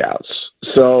workouts.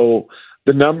 So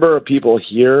the number of people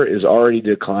here is already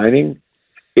declining.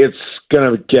 it's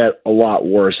going to get a lot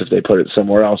worse if they put it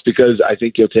somewhere else, because I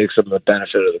think you'll take some of the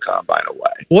benefit of the combine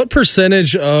away. What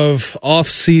percentage of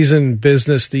off-season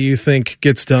business do you think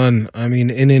gets done, in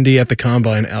Indy at the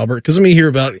combine, Albert? Because you hear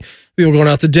about people going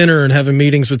out to dinner and having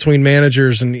meetings between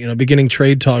managers and, beginning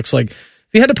trade talks. Like,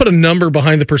 if you had to put a number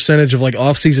behind the percentage of,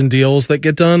 off-season deals that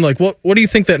get done, what do you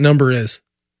think that number is?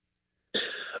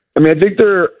 I think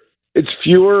it's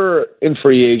fewer in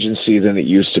free agency than it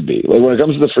used to be. Like, when it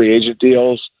comes to the free agent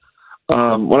deals,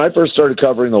 when I first started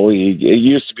covering the league, it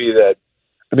used to be that,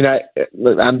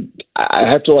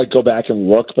 I have to go back and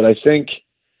look, but I think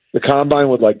the combine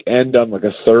would end on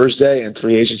a Thursday and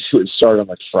free agency would start on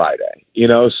Friday,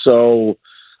 so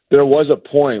there was a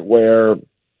point where,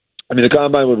 the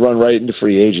combine would run right into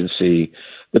free agency.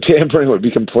 The tampering would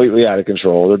be completely out of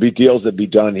control. There'd be deals that'd be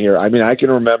done here. I can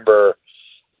remember,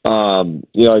 I think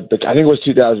it was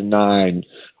 2009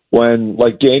 when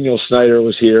Daniel Snyder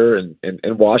was here and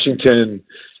Washington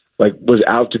was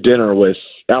out to dinner with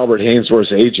Albert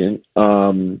Hainsworth's agent,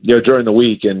 during the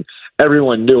week, and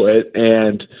everyone knew it.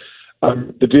 And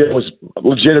the deal was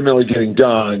legitimately getting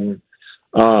done,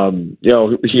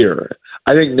 here.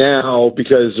 I think now,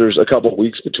 because there's a couple of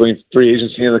weeks between free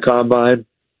agency and the combine,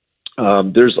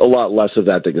 there's a lot less of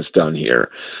that gets done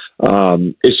here.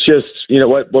 It's just,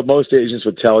 what most agents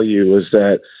would tell you is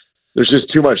that there's just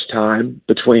too much time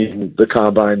between the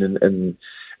combine and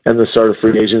the start of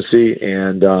free agency.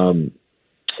 And, the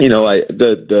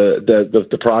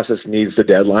process needs the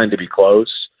deadline to be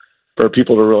close for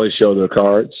people to really show their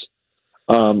cards.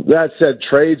 That said,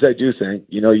 trades, I do think,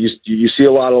 you see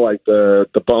a lot of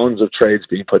the bones of trades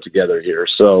being put together here.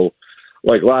 So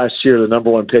last year, the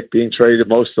number one pick being traded,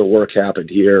 most of the work happened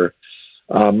here.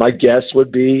 My guess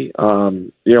would be,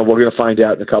 we're going to find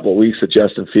out in a couple of weeks that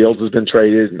Justin Fields has been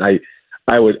traded. And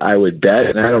I would bet,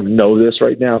 and I don't know this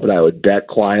right now, but I would bet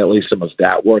quietly some of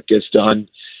that work gets done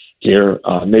here,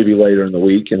 maybe later in the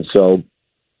week. And so,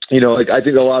 I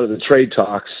think a lot of the trade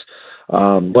talks,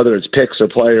 whether it's picks or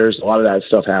players, a lot of that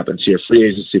stuff happens here. Free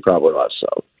agency, probably less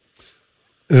so.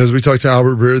 As we talk to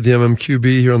Albert Breer, the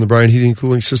MMQB here on the Bryant Heating and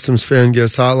Cooling Systems Fan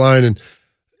Guest Hotline, and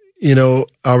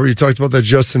Albert, you talked about that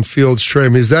Justin Fields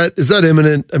trade. Is that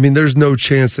imminent? There's no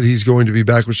chance that he's going to be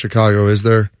back with Chicago, is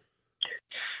there?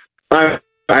 I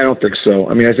don't think so.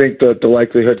 I think the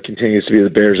likelihood continues to be the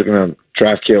Bears are going to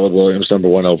draft Caleb Williams number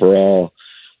 1 overall.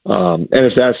 And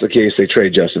if that's the case, they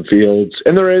trade Justin Fields.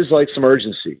 And there is some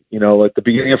urgency. At the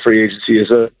beginning of free agency is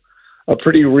a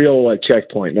pretty real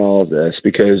checkpoint in all of this,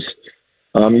 because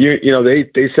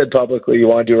they said publicly you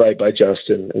want to do right by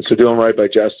Justin, and so doing right by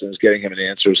Justin is getting him an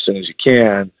answer as soon as you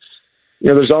can.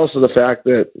 There's also the fact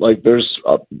that there's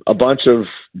a bunch of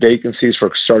vacancies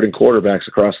for starting quarterbacks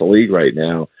across the league right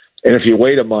now, and if you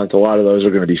wait a month, a lot of those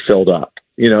are going to be filled up.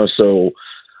 So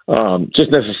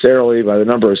just necessarily because of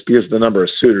the number of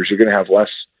suitors, you're going to have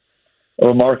less of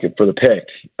a market for the pick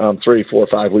 3, 4,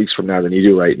 5 weeks from now than you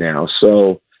do right now.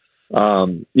 So.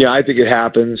 I think it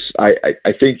happens. I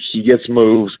think he gets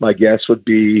moved. My guess would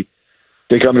be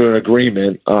they come to an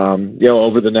agreement,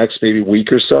 over the next maybe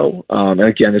week or so. And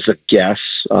again, it's a guess,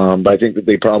 but I think that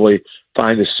they probably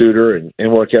find a suitor and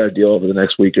work out a deal over the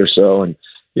next week or so. And,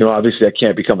 obviously that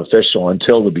can't become official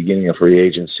until the beginning of free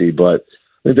agency, but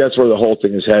I think that's where the whole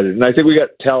thing is headed. And I think we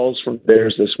got tells from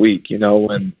Bears this week,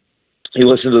 when you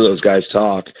listen to those guys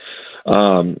talk. I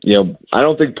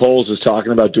don't think Poles is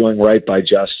talking about doing right by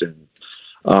Justin,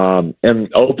 and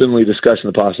openly discussing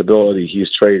the possibility he's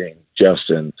trading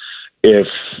Justin if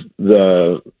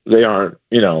they aren't,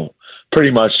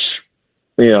 pretty much,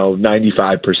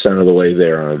 95% of the way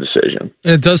there on a decision.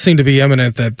 It does seem to be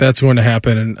imminent that that's going to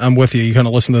happen, and I'm with you. You kind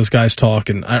of listen to those guys talk,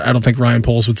 and I don't think Ryan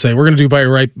Poles would say, we're going to do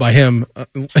right by him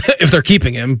if they're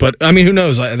keeping him. But, who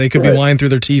knows? They could be lying through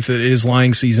their teeth. It is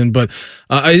lying season. But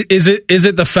is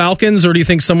it the Falcons, or do you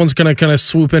think someone's going to kind of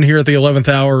swoop in here at the 11th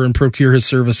hour and procure his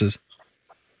services?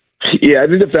 Yeah, I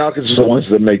think the Falcons are the ones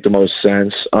that make the most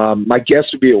sense. My guess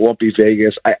would be it won't be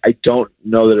Vegas. I don't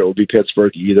know that it will be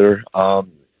Pittsburgh either.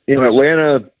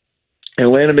 Atlanta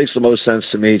makes the most sense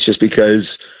to me just because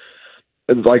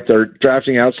they're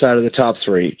drafting outside of the top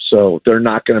 3. So they're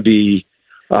not going to be,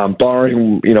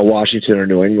 barring, Washington or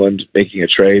New England making a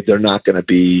trade, they're not going to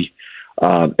be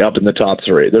up in the top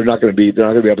 3. They're not going to be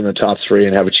up in the top 3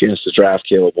 and have a chance to draft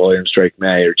Caleb Williams, Drake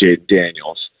May, or Jaden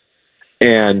Daniels.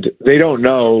 And they don't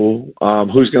know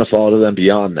who's going to fall to them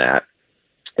beyond that.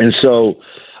 And so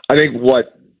I think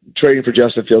what trading for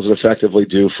Justin Fields would effectively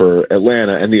do for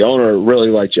Atlanta, and the owner really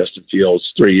liked Justin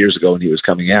Fields 3 years ago when he was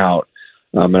coming out,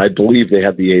 and I believe they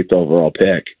had the 8th overall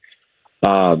pick.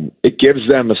 It gives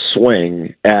them a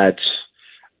swing at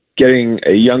getting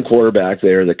a young quarterback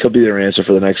there that could be their answer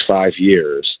for the next 5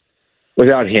 years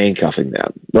without handcuffing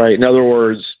them, right? In other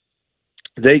words,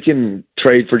 they can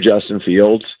trade for Justin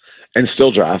Fields and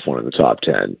still draft one in the top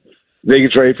 10. They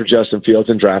can trade for Justin Fields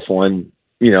and draft one,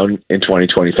 in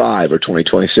 2025 or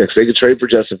 2026. They could trade for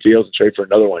Justin Fields and trade for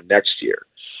another one next year.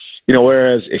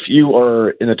 Whereas if you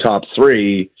are in the top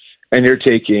 3 and you're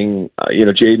taking,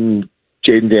 Jaden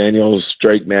Daniels,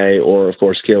 Drake May, or of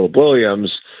course Caleb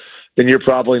Williams, then you're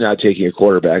probably not taking a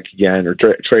quarterback again or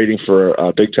trading for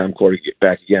a big-time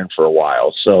quarterback again for a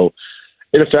while. So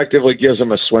it effectively gives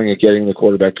them a swing at getting the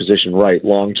quarterback position right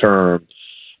long-term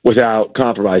without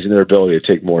compromising their ability to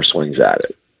take more swings at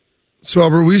it. So,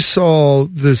 Albert, we saw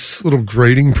this little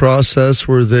grading process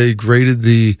where they graded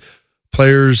the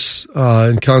players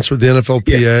in concert with the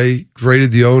NFLPA,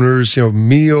 graded the owners,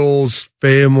 meals,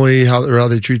 family, how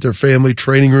they treat their family,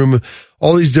 training room,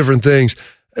 all these different things.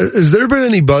 Has there been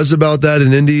any buzz about that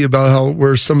in Indy, about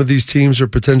where some of these teams are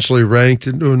potentially ranked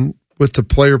and with the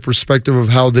player perspective of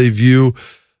how they view,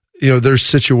 their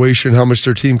situation, how much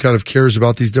their team kind of cares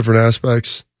about these different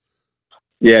aspects?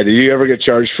 Yeah, did you ever get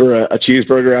charged for a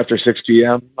cheeseburger after 6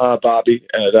 p.m., Bobby,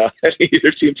 at any of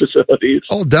your team facilities?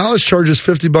 Oh, Dallas charges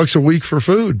 $50 a week for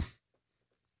food.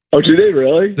 Oh, do they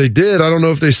really? They did. I don't know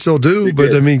if they still do,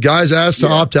 but guys asked to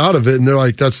opt out of it, and they're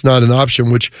like, that's not an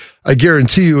option, which I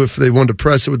guarantee you if they wanted to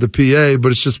press it with the PA,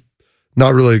 but it's just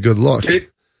not really a good look. Did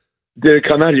it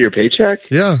come out of your paycheck?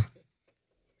 Yeah.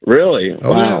 Really?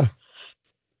 Oh, wow.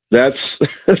 Yeah.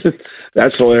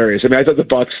 That's hilarious. I thought the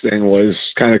Bucks thing was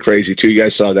kind of crazy too. You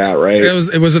guys saw that, right?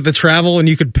 It was at the travel, and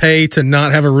you could pay to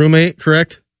not have a roommate,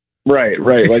 correct? Right.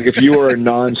 Like if you were a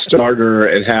non-starter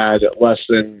and had less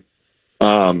than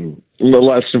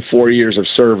 4 years of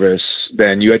service,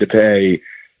 then you had to pay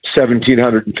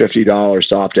 $1,750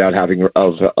 to opt out of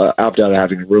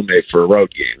having a roommate for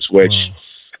road games. Which,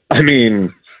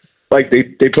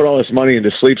 they put all this money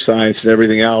into sleep science and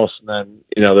everything else, and then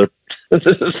they're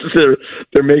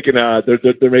making guys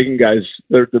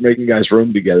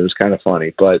room together. It's kind of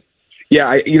funny, but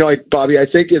yeah, Bobby, I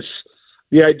think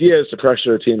the idea is to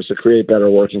pressure teams to create better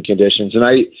working conditions, and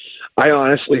I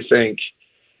honestly think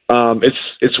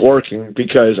it's working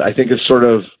because I think it's sort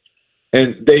of,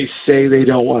 and they say they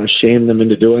don't want to shame them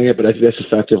into doing it, but I think that's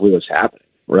effectively what's happening,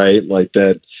 right? Like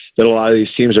that a lot of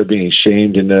these teams are being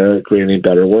shamed into creating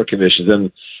better work conditions,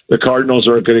 and the Cardinals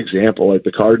are a good example. Like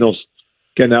the Cardinals.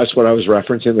 Again, that's what I was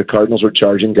referencing. The Cardinals were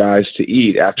charging guys to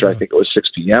eat after I think it was 6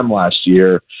 p.m. last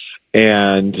year.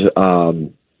 And,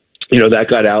 that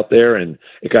got out there, and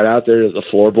it got out there that the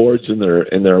floorboards in their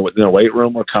weight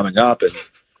room were coming up, and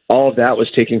all of that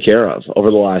was taken care of over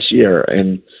the last year.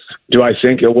 And do I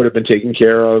think it would have been taken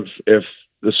care of if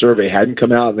the survey hadn't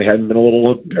come out and they hadn't been a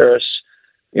little embarrassed?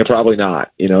 Probably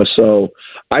not, So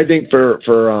I think for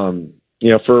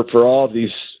all of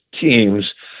these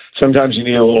teams, sometimes you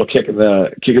need a little kick in the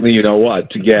to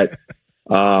get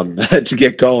to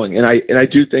get going. And I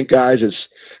do think, guys,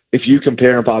 if you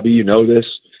compare, Bobby, this,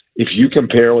 if you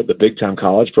compare what the big time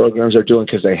college programs are doing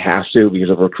because they have to because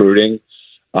of recruiting,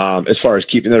 as far as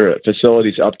keeping their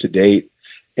facilities up to date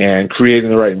and creating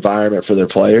the right environment for their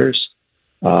players,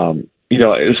 some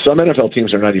NFL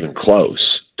teams are not even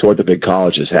close to what the big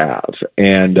colleges have.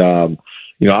 And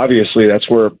obviously that's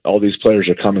where all these players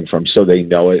are coming from, so they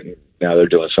know it. And now they're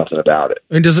doing something about it.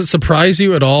 And does it surprise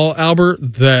you at all, Albert,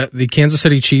 that the Kansas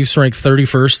City Chiefs rank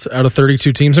 31st out of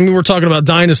 32 teams? We're talking about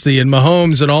dynasty and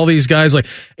Mahomes and all these guys. Like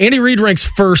Andy Reid ranks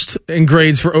first in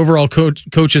grades for overall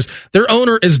coaches. Their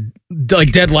owner is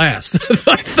like dead last,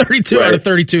 32 right. Out of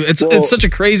 32. It's such a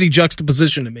crazy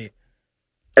juxtaposition to me.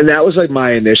 And that was like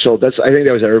my initial. I think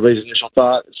that was everybody's initial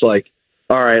thought. It's like,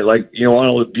 all right, you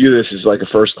want to view this as like a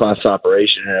first class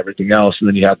operation and everything else, and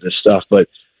then you have this stuff, but.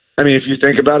 If you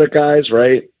think about it, guys,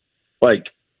 right? Like,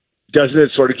 doesn't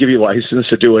it sort of give you license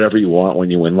to do whatever you want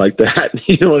when you win like that?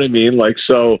 You know what I mean? Like,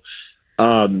 so,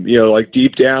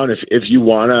 deep down, if you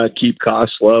want to keep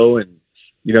costs low and,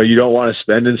 you don't want to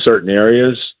spend in certain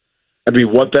areas,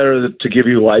 what better to give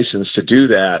you license to do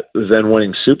that than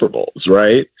winning Super Bowls,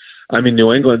 right?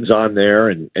 New England's on there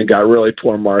and got really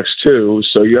poor marks too.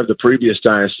 So you have the previous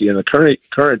dynasty and the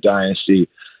current dynasty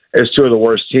as two of the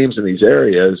worst teams in these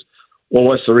areas. Well,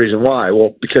 what's the reason why?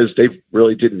 Well, because they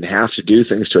really didn't have to do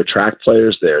things to attract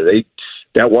players there.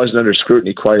 That wasn't under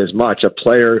scrutiny quite as much. A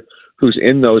player who's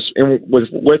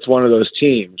with one of those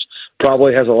teams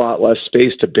probably has a lot less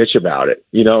space to bitch about it,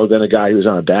 than a guy who's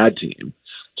on a bad team.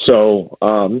 So,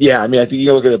 I think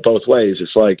you look at it both ways.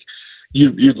 It's like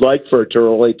you'd like for it to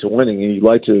relate to winning, and you'd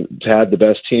like to have the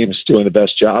best teams doing the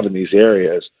best job in these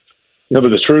areas. But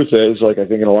the truth is, I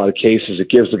think in a lot of cases, it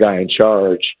gives the guy in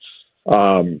charge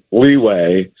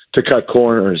leeway to cut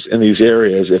corners in these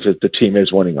areas if the team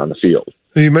is winning on the field.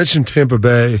 You mentioned Tampa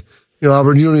Bay.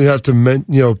 Albert, you don't even have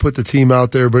to put the team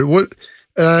out there, but what?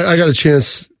 And I got a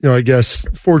chance, I guess,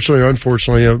 fortunately or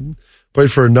unfortunately,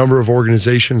 played for a number of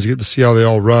organizations, get to see how they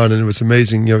all run, and it was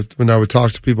amazing. When I would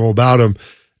talk to people about them,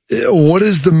 what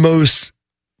is the most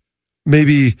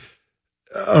maybe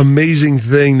amazing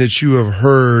thing that you have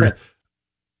heard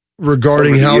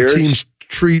regarding how teams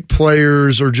treat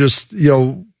players or just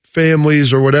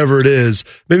families or whatever it is?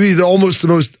 Maybe almost the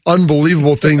most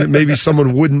unbelievable thing that maybe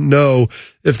someone wouldn't know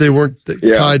if they weren't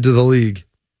tied to the league.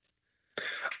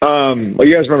 Well,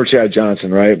 you guys remember Chad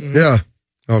Johnson, right? Yeah.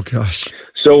 Oh gosh.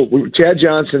 So Chad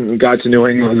Johnson got to New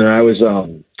England, and I was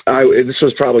this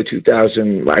was probably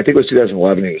 2000. I think it was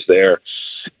 2011. He was there,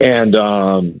 and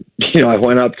I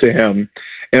went up to him,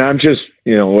 and I'm just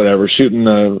whatever shooting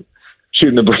the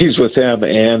breeze with him,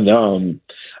 and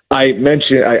I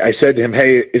said to him,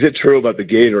 "Hey, is it true about the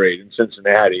Gatorade in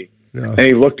Cincinnati?" Yeah. And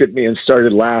he looked at me and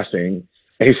started laughing,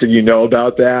 and he said, "You know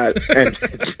about that?"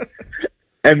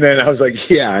 And then I was like,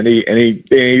 "Yeah," and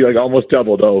he like almost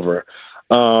doubled over.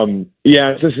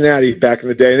 Cincinnati back in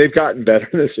the day, they've gotten better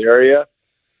in this area.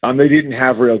 They didn't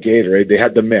have real Gatorade; they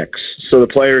had the mix, so the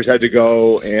players had to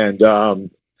go and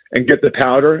get the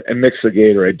powder and mix the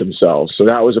Gatorade themselves. So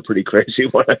that was a pretty crazy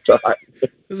one, I thought.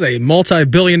 This is a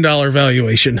multi-billion-dollar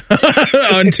valuation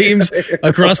on teams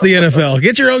across the NFL.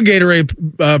 Get your own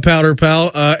Gatorade powder,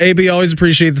 pal. AB, always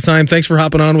appreciate the time. Thanks for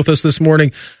hopping on with us this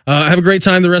morning. Have a great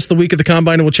time the rest of the week at the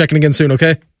Combine, and we'll check in again soon,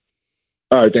 okay?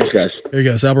 All right, thanks, guys. There you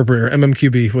go. Albert Breer,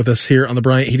 MMQB, with us here on the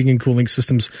Bryant Heating and Cooling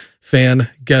Systems Fan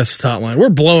Guest Hotline. We're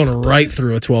blowing right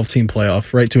through a 12-team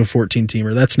playoff, right to a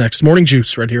 14-teamer. That's next. Morning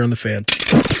Juice right here on the Fan.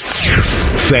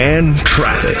 Fan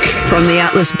traffic from the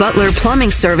Atlas Butler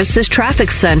Plumbing Services Traffic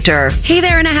Center. Hey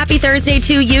there, and a happy Thursday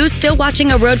to you. Still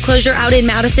watching a road closure out in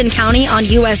Madison County on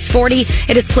US 40.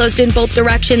 It is closed in both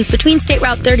directions between State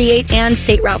Route 38 and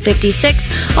State Route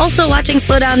 56. Also watching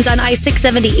slowdowns on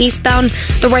I-670 eastbound.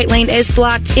 The right lane is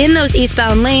blocked in those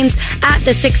eastbound lanes at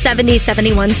the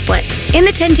 670-71 split. In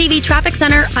the 10 TV Traffic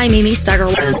Center, I'm Amy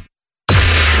Steigerwald.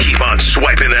 Keep on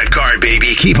swiping that card,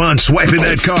 baby. Keep on swiping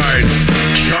that card.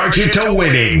 Charge it to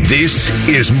winning. This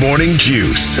is Morning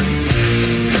Juice.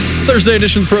 Thursday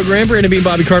edition of the program. Brandon Bean,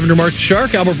 Bobby Carpenter, Mark the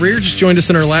Shark. Albert Breer just joined us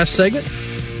in our last segment.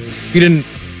 If you didn't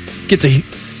get to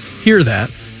hear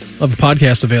that, I'll have a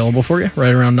podcast available for you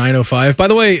right around 9:05. By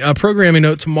the way, a programming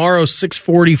note, tomorrow,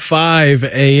 6:45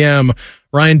 a.m.,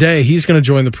 Ryan Day, he's going to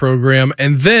join the program,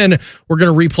 and then we're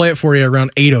going to replay it for you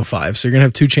around 8:05. So you're going to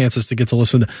have two chances to get to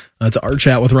listen to our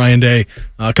chat with Ryan Day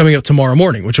coming up tomorrow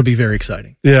morning, which will be very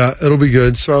exciting. Yeah, it'll be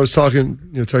good. So I was talking,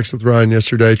 text with Ryan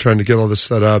yesterday, trying to get all this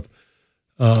set up.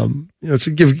 You got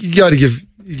to give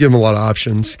him a lot of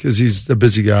options because he's a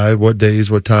busy guy. What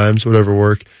days, what times, whatever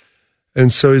work.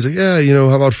 And so he's like, yeah,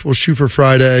 how about we'll shoot for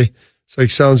Friday? It's like,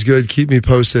 sounds good. Keep me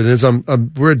posted. And as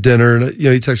we're at dinner, and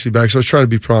he texted me back. So I was trying to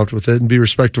be prompt with it and be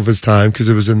respectful of his time because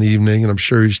it was in the evening, and I'm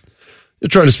sure he's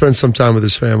trying to spend some time with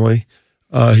his family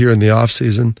here in the off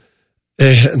season.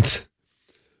 And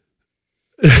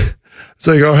it's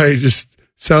like, all right, just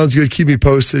sounds good. Keep me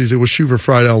posted. He's like, we'll shoot for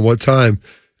Friday on what time?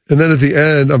 And then at the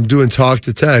end, I'm doing talk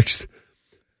to text,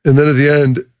 and then at the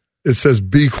end, it says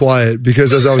be quiet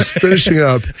because as I was finishing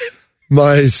up.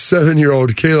 My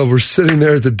 7-year-old Caleb were sitting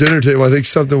there at the dinner table. I think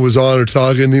something was on or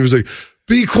talking. And he was like,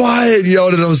 be quiet. He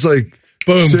yelled, and I was like,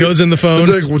 boom, goes in the phone. I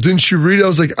was like, well, didn't you read it? I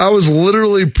was like, I was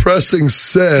literally pressing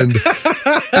send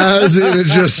as it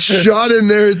just shot in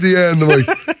there at the end. I'm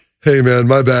like, hey, man,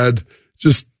 my bad.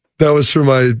 Just that was for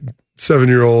my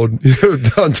 7-year-old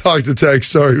on talk to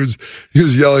text. Sorry, he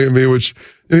was yelling at me, which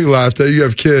he laughed at. You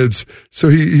have kids. So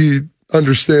he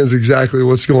understands exactly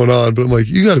what's going on, but I'm like,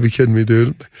 you got to be kidding me,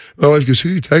 dude. My wife goes, who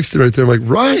are you texting right there? I'm like,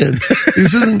 Ryan.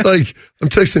 This isn't like I'm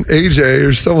texting AJ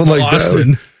or someone like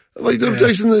Austin. That. I'm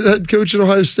texting the head coach at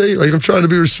Ohio State. Like, I'm trying to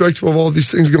be respectful of all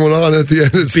these things going on. At the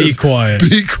end, it says, quiet.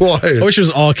 Be quiet. I wish it was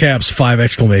all caps, 5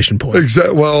 exclamation points.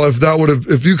 Exactly. Well,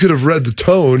 if you could have read the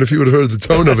tone, if you would have heard the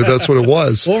tone of it, that's what it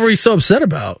was. What were you so upset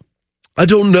about? I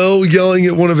don't know. Yelling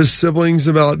at one of his siblings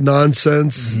about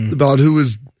nonsense, about who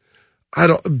was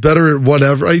better at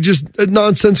whatever. A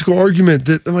nonsensical argument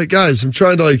that I'm like, guys, I'm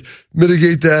trying to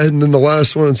mitigate that. And then the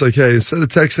last one, it's like, hey, instead of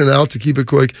texting out to keep it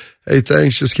quick, hey,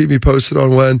 thanks, just keep me posted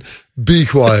on when. Be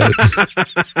quiet.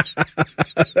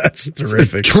 That's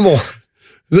terrific. Come on.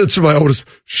 That's my oldest.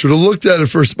 Should have looked at it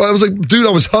first. But I was like, dude,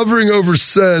 I was hovering over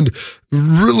send,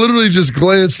 literally just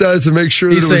glanced at it to make sure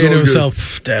He's that it was all saying to good.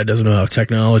 himself, Dad doesn't know how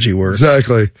technology works.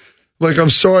 Exactly. Like,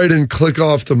 I'm sorry I didn't click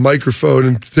off the microphone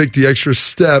and take the extra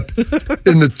step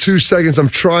in the 2 seconds. I'm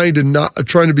trying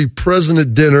to be present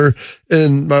at dinner.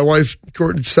 And my wife,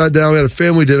 Courtney, sat down. We had a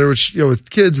family dinner, which, with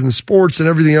kids and the sports and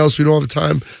everything else, we don't have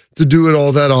time to do it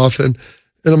all that often.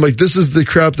 And I'm like, this is the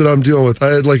crap that I'm dealing with. I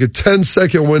had like a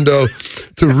 10-second window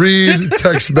to read,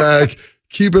 text back,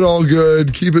 keep it all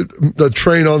good, keep it the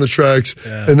train on the tracks,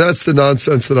 and that's the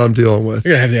nonsense that I'm dealing with.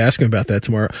 You're going to have to ask him about that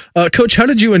tomorrow. Coach, how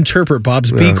did you interpret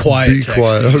Bob's be quiet Be text?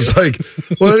 quiet. I was like,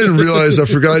 well, I didn't realize, I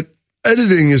forgot.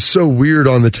 Editing is so weird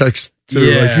on the text, too.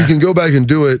 Yeah. Like, you can go back and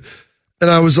do it.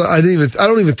 And I was like, I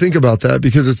don't even think about that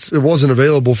because it wasn't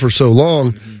available for so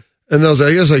long. Mm-hmm. And I was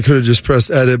like, I guess I could have just pressed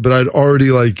edit, but I'd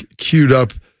already like queued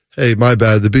up, hey, my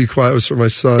bad. The be quiet was for my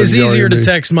son. It's easier to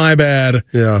text my bad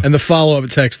and the follow-up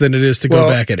text than it is to go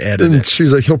back and edit and it.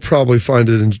 She's like, he'll probably find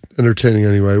it entertaining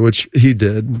anyway, which he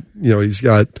did. He's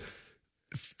got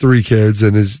 3 kids,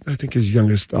 and I think his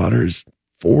youngest daughter is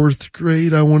 4th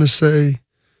grade, I want to say.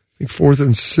 I think 4th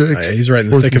and 6th. He's right in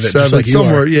the thick of it, just like you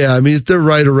somewhere. are. Yeah, I mean, they're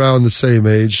right around the same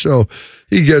age. So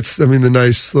he gets, the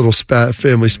nice little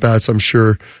family spats, I'm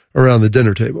sure, around the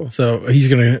dinner table. So he's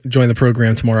going to join the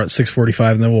program tomorrow at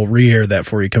 6:45, and then we'll re-air that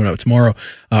for you coming up tomorrow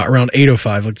around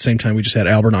 8:05, like the same time we just had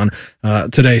Albert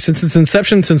on today. Since its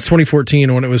inception, since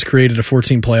 2014, when it was created a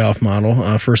 14 playoff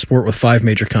model for a sport with 5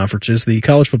 major conferences, the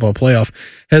college football playoff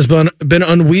has been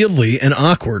unwieldy and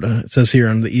awkward. It says here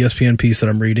on the ESPN piece that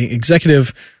I'm reading,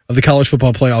 executive of the college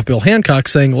football playoff, Bill Hancock,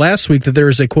 saying last week that there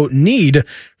is a, quote, need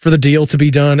for the deal to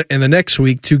be done in the next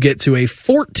week to get to a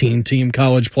 14-team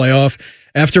college playoff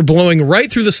after blowing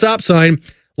right through the stop sign.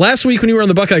 Last week when you were on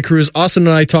the Buckeye Cruise, Austin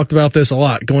and I talked about this a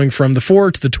lot, going from the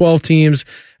 4 to the 12 teams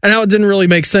and how it didn't really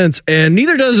make sense. And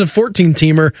neither does a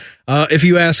 14-teamer, if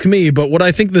you ask me. But what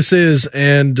I think this is,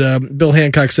 and Bill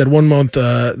Hancock said 1 month,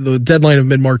 the deadline of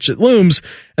mid-March, it looms,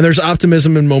 and there's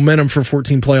optimism and momentum for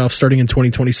 14 playoffs starting in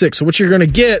 2026. So what you're going to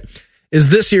get is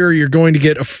this year you're going to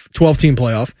get a 12-team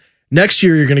playoff. Next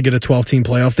year you're going to get a 12-team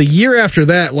playoff. The year after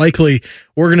that, likely,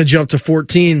 we're going to jump to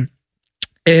 14.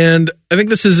 And I think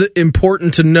this is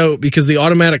important to note because the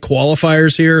automatic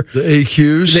qualifiers here, the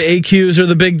AQs are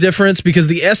the big difference because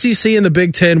the SEC and the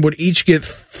Big Ten would each get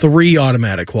 3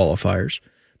 automatic qualifiers.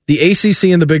 The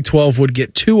ACC and the Big 12 would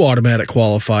get 2 automatic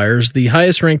qualifiers. The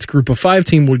highest ranked group of 5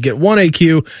 team would get 1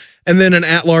 AQ, and then an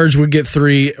at-large would get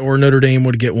 3, or Notre Dame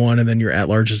would get 1, and then your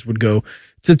at-larges would go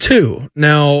to 2.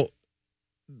 Now,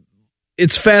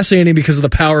 it's fascinating because of the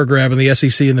power grab in the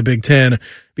SEC and the Big Ten,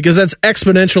 because that's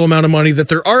exponential amount of money that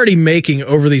they're already making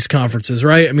over these conferences,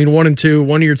 right? I mean, 1 and 2,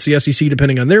 1 year it's the SEC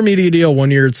depending on their media deal, 1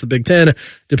 year it's the Big Ten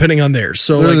depending on theirs.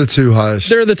 So they're the 2 highest.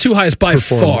 They're the 2 highest by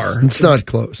far. It's not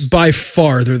close. By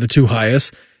far, they're the 2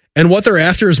 highest. And what they're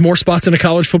after is more spots in a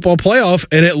college football playoff.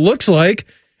 And it looks like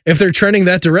if they're trending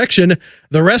that direction,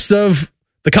 the rest of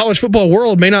the college football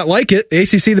world may not like it. The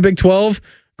ACC, the Big 12,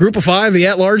 Group of 5, the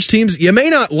at-large teams, you may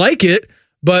not like it,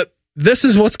 but this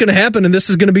is what's going to happen, and this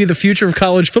is going to be the future of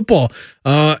college football,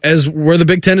 as where the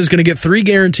Big Ten is going to get 3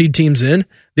 guaranteed teams in.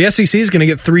 The SEC is going to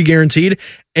get 3 guaranteed.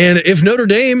 And if Notre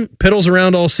Dame piddles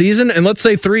around all season, and let's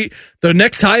say the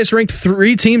next highest ranked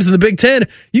 3 teams in the Big Ten,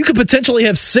 you could potentially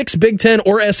have 6 Big Ten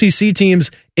or SEC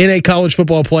teams in a college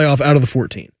football playoff out of the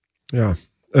 14. Yeah.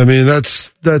 I mean,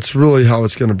 that's really how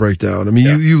it's going to break down. I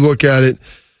mean, you look at it,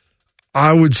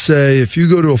 I would say if you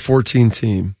go to a 14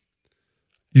 team,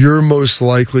 you're most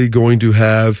likely going to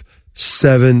have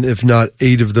 7, if not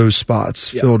 8 of those spots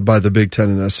filled by the Big Ten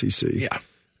and SEC. Yeah.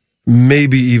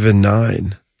 Maybe even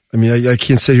 9. I mean, I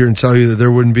can't sit here and tell you that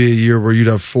there wouldn't be a year where you'd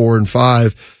have 4 and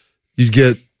 5. You'd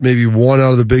get maybe 1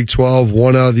 out of the Big 12,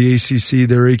 1 out of the ACC,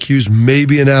 their AQs,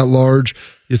 maybe an at-large.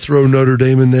 You throw Notre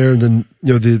Dame in there, and then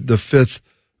the 5th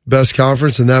best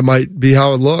conference, and that might be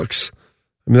how it looks.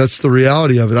 I mean, that's the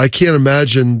reality of it. I can't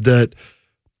imagine that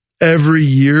every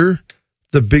year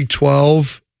the Big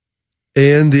 12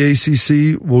 and the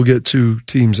ACC will get 2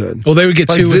 teams in. Well, they would get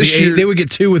 2 with they would get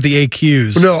 2 with the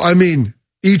AQs. No, I mean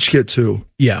each get 2.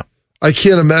 Yeah. I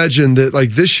can't imagine that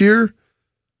like this year.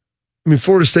 I mean,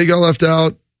 Florida State got left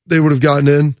out. They would have gotten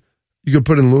in. You could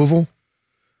put in Louisville.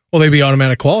 Well, they'd be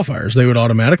automatic qualifiers. They would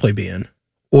automatically be in.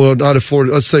 Well, not if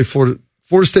Florida. Let's say Florida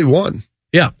State won.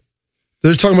 Yeah.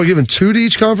 They're talking about giving 2 to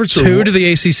each conference? 2 to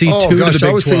the ACC, 2 to the Big 12.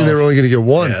 I was thinking they were only going to get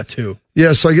 1. Yeah, 2.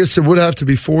 Yeah, so I guess it would have to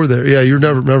be 4 there. Yeah, you're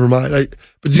never mind.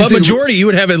 But majority, you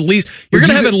would have at least, you're going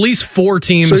to have at least 4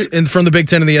 teams from the Big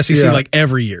Ten and the SEC like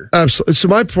every year. Absolutely. So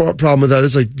my problem with that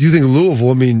is like, do you think Louisville,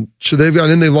 I mean, should they have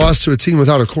gotten in? They lost to a team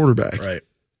without a quarterback. Right.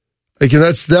 Like, and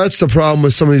that's the problem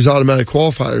with some of these automatic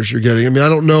qualifiers you're getting. I mean, I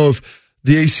don't know if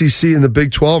the ACC and the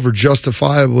Big 12 should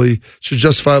justifiably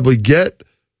get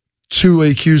 2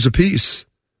 AQs apiece.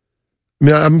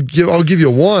 I mean, I'll give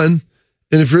you one.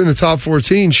 And if you're in the top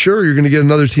 14, sure, you're going to get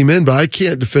another team in, but I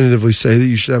can't definitively say that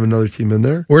you should have another team in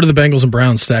there. Where do the Bengals and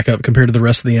Browns stack up compared to the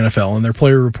rest of the NFL and their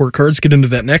player report cards? Get into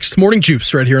that next. Morning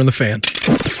Juice right here on The Fan.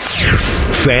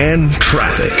 Fan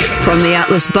traffic. From the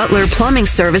Atlas Butler Plumbing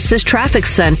Services Traffic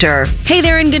Center. Hey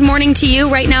there, and good morning to you.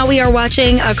 Right now we are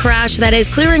watching a crash that is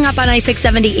clearing up on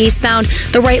I-670 eastbound.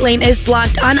 The right lane is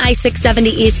blocked on I-670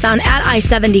 eastbound at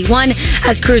I-71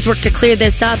 as crews work to clear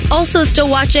this up. Also still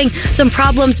watching some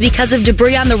problems because of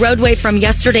debris on the roadway from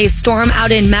yesterday's storm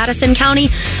out in Madison County.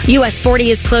 US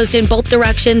 40 is closed in both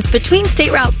directions between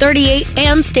State Route 38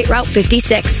 and State Route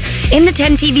 56. In the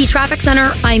 10 TV Traffic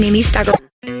Center, I'm Amy Stugger.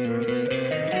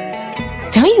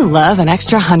 Don't you love an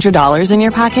extra $100 in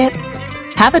your pocket?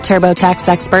 Have a TurboTax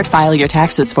expert file your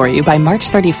taxes for you by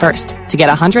March 31st to get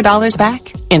 $100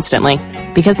 back instantly.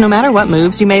 Because no matter what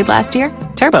moves you made last year,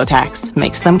 TurboTax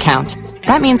makes them count.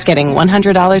 That means getting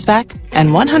 $100 back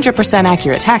and 100%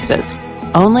 accurate taxes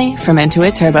only from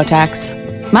Intuit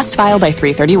TurboTax. Must file by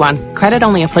 3/31. Credit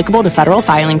only applicable to federal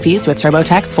filing fees with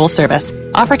TurboTax full service.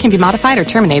 Offer can be modified or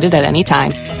terminated at any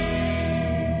time.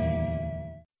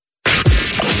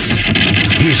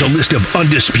 Here's a list of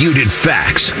undisputed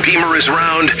facts. Beamer is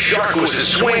round, Shark was a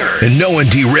swinger, and no one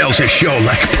derails a show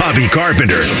like Bobby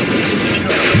Carpenter.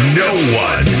 No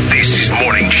one. This is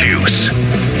Morning Juice.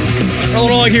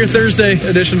 Rolling along here, Thursday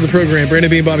edition of the program.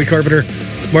 Brandon Beam, Bobby Carpenter,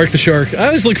 Mark the Shark. I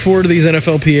always look forward to these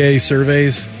NFLPA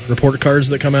surveys, report cards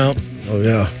that come out. Oh,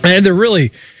 yeah. And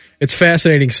it's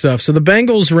fascinating stuff. So the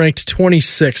Bengals ranked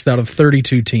 26th out of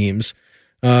 32 teams.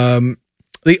 The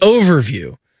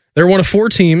overview. They're one of 4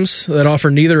 teams that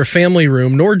offer neither a family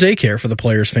room nor daycare for the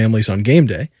players' families on game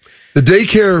day. The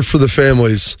daycare for the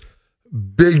families,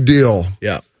 big deal.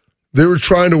 Yeah. They were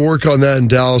trying to work on that in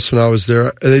Dallas when I was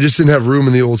there, and they just didn't have room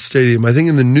in the old stadium. I think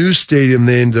in the new stadium,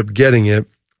 they ended up getting it.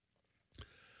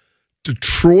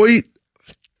 Detroit,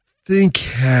 I think,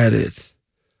 had it,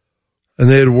 and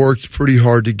they had worked pretty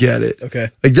hard to get it.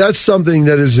 Okay. Like, that's something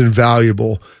that is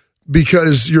invaluable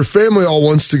because your family all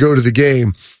wants to go to the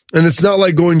game. And it's not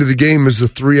like going to the game is a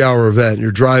 3-hour event.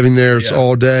 You're driving there, it's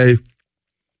all day.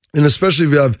 And especially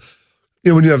if you have,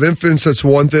 when you have infants, that's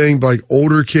one thing. But like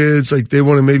older kids, like they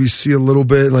want to maybe see a little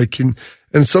bit.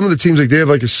 And some of the teams, like they have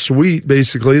like a suite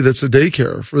basically that's a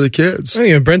daycare for the kids. I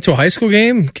mean, Brent to a high school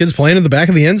game, kids playing in the back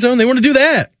of the end zone, they want to do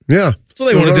that. Yeah. That's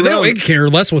what they want to do. They don't care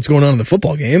less what's going on in the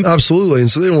football game. Absolutely. And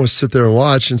so they don't want to sit there and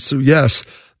watch. And so, yes.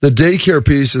 The daycare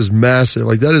piece is massive.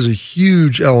 Like, that is a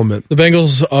huge element. The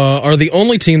Bengals are the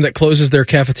only team that closes their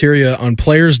cafeteria on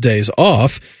players' days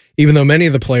off, even though many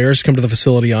of the players come to the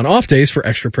facility on off days for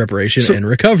extra preparation and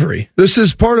recovery. This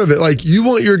is part of it. Like, you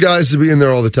want your guys to be in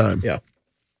there all the time. Yeah.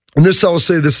 And I will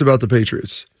say this about the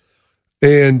Patriots.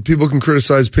 And people can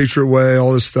criticize Patriot Way,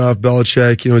 all this stuff,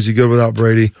 Belichick, is he good without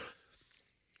Brady?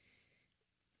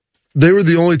 They were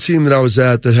the only team that I was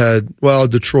at that had,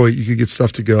 Detroit, you could get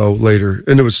stuff to go later,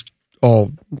 and it was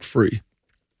all free.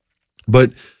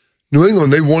 But New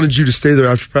England, they wanted you to stay there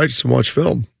after practice and watch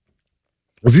film.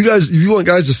 If you want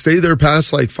guys to stay there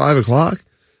past like 5 o'clock,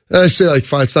 and I say like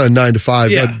 5, it's not a 9 to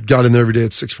 5. Yeah. I got in there every day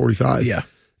at 6:45. Yeah.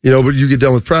 But you get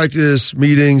done with practice,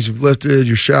 meetings, you've lifted,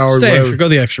 you're showered, go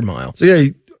the extra mile. So yeah,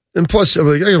 and plus, I'm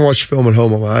like, I can watch film at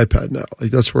home on my iPad now.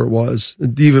 Like, that's where it was.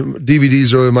 And even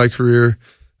DVDs early in my career.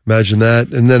 Imagine that.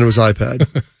 And then it was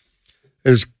iPad.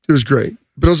 it was great.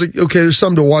 But I was like, okay, there's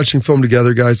something to watching film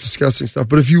together, guys, discussing stuff.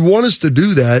 But if you want us to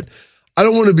do that, I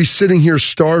don't want to be sitting here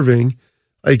starving,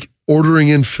 like ordering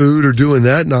in food or doing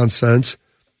that nonsense.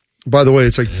 By the way,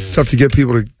 it's like tough to get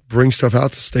people to bring stuff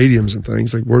out to stadiums and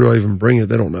things. Like, where do I even bring it?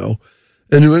 They don't know.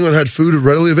 And New England had food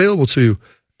readily available to you.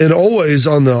 And always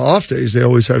on the off days, they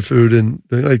always had food in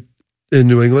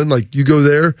New England. Like, you go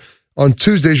there on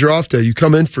Tuesdays, your off day. You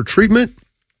come in for treatment.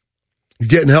 You're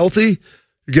getting healthy.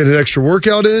 You're getting an extra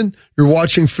workout in. You're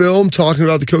watching film, talking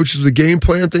about the coaches with the game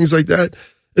plan, things like that.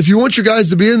 If you want your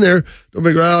guys to be in there, don't be,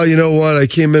 you know what? I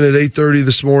came in at 8:30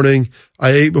 this morning.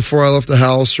 I ate before I left the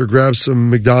house or grabbed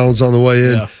some McDonald's on the way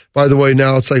in. Yeah. By the way,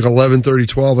 now it's like 11:30,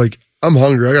 12. Like, I'm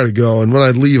hungry. I got to go. And when I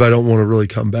leave, I don't want to really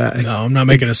come back. No, I'm not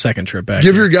making a second trip back.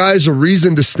 Give your guys a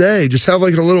reason to stay. Just have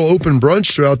like a little open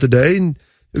brunch throughout the day, and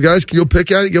the guys can go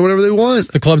pick at it, get whatever they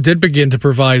want. The club did begin to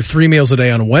provide 3 meals a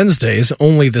day on Wednesdays.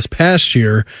 Only this past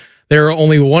year, there are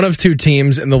only one of 2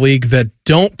 teams in the league that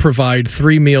don't provide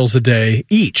 3 meals a day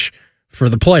each for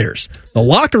the players. The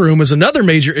locker room is another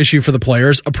major issue for the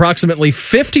players. Approximately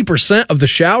 50% of the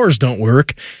showers don't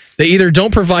work. They either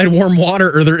don't provide warm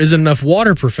water or there isn't enough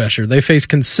water pressure. They face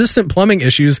consistent plumbing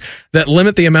issues that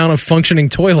limit the amount of functioning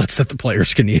toilets that the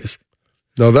players can use.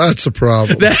 No, that's a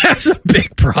problem. That's a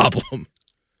big problem.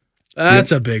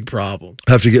 That's a big problem.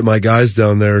 I have to get my guys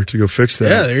down there to go fix that.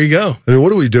 Yeah, there you go. I mean,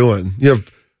 what are we doing? You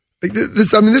have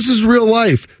this. I mean, this is real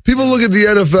life. People look at the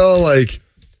NFL like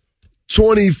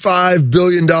 $25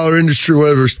 billion industry,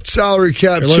 whatever, salary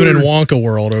cap. You're living in Wonka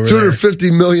world over there.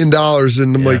 $250 million.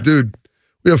 And I'm like, dude,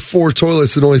 we have 4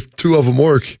 toilets and only 2 of them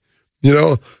work. You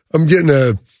know, I'm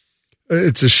getting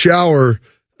it's a shower.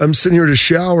 I'm sitting here to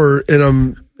shower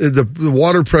and the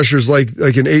water pressure is like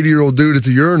an 80-year-old dude at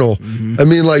the urinal. Mm-hmm. I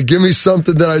mean, like, give me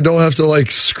something that I don't have to like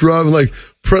scrub and like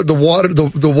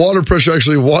the water pressure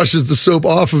actually washes the soap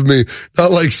off of me,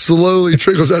 not like slowly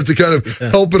trickles. I have to kind of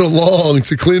help it along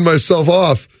to clean myself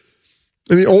off.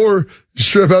 I mean, or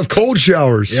straight up have cold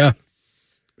showers. Yeah.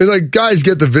 And like, guys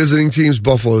get the visiting teams.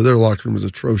 Buffalo, their locker room is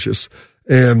atrocious.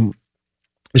 And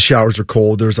the showers are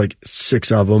cold. There's like 6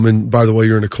 of them. And by the way,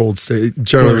 you're in a cold state.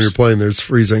 Generally, when you're playing there, it's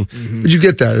freezing. Mm-hmm. But you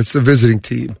get that. It's the visiting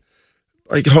team.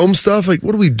 Like home stuff, like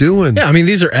what are we doing? Yeah, I mean,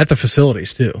 these are at the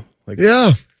facilities too. Like,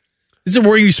 yeah. This is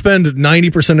where you spend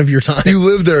 90% of your time. You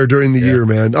live there during the year,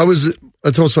 man.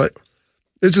 I told somebody,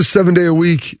 it's a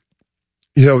 7-day-a-week,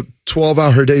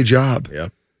 12-hour-a-day job. Yeah.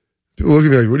 People look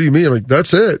at me like, what do you mean? I'm like,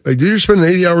 that's it. Like, dude, you're spending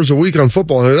 80 hours a week on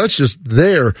football. And that's just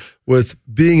there with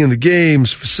being in the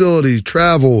games, facility,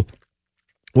 travel,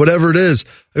 whatever it is.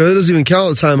 Like, that doesn't even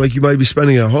count the time like you might be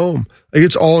spending at home. Like,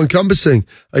 it's all encompassing.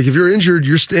 Like, if you're injured,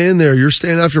 you're staying there. You're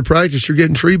staying after practice. You're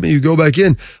getting treatment. You go back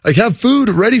in. Like, have food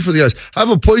ready for the guys. Have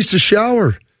a place to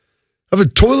shower. Have a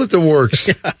toilet that works.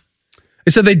 Yeah. They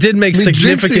said they did make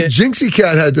significant... Jinxie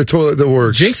Cat had the toilet that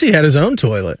works. Jinxie had his own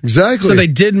toilet. Exactly. So they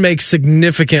did make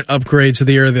significant upgrades to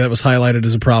the area that was highlighted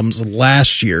as a problem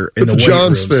last year in the weight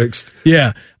John's rooms. Fixed.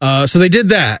 Yeah. So they did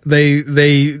that. They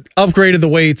upgraded the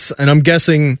weights, and I'm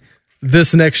guessing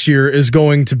this next year is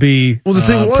going to be the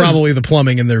thing was, probably the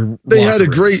plumbing in their They had a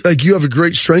great... Like, you have a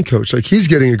great strength coach. Like, he's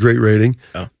getting a great rating.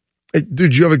 Oh.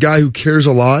 Dude, you have a guy who cares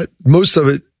a lot. Most of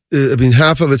it,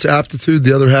 half of it's aptitude.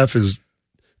 The other half is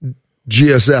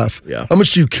GSF. Yeah. How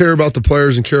much do you care about the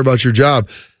players and care about your job?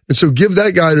 And so give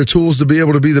that guy the tools to be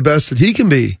able to be the best that he can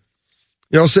be.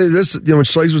 I'll say this, when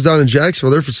Schlegel was down in Jacksonville,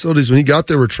 their facilities, when he got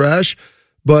there, were trash.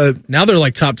 But now they're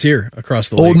like top tier across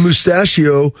the league. Old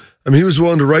Mustachio, he was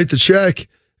willing to write the check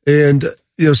and,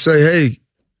 say, hey,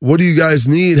 what do you guys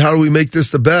need? How do we make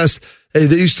this the best? Hey,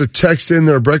 they used to text in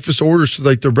their breakfast orders so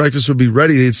like their breakfast would be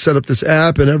ready. They'd set up this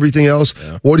app and everything else.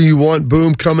 Yeah. What do you want?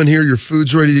 Boom, come in here. Your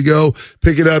food's ready to go.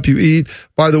 Pick it up. You eat.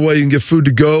 By the way, you can get food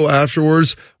to go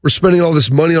afterwards. We're spending all this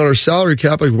money on our salary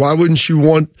cap. Like, why wouldn't you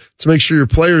want to make sure your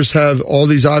players have all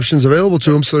these options available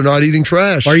to them so they're not eating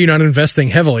trash? Why are you not investing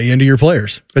heavily into your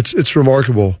players? It's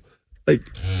remarkable. Like,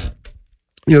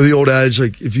 the old adage,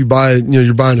 like if you buy,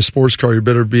 you're buying a sports car, you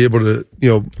better be able to,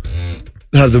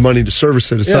 have the money to service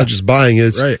it. It's not just buying it,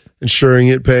 it's insuring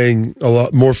it, paying a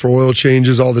lot more for oil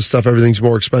changes, all this stuff. Everything's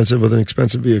more expensive with an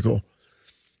expensive vehicle.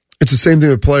 It's the same thing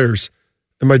with players.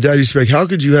 And my dad used to be like, how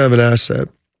could you have an asset,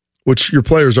 which your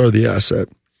players are the asset,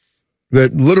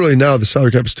 that literally now the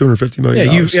salary cap is $250 million.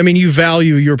 Yeah, you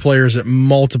value your players at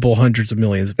multiple hundreds of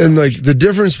millions. And like the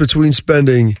difference between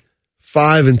spending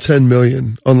 $5 and $10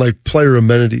 million on like player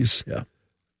amenities,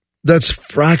 that's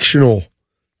fractional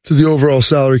to the overall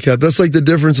salary cap. That's like the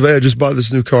difference of, hey, I just bought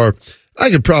this new car. I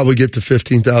could probably get to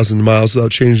 15,000 miles without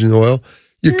changing the oil.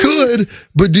 You could,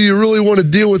 but do you really want to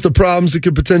deal with the problems that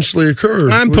could potentially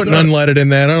occur? I'm putting unleaded in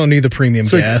that. I don't need the premium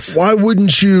gas. Like, why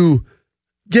wouldn't you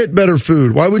get better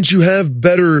food? Why wouldn't you have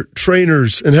better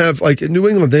trainers and have, like in New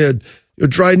England, they had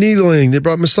dry needling. They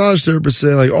brought massage therapists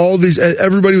in, like all these.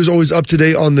 Everybody was always up to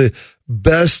date on the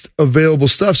best available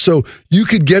stuff. So you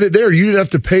could get it there. You didn't have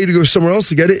to pay to go somewhere else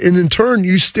to get it. And in turn,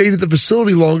 you stayed at the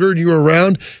facility longer and you were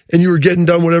around and you were getting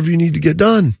done whatever you need to get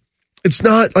done. It's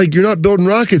not like you're not building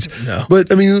rockets. No. But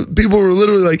people were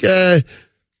literally like,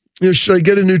 should I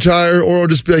get a new tire or I'll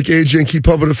just be like AJ and keep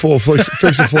pumping it full,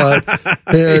 fix a flat.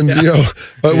 And,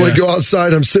 I go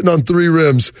outside, I'm sitting on 3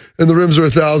 rims and the rims are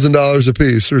 $1,000 a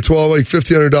piece or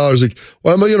 $1,500. Like,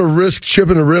 why am I going to risk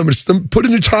chipping a rim? Just put a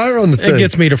new tire on the thing. It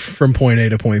gets me from point A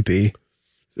to point B.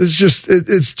 It's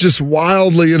just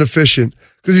wildly inefficient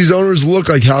because these owners look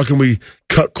like, how can we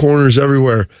cut corners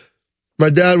everywhere? My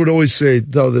dad would always say,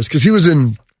 this, because he was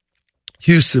in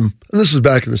Houston and this was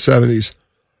back in the 70s.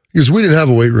 He goes, we didn't have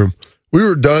a weight room. We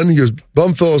were done. He goes,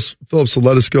 Bum Phillips will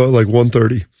let us go at like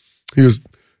 1:30. He goes,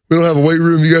 we don't have a weight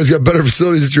room. You guys got better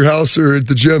facilities at your house or at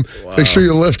the gym. Wow. Make sure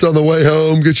you lift on the way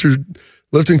home. Get your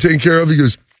lifting taken care of. He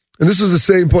goes, and this was the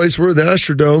same place where the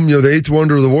Astrodome, the 8th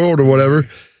wonder of the world or whatever.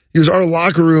 He goes, our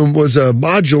locker room was a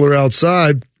modular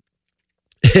outside.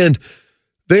 And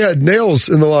they had nails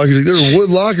in the lockers. There were wood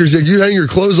lockers. Like, you'd hang your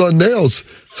clothes on nails.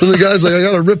 Some of the guys like, I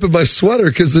got to rip in my sweater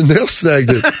because the nail snagged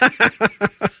it.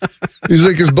 He's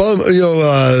like, his bum,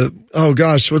 oh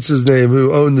gosh, what's his name?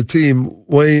 Who owned the team?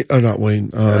 Wayne, not Wayne.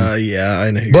 Yeah,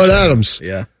 I know. Bud Adams.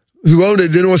 Yeah. Who owned it,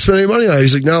 didn't want to spend any money on it.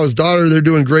 He's like, now his daughter, they're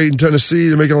doing great in Tennessee.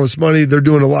 They're making all this money. They're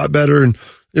doing a lot better, and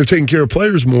they're taking care of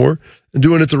players more and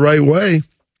doing it the right way.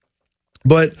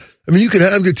 But, I mean, you can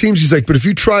have good teams. He's like, but if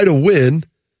you try to win,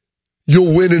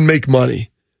 you'll win and make money.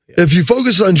 Yeah. If you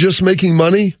focus on just making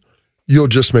money, you'll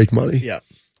just make money. Yeah.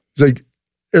 He's like,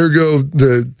 ergo,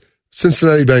 the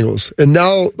Cincinnati Bengals. And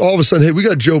now, all of a sudden, hey, we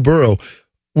got Joe Burrow.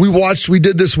 We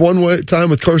did this one time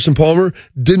with Carson Palmer.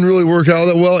 Didn't really work out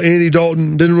that well. Andy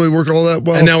Dalton didn't really work all that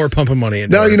well. And now we're pumping money in.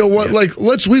 Now, you know what? Yeah.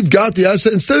 Like, we've got the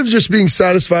asset. Instead of just being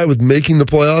satisfied with making the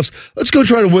playoffs, let's go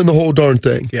try to win the whole darn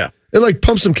thing. Yeah. And,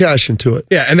 pump some cash into it.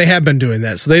 Yeah, and they have been doing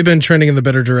that. So they've been trending in the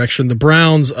better direction. The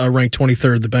Browns ranked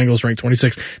 23rd. The Bengals ranked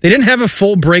 26th. They didn't have a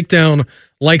full breakdown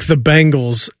like the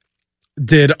Bengals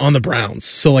did on the Browns.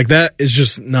 So, that is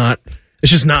just not,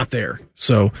 it's just not there.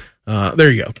 So, there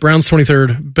you go. Browns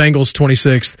 23rd, Bengals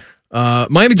 26th.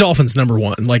 Miami Dolphins number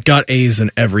 1. Got A's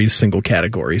in every single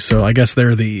category. So I guess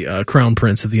they're the crown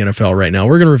prince of the NFL right now.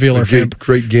 We're going to reveal our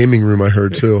great gaming room, I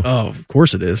heard too. Oh, of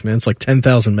course it is, man. It's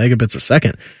 10,000 megabits a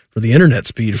second for the internet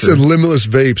speed. It said limitless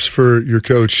vapes for your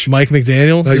coach. Mike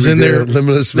McDaniel is in there.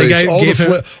 Limitless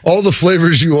vapes. All the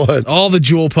flavors you want. All the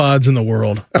Juul pods in the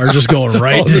world are just going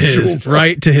right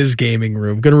to his gaming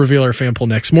room. Going to reveal our fan poll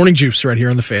next. Morning Juice right here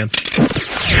on The Fan.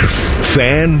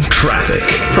 Fan traffic.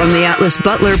 From the Atlas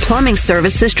Butler Plumbing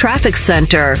Services Traffic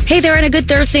Center. Hey there, and a good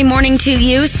Thursday morning to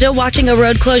you. Still watching a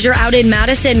road closure out in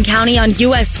Madison County on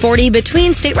US 40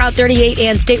 between State Route 38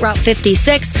 and State Route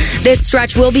 56. This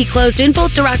stretch will be closed in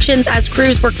both directions as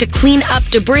crews work to clean up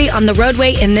debris on the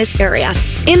roadway in this area.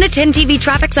 In the 10 TV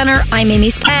Traffic Center, I'm Amy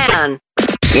Stan.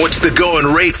 What's the going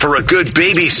rate for a good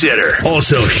babysitter?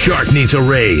 Also, Shark needs a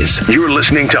raise. You're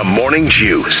listening to Morning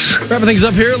Juice. Wrapping things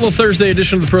up here, a little Thursday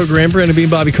edition of the program. Brandon Bean,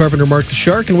 Bobby Carpenter, Mark the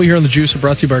Shark, and we here on The Juice are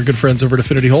brought to you by our good friends over at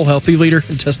Affinity Whole Health, the leader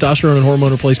in testosterone and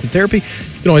hormone replacement therapy.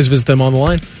 You can always visit them on the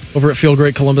line over at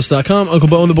feelgreatcolumbus.com. Uncle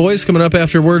Bo and the boys coming up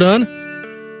after we're done.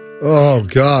 Oh,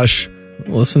 gosh.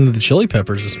 Listen to the Chili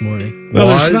Peppers this morning. Well,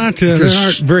 there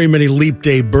aren't very many Leap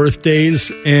Day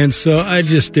birthdays, and so I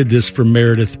just did this for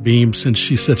Meredith Beam since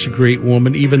she's such a great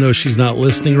woman, even though she's not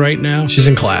listening right now. She's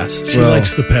in class. She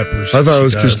likes the Peppers. I thought it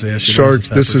was because Shark,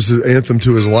 this is an anthem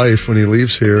to his life when he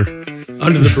leaves here.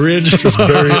 Under the bridge. Just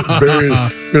buried.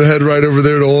 Going to head right over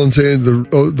there to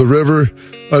Olentangy, the river,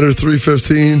 under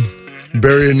 315.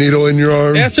 Bury a needle in your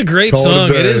arm. That's a great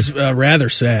song. It is rather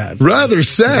sad. Rather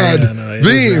sad? Yeah,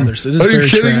 Beam, are you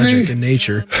kidding me? In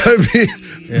nature. I mean,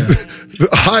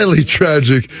 highly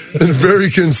tragic and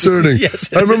very concerning.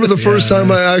 Yes, I remember the first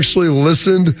time I actually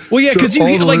listened. Well, yeah, because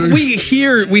we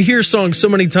hear songs so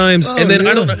many times, and then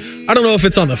I don't know if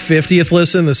it's on the 50th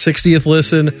listen, the 60th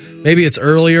listen, maybe it's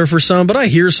earlier for some, but I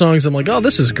hear songs, I'm like, oh,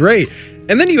 this is great,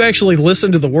 and then you actually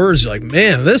listen to the words, you're like,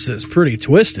 man, this is pretty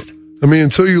twisted. I mean,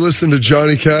 until you listen to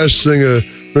Johnny Cash sing a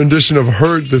rendition of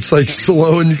Hurt that's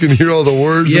slow and you can hear all the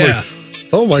words. Yeah.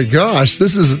 Oh my gosh,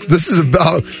 this is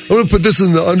about, I'm going to put this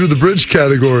in the Under the Bridge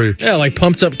category. Yeah,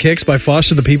 Pumped Up Kicks by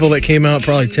Foster the People that came out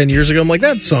probably 10 years ago. I'm like,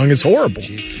 that song is horrible.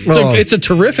 It's a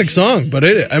terrific song, but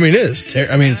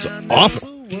it's awful.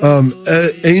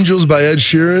 Angels by Ed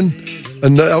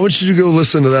Sheeran. I want you to go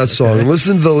listen to that song and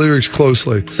listen to the lyrics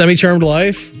closely. Semi-Charmed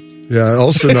Life. Yeah,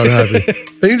 also not happy.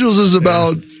 Angels is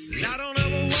about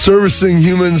servicing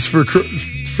humans for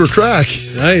crack.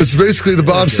 Nice. It's basically the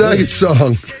Bob Saget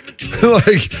song.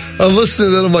 I'm listening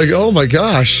to that, I'm like, oh my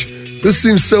gosh, this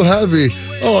seems so heavy.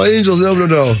 Oh, Angels,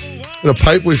 no. In a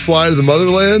pipe we fly to the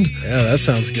motherland. Yeah, that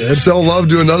sounds good. Sell love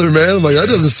to another man. I'm like, that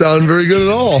doesn't sound very good at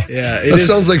all. Yeah, that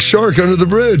sounds like Shark Under the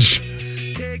Bridge.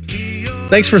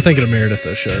 Thanks for thinking of Meredith,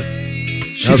 though, Shark.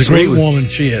 She's a great woman.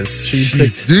 She is.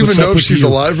 Do you even know if she's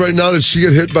alive right now? Did she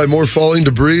get hit by more falling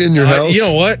debris in your house? You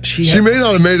know what? She may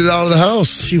not have made it out of the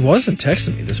house. She wasn't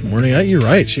texting me this morning. You're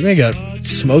right. She may have got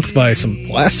smoked by some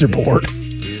plasterboard.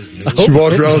 She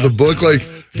walked around with a book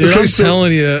Dude, I'm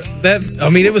telling you,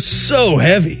 it was so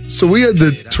heavy. So we had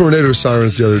the tornado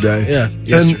sirens the other day. Yeah,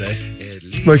 yesterday.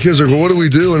 And my kids are like, well, what do we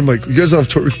do? And I'm like, you guys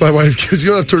don't have my wife, because you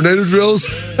don't have tornado drills?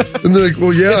 And they're like,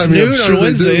 well, yeah. It's noon on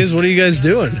Wednesdays. What are you guys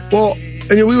doing? Well,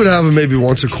 and we would have them maybe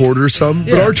once a quarter or something.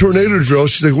 Yeah. But our tornado drill,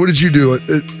 she's like, what did you do?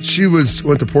 She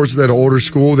went to Portsmouth at an older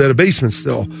school. They had a basement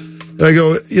still. And I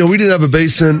go, we didn't have a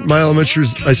basement. My elementary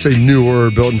was, I say newer,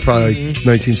 built in probably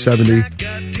 1970.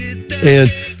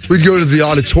 And we'd go to the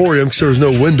auditorium because there was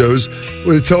no windows.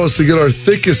 They'd tell us to get our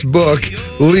thickest book,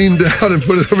 lean down, and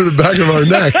put it over the back of our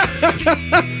neck.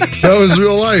 That was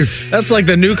real life. That's like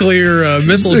the nuclear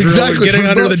missile drill getting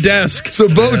under the desk. So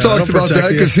Bo talked about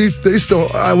that because they still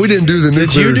we didn't do the nuclear.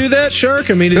 Did you do that, Shark?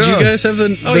 I mean, did you guys have the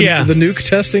nuke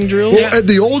testing drill? Well, at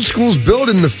the old schools built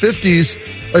in the 50s,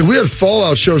 like we had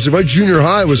fallout shows. My junior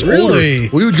high was older. We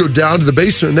would go down to the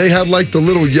basement, and they had like the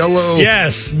little yellow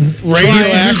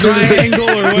radioactive triangle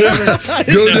or whatever.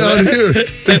 Go down here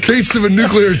in case of a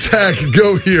nuclear attack.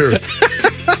 Go here.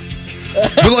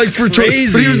 But like but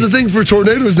here's the thing for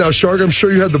tornadoes now, Shark. I'm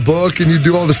sure you had the book and you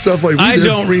do all the stuff like we I did.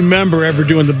 don't remember ever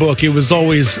doing the book. It was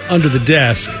always under the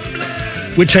desk,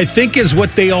 which I think is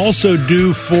what they also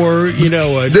do for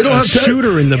a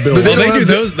shooter in the building.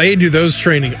 They do those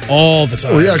training all the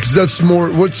time. Well, yeah, because that's more.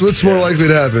 What's more likely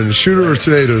to happen, a shooter or a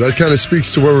tornado? That kind of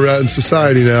speaks to where we're at in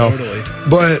society now. Totally.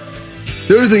 But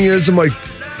the other thing is, I'm like,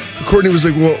 Courtney was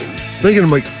like, well, thinking,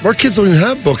 I'm like, our kids don't even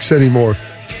have books anymore.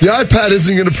 The iPad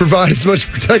isn't going to provide as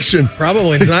much protection.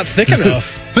 Probably it's not thick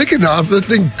enough. Thick enough. That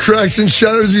thing cracks and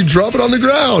shatters. You drop it on the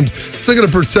ground. It's not going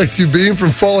to protect you being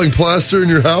from falling plaster in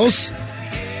your house.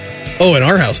 Oh, in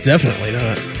our house, definitely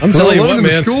not. I'm telling you what, man.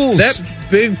 Schools. That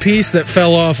big piece that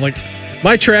fell off, like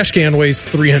my trash can weighs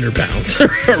 300 pounds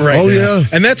right now. Yeah.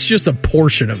 And that's just a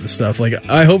portion of the stuff. Like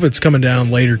I hope it's coming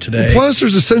down later today. Well,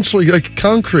 plaster's essentially like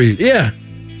concrete. Yeah.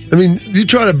 I mean, you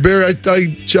try to bury.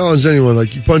 I challenge anyone.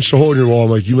 Like, you punched a hole in your wall. I'm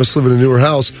like, you must live in a newer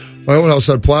house. My old house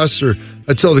had plaster.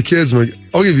 I tell the kids, I'm like,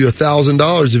 I'll give you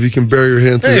 $1,000 if you can bury your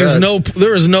hand through that.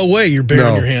 There is no way you're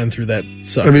burying your hand through that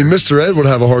sucker. I mean, Mr. Ed would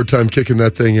have a hard time kicking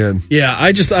that thing in. Yeah,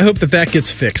 I hope that gets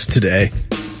fixed today.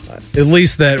 At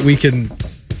least that we can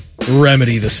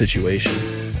remedy the situation.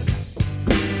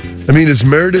 I mean,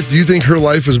 do you think her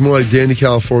life was more like Danny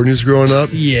California's growing up?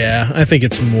 Yeah, I think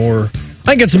it's more.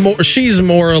 She's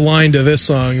more aligned to this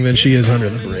song than she is Under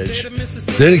the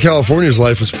Bridge. Danny California's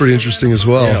life was pretty interesting as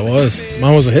well. Yeah, it was.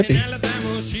 Mine was a hippie.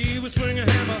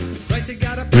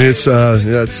 I mean, it's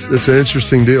an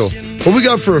interesting deal. What we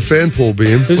got for a fan pool,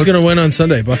 Beam? Who's going to win on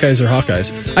Sunday, Buckeyes or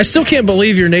Hawkeyes? I still can't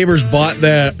believe your neighbors bought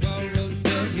that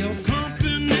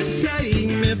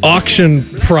auction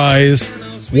prize.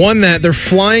 Won that. They're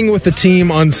flying with the team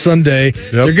on Sunday.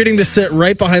 Yep. They're getting to sit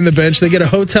right behind the bench. They get a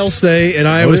hotel stay in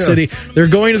Iowa City. They're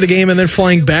going to the game and then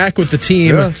flying back with the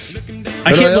team. Yeah.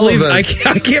 I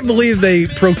can't believe they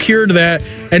procured that,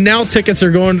 and now tickets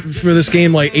are going for this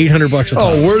game like $800 a pop.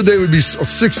 Oh, where they would be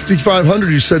 $6,500?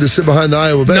 You said to sit behind the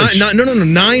Iowa bench. No,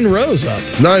 9 rows up.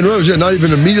 9 rows, yeah, not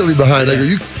even immediately behind. Yeah.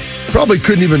 You probably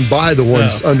couldn't even buy the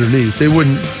ones underneath. They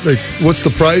wouldn't. Like, what's the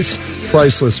price?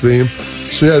 Priceless, Beam.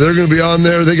 So, yeah, they're going to be on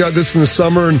there. They got this in the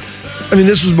summer. And, I mean,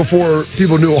 this was before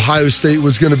people knew Ohio State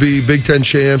was going to be Big Ten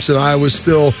champs, and Iowa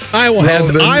still Iowa had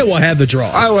the draw.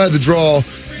 Iowa had the draw.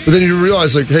 But then you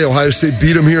realize, like, hey, Ohio State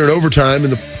beat them here in overtime,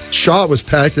 and the shot was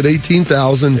packed at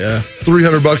 18,000. Yeah.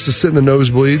 $300 to sit in the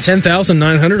nosebleeds.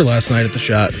 10,900 last night at the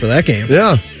shot for that game.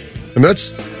 Yeah. And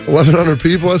that's 1,100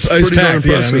 people. That's pretty darn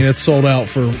impressive. Yeah, I mean, it's sold out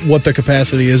for what the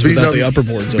capacity is without the upper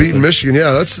boards. Beating Michigan,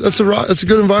 yeah, that's a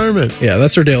good environment. Yeah,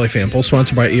 that's our daily fan poll,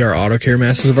 sponsored by ER Auto Care,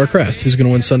 Masters of Our Craft. Who's going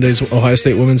to win Sunday's Ohio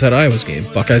State Women's at Iowa's game?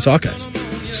 Buckeyes, Hawkeyes.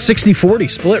 60-40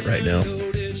 split right now.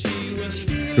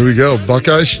 Here we go.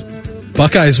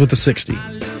 Buckeyes with the 60.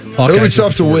 Hawkeyes it'll be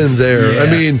tough to win there. Yeah.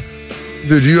 I mean,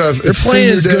 dude, they're playing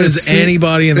as good as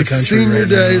anybody in the country. It's senior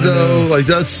day, though. Like,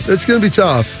 it's going to be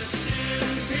tough.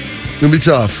 It's going to be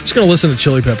tough. I'm just going to listen to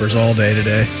Chili Peppers all day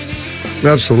today.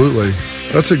 Absolutely.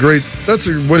 That's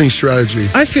a winning strategy.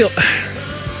 I feel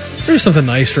there's something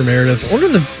nice for Meredith. I wonder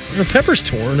are the Peppers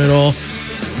touring at all?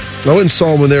 I went and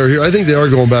saw them when they were here. I think they are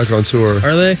going back on tour.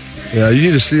 Are they? Yeah, you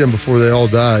need to see them before they all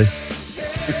die.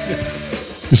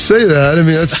 You say that, I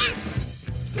mean, that's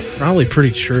probably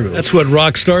pretty true. That's what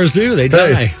rock stars do. They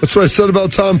die. That's what I said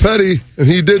about Tom Petty, and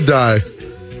he did die.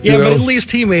 Yeah, but at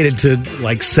least he made it to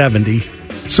like 70.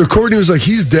 So Courtney was like,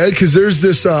 he's dead because there's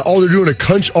this, they're doing a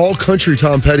all-country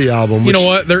Tom Petty album. You know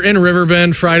what? They're in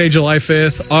Riverbend Friday, July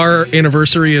 5th. Our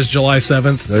anniversary is July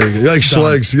 7th. There you go. Like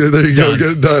Schlegs. Yeah, there you go.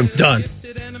 Get it done. Done.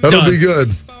 That'll be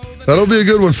good. That'll be a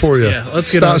good one for you. Yeah,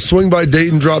 let's get swing by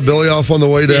Dayton, drop Billy off on the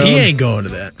way down. Yeah, he ain't going to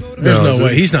that. There's no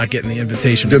way. He's not getting the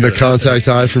invitation. Getting the contact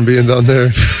high from being done there.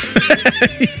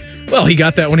 Well, he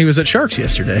got that when he was at Sharks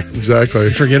yesterday. Exactly.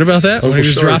 Forget about that when he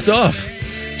was dropped off.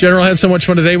 General had so much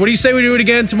fun today. What do you say we do it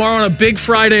again tomorrow on a big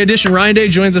Friday edition? Ryan Day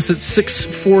joins us at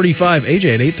 6:45.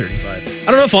 AJ at 8:35.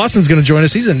 I don't know if Austin's going to join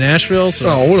us. He's in Nashville. So.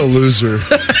 Oh, what a loser.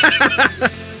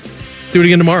 Do it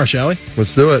again tomorrow, shall we?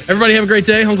 Let's do it. Everybody have a great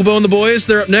day. Uncle Bo and the boys,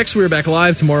 they're up next. We're back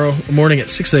live tomorrow morning at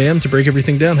 6 a.m. to break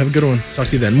everything down. Have a good one. Talk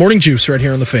to you then. Morning Juice right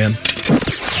here on The Fan.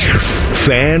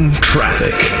 Fan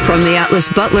traffic. From the Atlas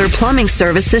Butler Plumbing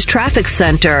Services Traffic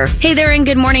Center. Hey there, and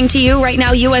good morning to you. Right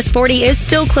now, US 40 is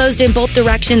still closed in both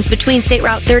directions between State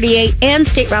Route 38 and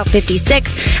State Route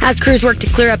 56 as crews work to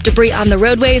clear up debris on the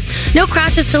roadways. No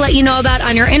crashes to let you know about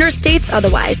on your interstates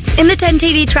otherwise. In the 10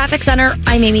 TV Traffic Center,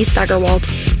 I'm Amy Steigerwald.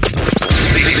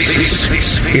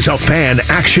 This is a Fan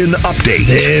Action Update.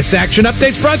 This Action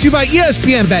Update's brought to you by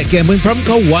ESPN Bet Gambling. Promo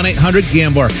code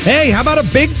 1-800-GAMBLER. Hey, how about a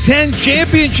Big Ten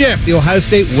championship? The Ohio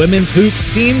State women's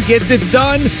hoops team gets it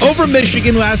done over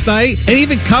Michigan last night and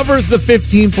even covers the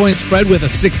 15-point spread with a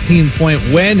 16-point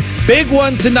win. Big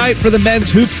one tonight for the men's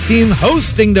hoops team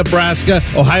hosting Nebraska.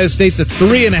 Ohio State's a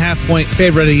 3.5-point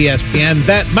favorite at ESPN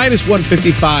Bet, minus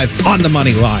 155 on the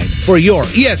money line. For your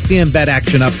ESPN Bet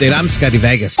Action Update, I'm Scotty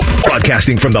Vegas.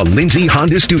 Broadcasting from the Lindsay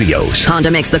Honda Studios. Honda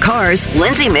makes the cars.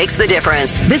 Lindsay makes the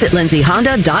difference. Visit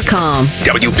lindsayhonda.com.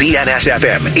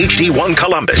 WBNS-FM, HD1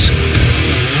 Columbus.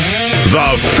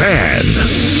 The Fan.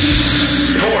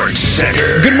 Sports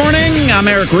Center. Good morning. I'm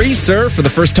Eric Reeser. For the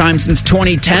first time since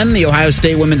 2010, the Ohio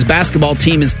State women's basketball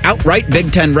team is outright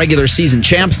Big Ten regular season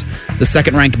champs. The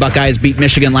second-ranked Buckeyes beat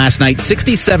Michigan last night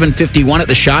 67-51 at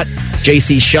the shot.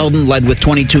 J.C. Sheldon led with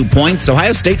 22 points.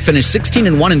 Ohio State finished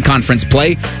 16-1 in conference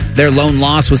play. Their lone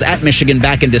loss was at Michigan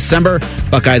back in December.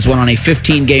 Buckeyes went on a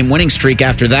 15-game winning streak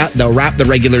after that. They'll wrap the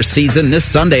regular season this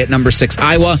Sunday at number 6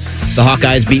 Iowa. The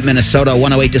Hawkeyes beat Minnesota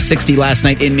 108-60 last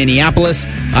night in Minneapolis.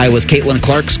 Iowa's Caitlin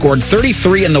Clark scored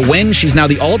 33 in the win. She's now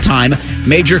the all-time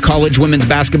major college women's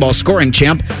basketball scoring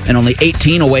champ and only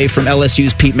 18 away from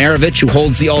LSU's Pete Maravich, who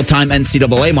holds the all-time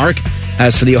NCAA mark.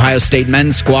 As for the Ohio State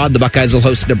men's squad, the Buckeyes will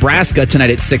host Nebraska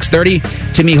tonight at 6:30.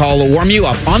 Timmy Hall will warm you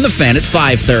up on the Fan at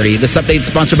 5:30. This update is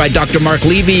sponsored by Dr. Mark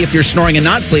Levy. If you're snoring and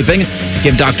not sleeping,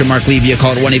 give Dr. Mark Levy a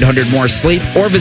call at 1-800-MORE-SLEEP or visit